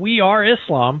says we are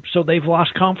Islam, so they've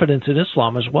lost confidence in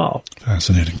Islam as well.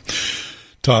 Fascinating.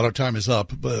 Todd, our time is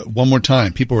up. One more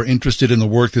time, people are interested in the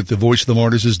work that the Voice of the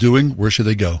Martyrs is doing. Where should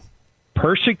they go?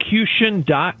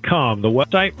 Persecution.com. The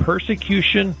website,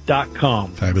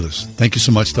 persecution.com. Fabulous. Thank you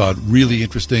so much, Todd. Really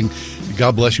interesting.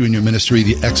 God bless you in your ministry,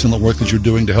 the excellent work that you're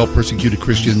doing to help persecuted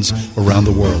Christians around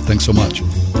the world. Thanks so much.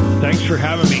 Thanks for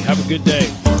having me. Have a good day.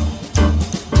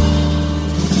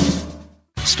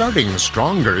 Starting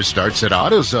stronger starts at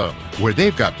AutoZone, where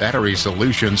they've got battery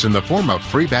solutions in the form of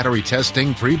free battery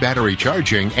testing, free battery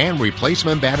charging, and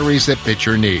replacement batteries that fit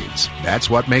your needs. That's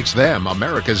what makes them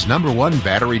America's #1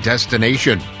 battery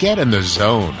destination. Get in the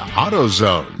zone.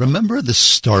 AutoZone. Remember the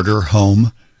starter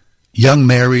home? Young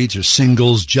marrieds or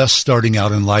singles just starting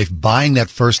out in life, buying that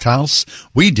first house?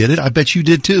 We did it. I bet you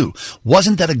did too.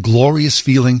 Wasn't that a glorious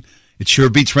feeling? It sure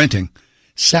beats renting.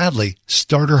 Sadly,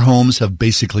 starter homes have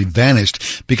basically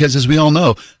vanished because, as we all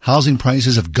know, housing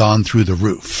prices have gone through the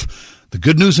roof. The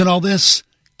good news in all this?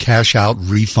 Cash out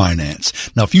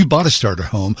refinance. Now, if you bought a starter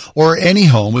home or any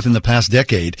home within the past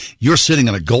decade, you're sitting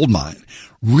on a gold mine.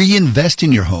 Reinvest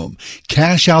in your home.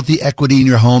 Cash out the equity in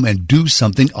your home and do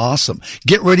something awesome.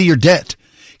 Get rid of your debt.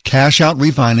 Cash out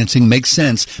refinancing makes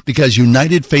sense because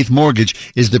United Faith Mortgage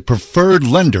is the preferred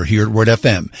lender here at Word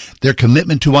FM. Their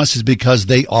commitment to us is because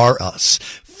they are us.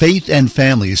 Faith and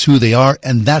family is who they are,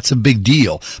 and that's a big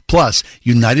deal. Plus,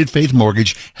 United Faith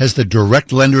Mortgage has the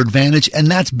direct lender advantage, and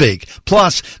that's big.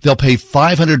 Plus, they'll pay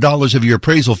 $500 of your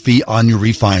appraisal fee on your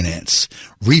refinance.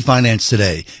 Refinance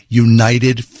today.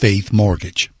 United Faith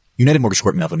Mortgage. United Mortgage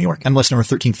Corp, Melville, New York. MLS number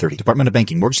 1330. Department of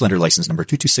Banking. Mortgage Lender License number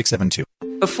 22672.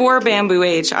 Before Bamboo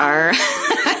HR,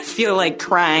 I feel like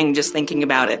crying just thinking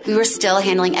about it. We were still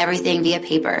handling everything via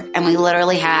paper, and we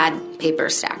literally had paper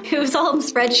stacked. It was all in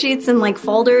spreadsheets and like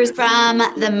folders. From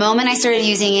the moment I started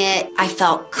using it, I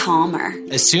felt calmer.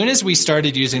 As soon as we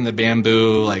started using the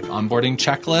Bamboo onboarding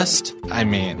checklist, I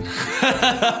mean,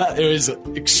 it was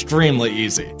extremely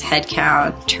easy.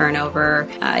 Headcount, turnover,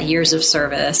 years of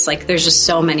service. There's just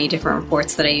so many different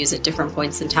reports that I use at different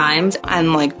points in time.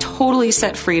 I'm totally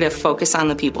set free to focus on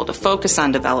the people, to focus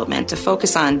on development, to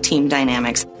focus on team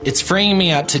dynamics. It's freeing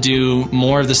me up to do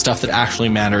more of the stuff that actually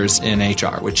matters in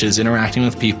HR, which is interacting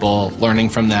with people, learning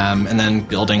from them, and then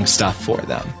building stuff for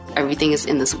them. Everything is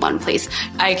in this one place.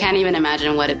 I can't even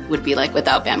imagine what it would be like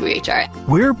without Bamboo HR.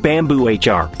 We're Bamboo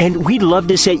HR, and we'd love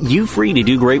to set you free to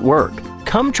do great work.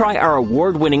 Come try our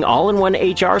award-winning all-in-one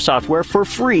HR software for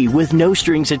free with no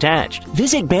strings attached.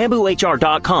 Visit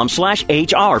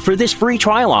bamboohr.com/HR for this free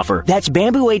trial offer. That's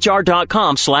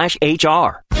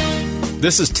bamboohr.com/HR.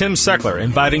 This is Tim Seckler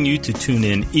inviting you to tune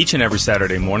in each and every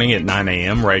Saturday morning at 9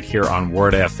 a.m. right here on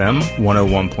Word FM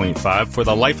 101.5 for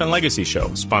the Life and Legacy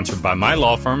Show, sponsored by my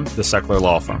law firm, the Seckler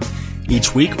Law Firm.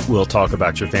 Each week, we'll talk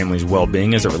about your family's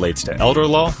well-being as it relates to elder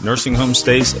law, nursing home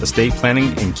stays, estate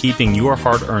planning, and keeping your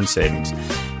hard-earned savings.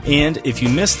 And if you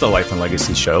missed the Life and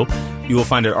Legacy show, you will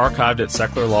find it archived at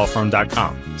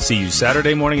secklerlawfirm.com. See you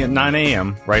Saturday morning at 9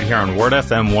 a.m. right here on Word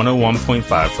FM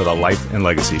 101.5 for the Life and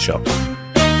Legacy show.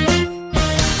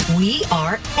 We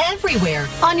are everywhere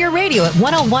on your radio at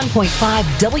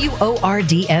 101.5 WORD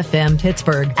FM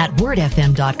Pittsburgh, at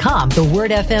wordfm.com, the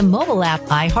Word FM mobile app,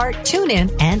 iHeart,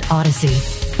 TuneIn, and Odyssey.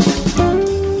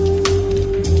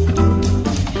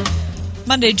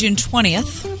 Monday, June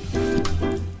 20th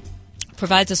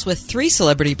provides us with 3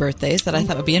 celebrity birthdays that I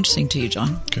thought would be interesting to you,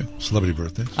 John. Okay, celebrity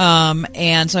birthdays.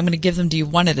 And so I'm going to give them to you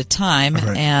one at a time.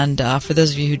 Right. And for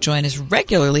those of you who join us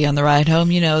regularly on the ride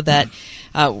home, you know that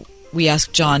we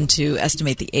asked John to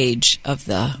estimate the age of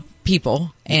the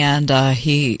people, and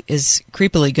he is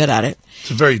creepily good at it. It's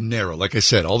very narrow, like I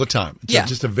said, all the time. It's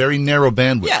just a very narrow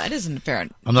bandwidth. Yeah, it isn't fair.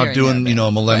 I'm not doing,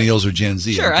 millennials or Gen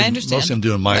Z. Sure, I understand. Mostly I'm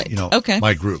doing my,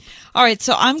 my group. All right,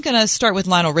 so I'm going to start with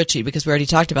Lionel Richie because we already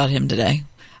talked about him today.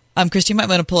 Christy, you might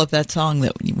want to pull up that song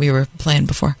that we were playing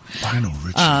before. Lionel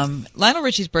Richie. Lionel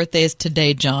Richie's birthday is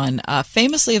today, John.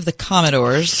 Famously of the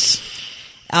Commodores.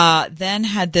 Then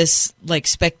had this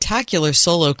spectacular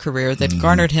solo career that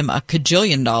garnered him a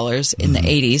cajillion dollars in the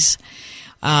 80s,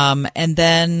 and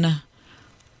then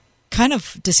kind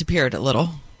of disappeared a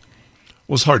little.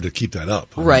 Well, it's hard to keep that up.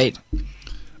 Right.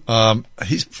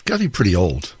 He's got to be pretty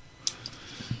old.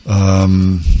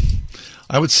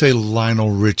 I would say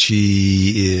Lionel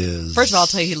Richie is... First of all, I'll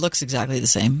tell you, he looks exactly the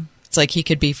same. It's like he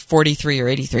could be 43 or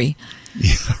 83.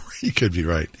 Yeah, he could be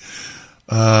right.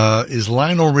 Is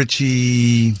Lionel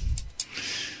Richie...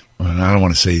 Well, I don't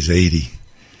want to say he's 80.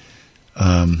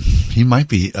 He might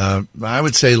be. I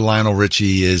would say Lionel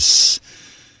Richie is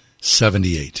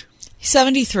 78.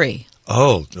 73.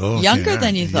 Oh. Younger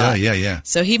than you thought. Yeah.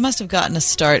 So he must have gotten a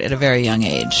start at a very young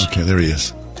age. Okay, there he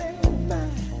is.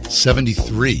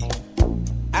 73.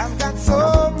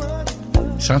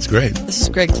 Sounds great. This is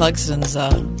Greg Clugston's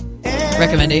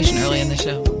recommendation early in the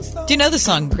show. Do you know the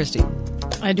song, Christy?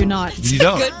 I do not. You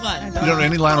don't? Good one. You don't know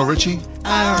any Lionel Richie?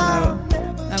 I don't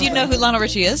know. Do you know who Lionel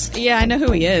Richie is? Yeah, I know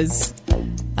who he is.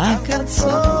 I've got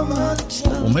so much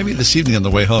love. Well, maybe this evening on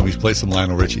the way home, he's played some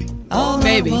Lionel Richie. Oh,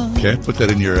 maybe. Okay, put that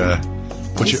in your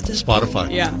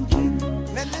Spotify. Yeah.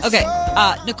 Okay,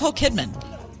 Nicole Kidman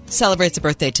celebrates a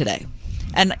birthday today.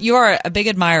 And you are a big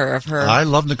admirer of her. I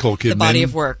love Nicole Kidman. The body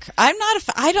of work. I'm not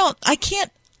I can't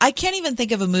even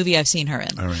think of a movie I've seen her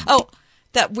in. Right. Oh,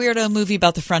 that weirdo movie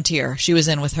about the frontier she was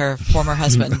in with her former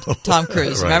husband, Tom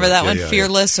Cruise. Right, Remember that one? yeah.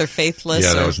 Fearless or Faithless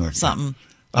that or was not something.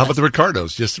 How about the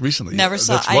Ricardos just recently? Never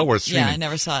saw That's well worth streaming. Yeah, I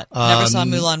never saw it. Never saw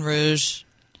Moulin Rouge.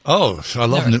 Oh, I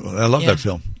love that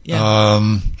film. Yeah.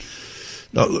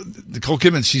 Nicole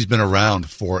Kidman, she's been around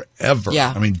forever.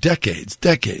 Yeah. I mean, decades.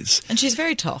 And she's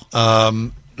very tall.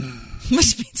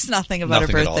 Which means nothing about her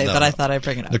birthday, but I thought I'd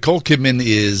bring it up. Nicole Kidman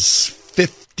is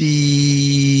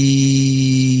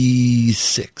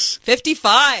 56.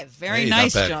 55. Very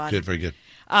nice, not bad. John. Good, very good.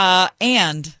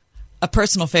 And a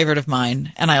personal favorite of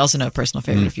mine, and I also know a personal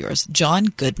favorite of yours, John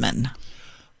Goodman.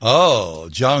 Oh,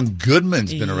 John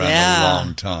Goodman's been around a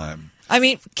long time. I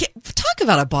mean, talk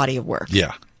about a body of work.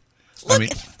 Yeah.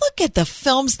 Look at the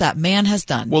films that man has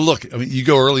done. Well, look, I mean, you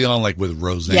go early on, like with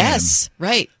Roseanne. Yes,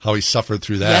 right. How he suffered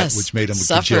through that, which made him a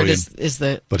suffered is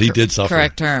the but he did suffer.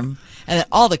 Correct term. And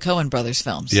all the Coen brothers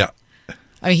films. Yeah.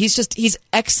 I mean, he's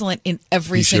excellent in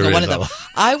every single one of them.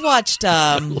 I watched.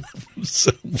 I love him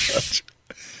so much.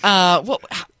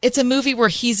 It's a movie where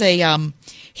he's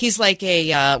like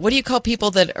a what do you call people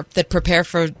that prepare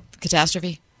for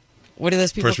catastrophe? What are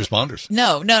those people? First responders.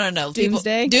 No.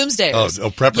 Doomsday? Doomsdayers. Oh,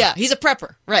 prepper. Yeah, he's a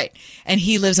prepper, right? And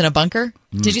he lives in a bunker.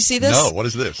 Did you see this? No. What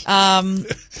is this? Should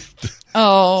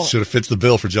have fits the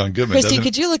bill for John Goodman. Christy,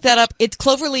 could you look that up? It's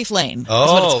Cloverleaf Lane. Oh,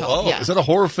 is what it's called. Yeah. Is that a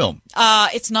horror film?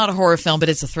 It's not a horror film, but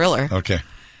it's a thriller. Okay.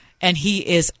 And he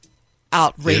is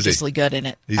outrageously good in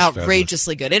it. He's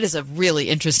outrageously good. It is a really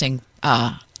interesting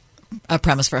a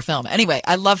premise for a film. Anyway,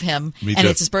 I love him, and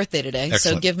it's his birthday today.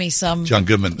 Excellent. So give me some. John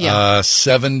Goodman,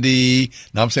 70.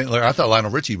 No, I'm saying I thought Lionel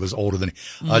Richie was older than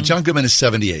he. John Goodman is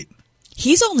 78.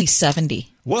 He's only 70.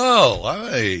 Whoa!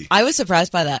 I was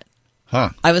surprised by that. Huh?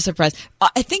 I was surprised.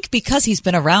 I think because he's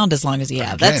been around as long as he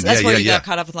has. That's where you got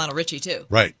caught up with Lionel Richie too.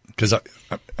 Right? Because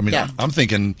I'm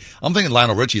thinking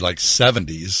Lionel Richie like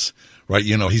 70s. Right?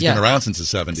 You know, he's been around since the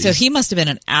 70s. So he must have been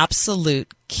an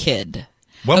absolute kid.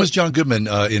 When was John Goodman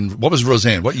in? What was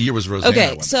Roseanne? What year was Roseanne?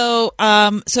 Okay, so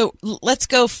let's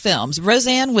go films.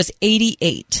 Roseanne was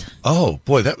 88. Oh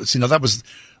boy, that was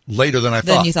later than I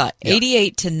thought. Than you thought.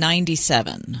 88 to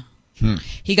 97.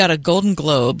 He got a Golden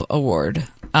Globe Award.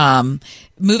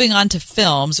 Moving on to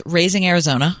films, Raising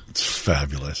Arizona. It's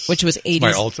fabulous. Which was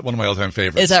 80s. One of my all-time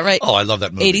favorites. Is that right? Oh, I love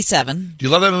that movie. 87. Do you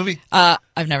love that movie?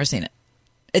 I've never seen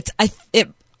it.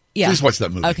 Yeah. Please watch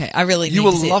that movie. Okay, I really need You to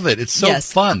will see love it. It's so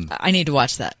fun. I need to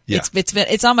watch that. Yeah.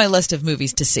 It's on my list of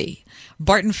movies to see.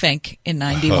 Barton Fink in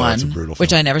 91, that's a brutal which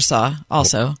film. I never saw.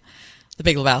 Also, The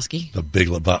Big Lebowski. The Big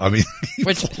Lebowski. I mean, he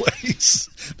Which plays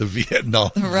the Vietnam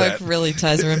Rogue vet. really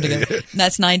ties the room together. And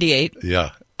that's 98.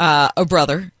 Yeah. Oh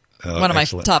Brother. One of my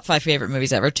excellent. top 5 favorite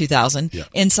movies ever, 2000. Yeah.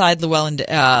 Inside Llewellyn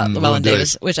Llewellyn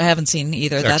Davis, Davis. which I haven't seen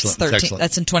either. Excellent. That's Excellent.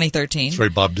 That's in 2013. It's very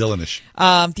Bob Dylan-ish.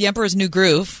 The Emperor's New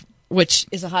Groove, which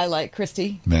is a highlight.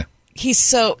 Christy. Meh. He's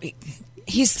so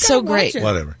great.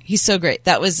 Whatever. He's so great.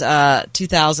 That was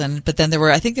 2000, but then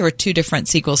I think there were 2 different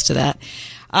sequels to that.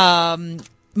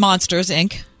 Monsters,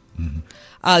 Inc.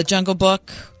 Jungle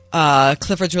Book,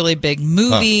 Clifford's Really Big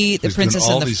Movie, The He's Princess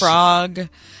doing all and the these- Frog.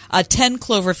 10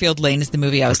 Cloverfield Lane is the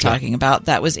movie I was talking about.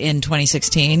 That was in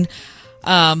 2016.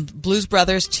 Blues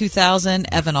Brothers, 2000.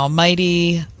 Evan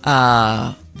Almighty,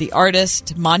 The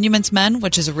Artist, Monuments Men,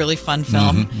 which is a really fun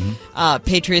film.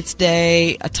 Patriots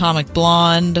Day, Atomic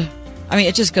Blonde. I mean,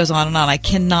 it just goes on and on. I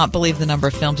cannot believe the number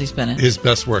of films he's been in. His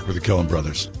best work with the Coen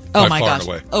brothers. Oh by my far gosh! and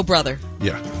away. Oh brother!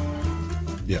 Yeah.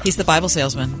 Yeah. He's the Bible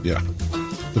salesman. Yeah.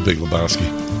 The Big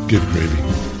Lebowski. Good gravy.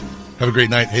 Have a great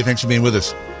night. Hey, thanks for being with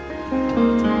us.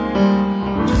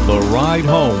 The Ride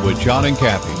Home with John and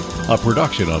Kathy, a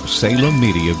production of Salem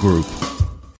Media Group.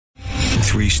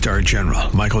 3-star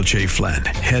General Michael J. Flynn,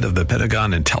 head of the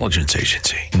Pentagon Intelligence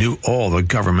Agency, knew all the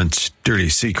government's dirty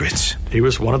secrets. He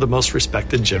was one of the most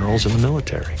respected generals in the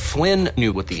military. Flynn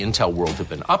knew what the intel world had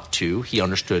been up to. He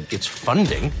understood its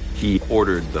funding. He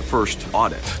ordered the first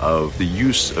audit of the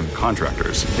use of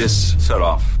contractors. This set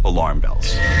off alarm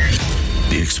bells.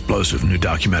 The explosive new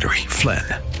documentary, Flynn,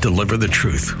 Deliver the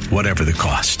Truth, Whatever the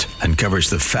Cost, uncovers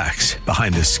the facts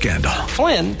behind this scandal.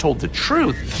 Flynn told the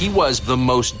truth. He was the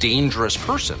most dangerous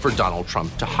person for Donald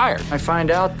Trump to hire. I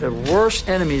find out the worst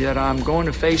enemy that I'm going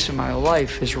to face in my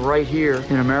life is right here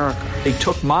in America. They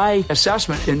took my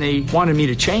assessment and they wanted me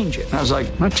to change it. And I was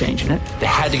like, I'm not changing it. They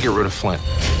had to get rid of Flynn.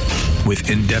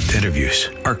 With in-depth interviews,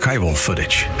 archival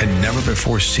footage, and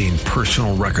never-before-seen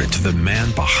personal records of the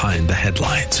man behind the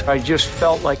headlines. I just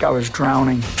felt like I was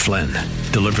drowning. Flynn,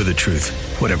 Deliver the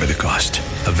Truth, Whatever the Cost.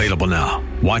 Available now.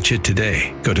 Watch it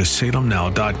today. Go to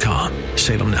salemnow.com.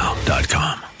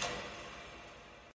 salemnow.com.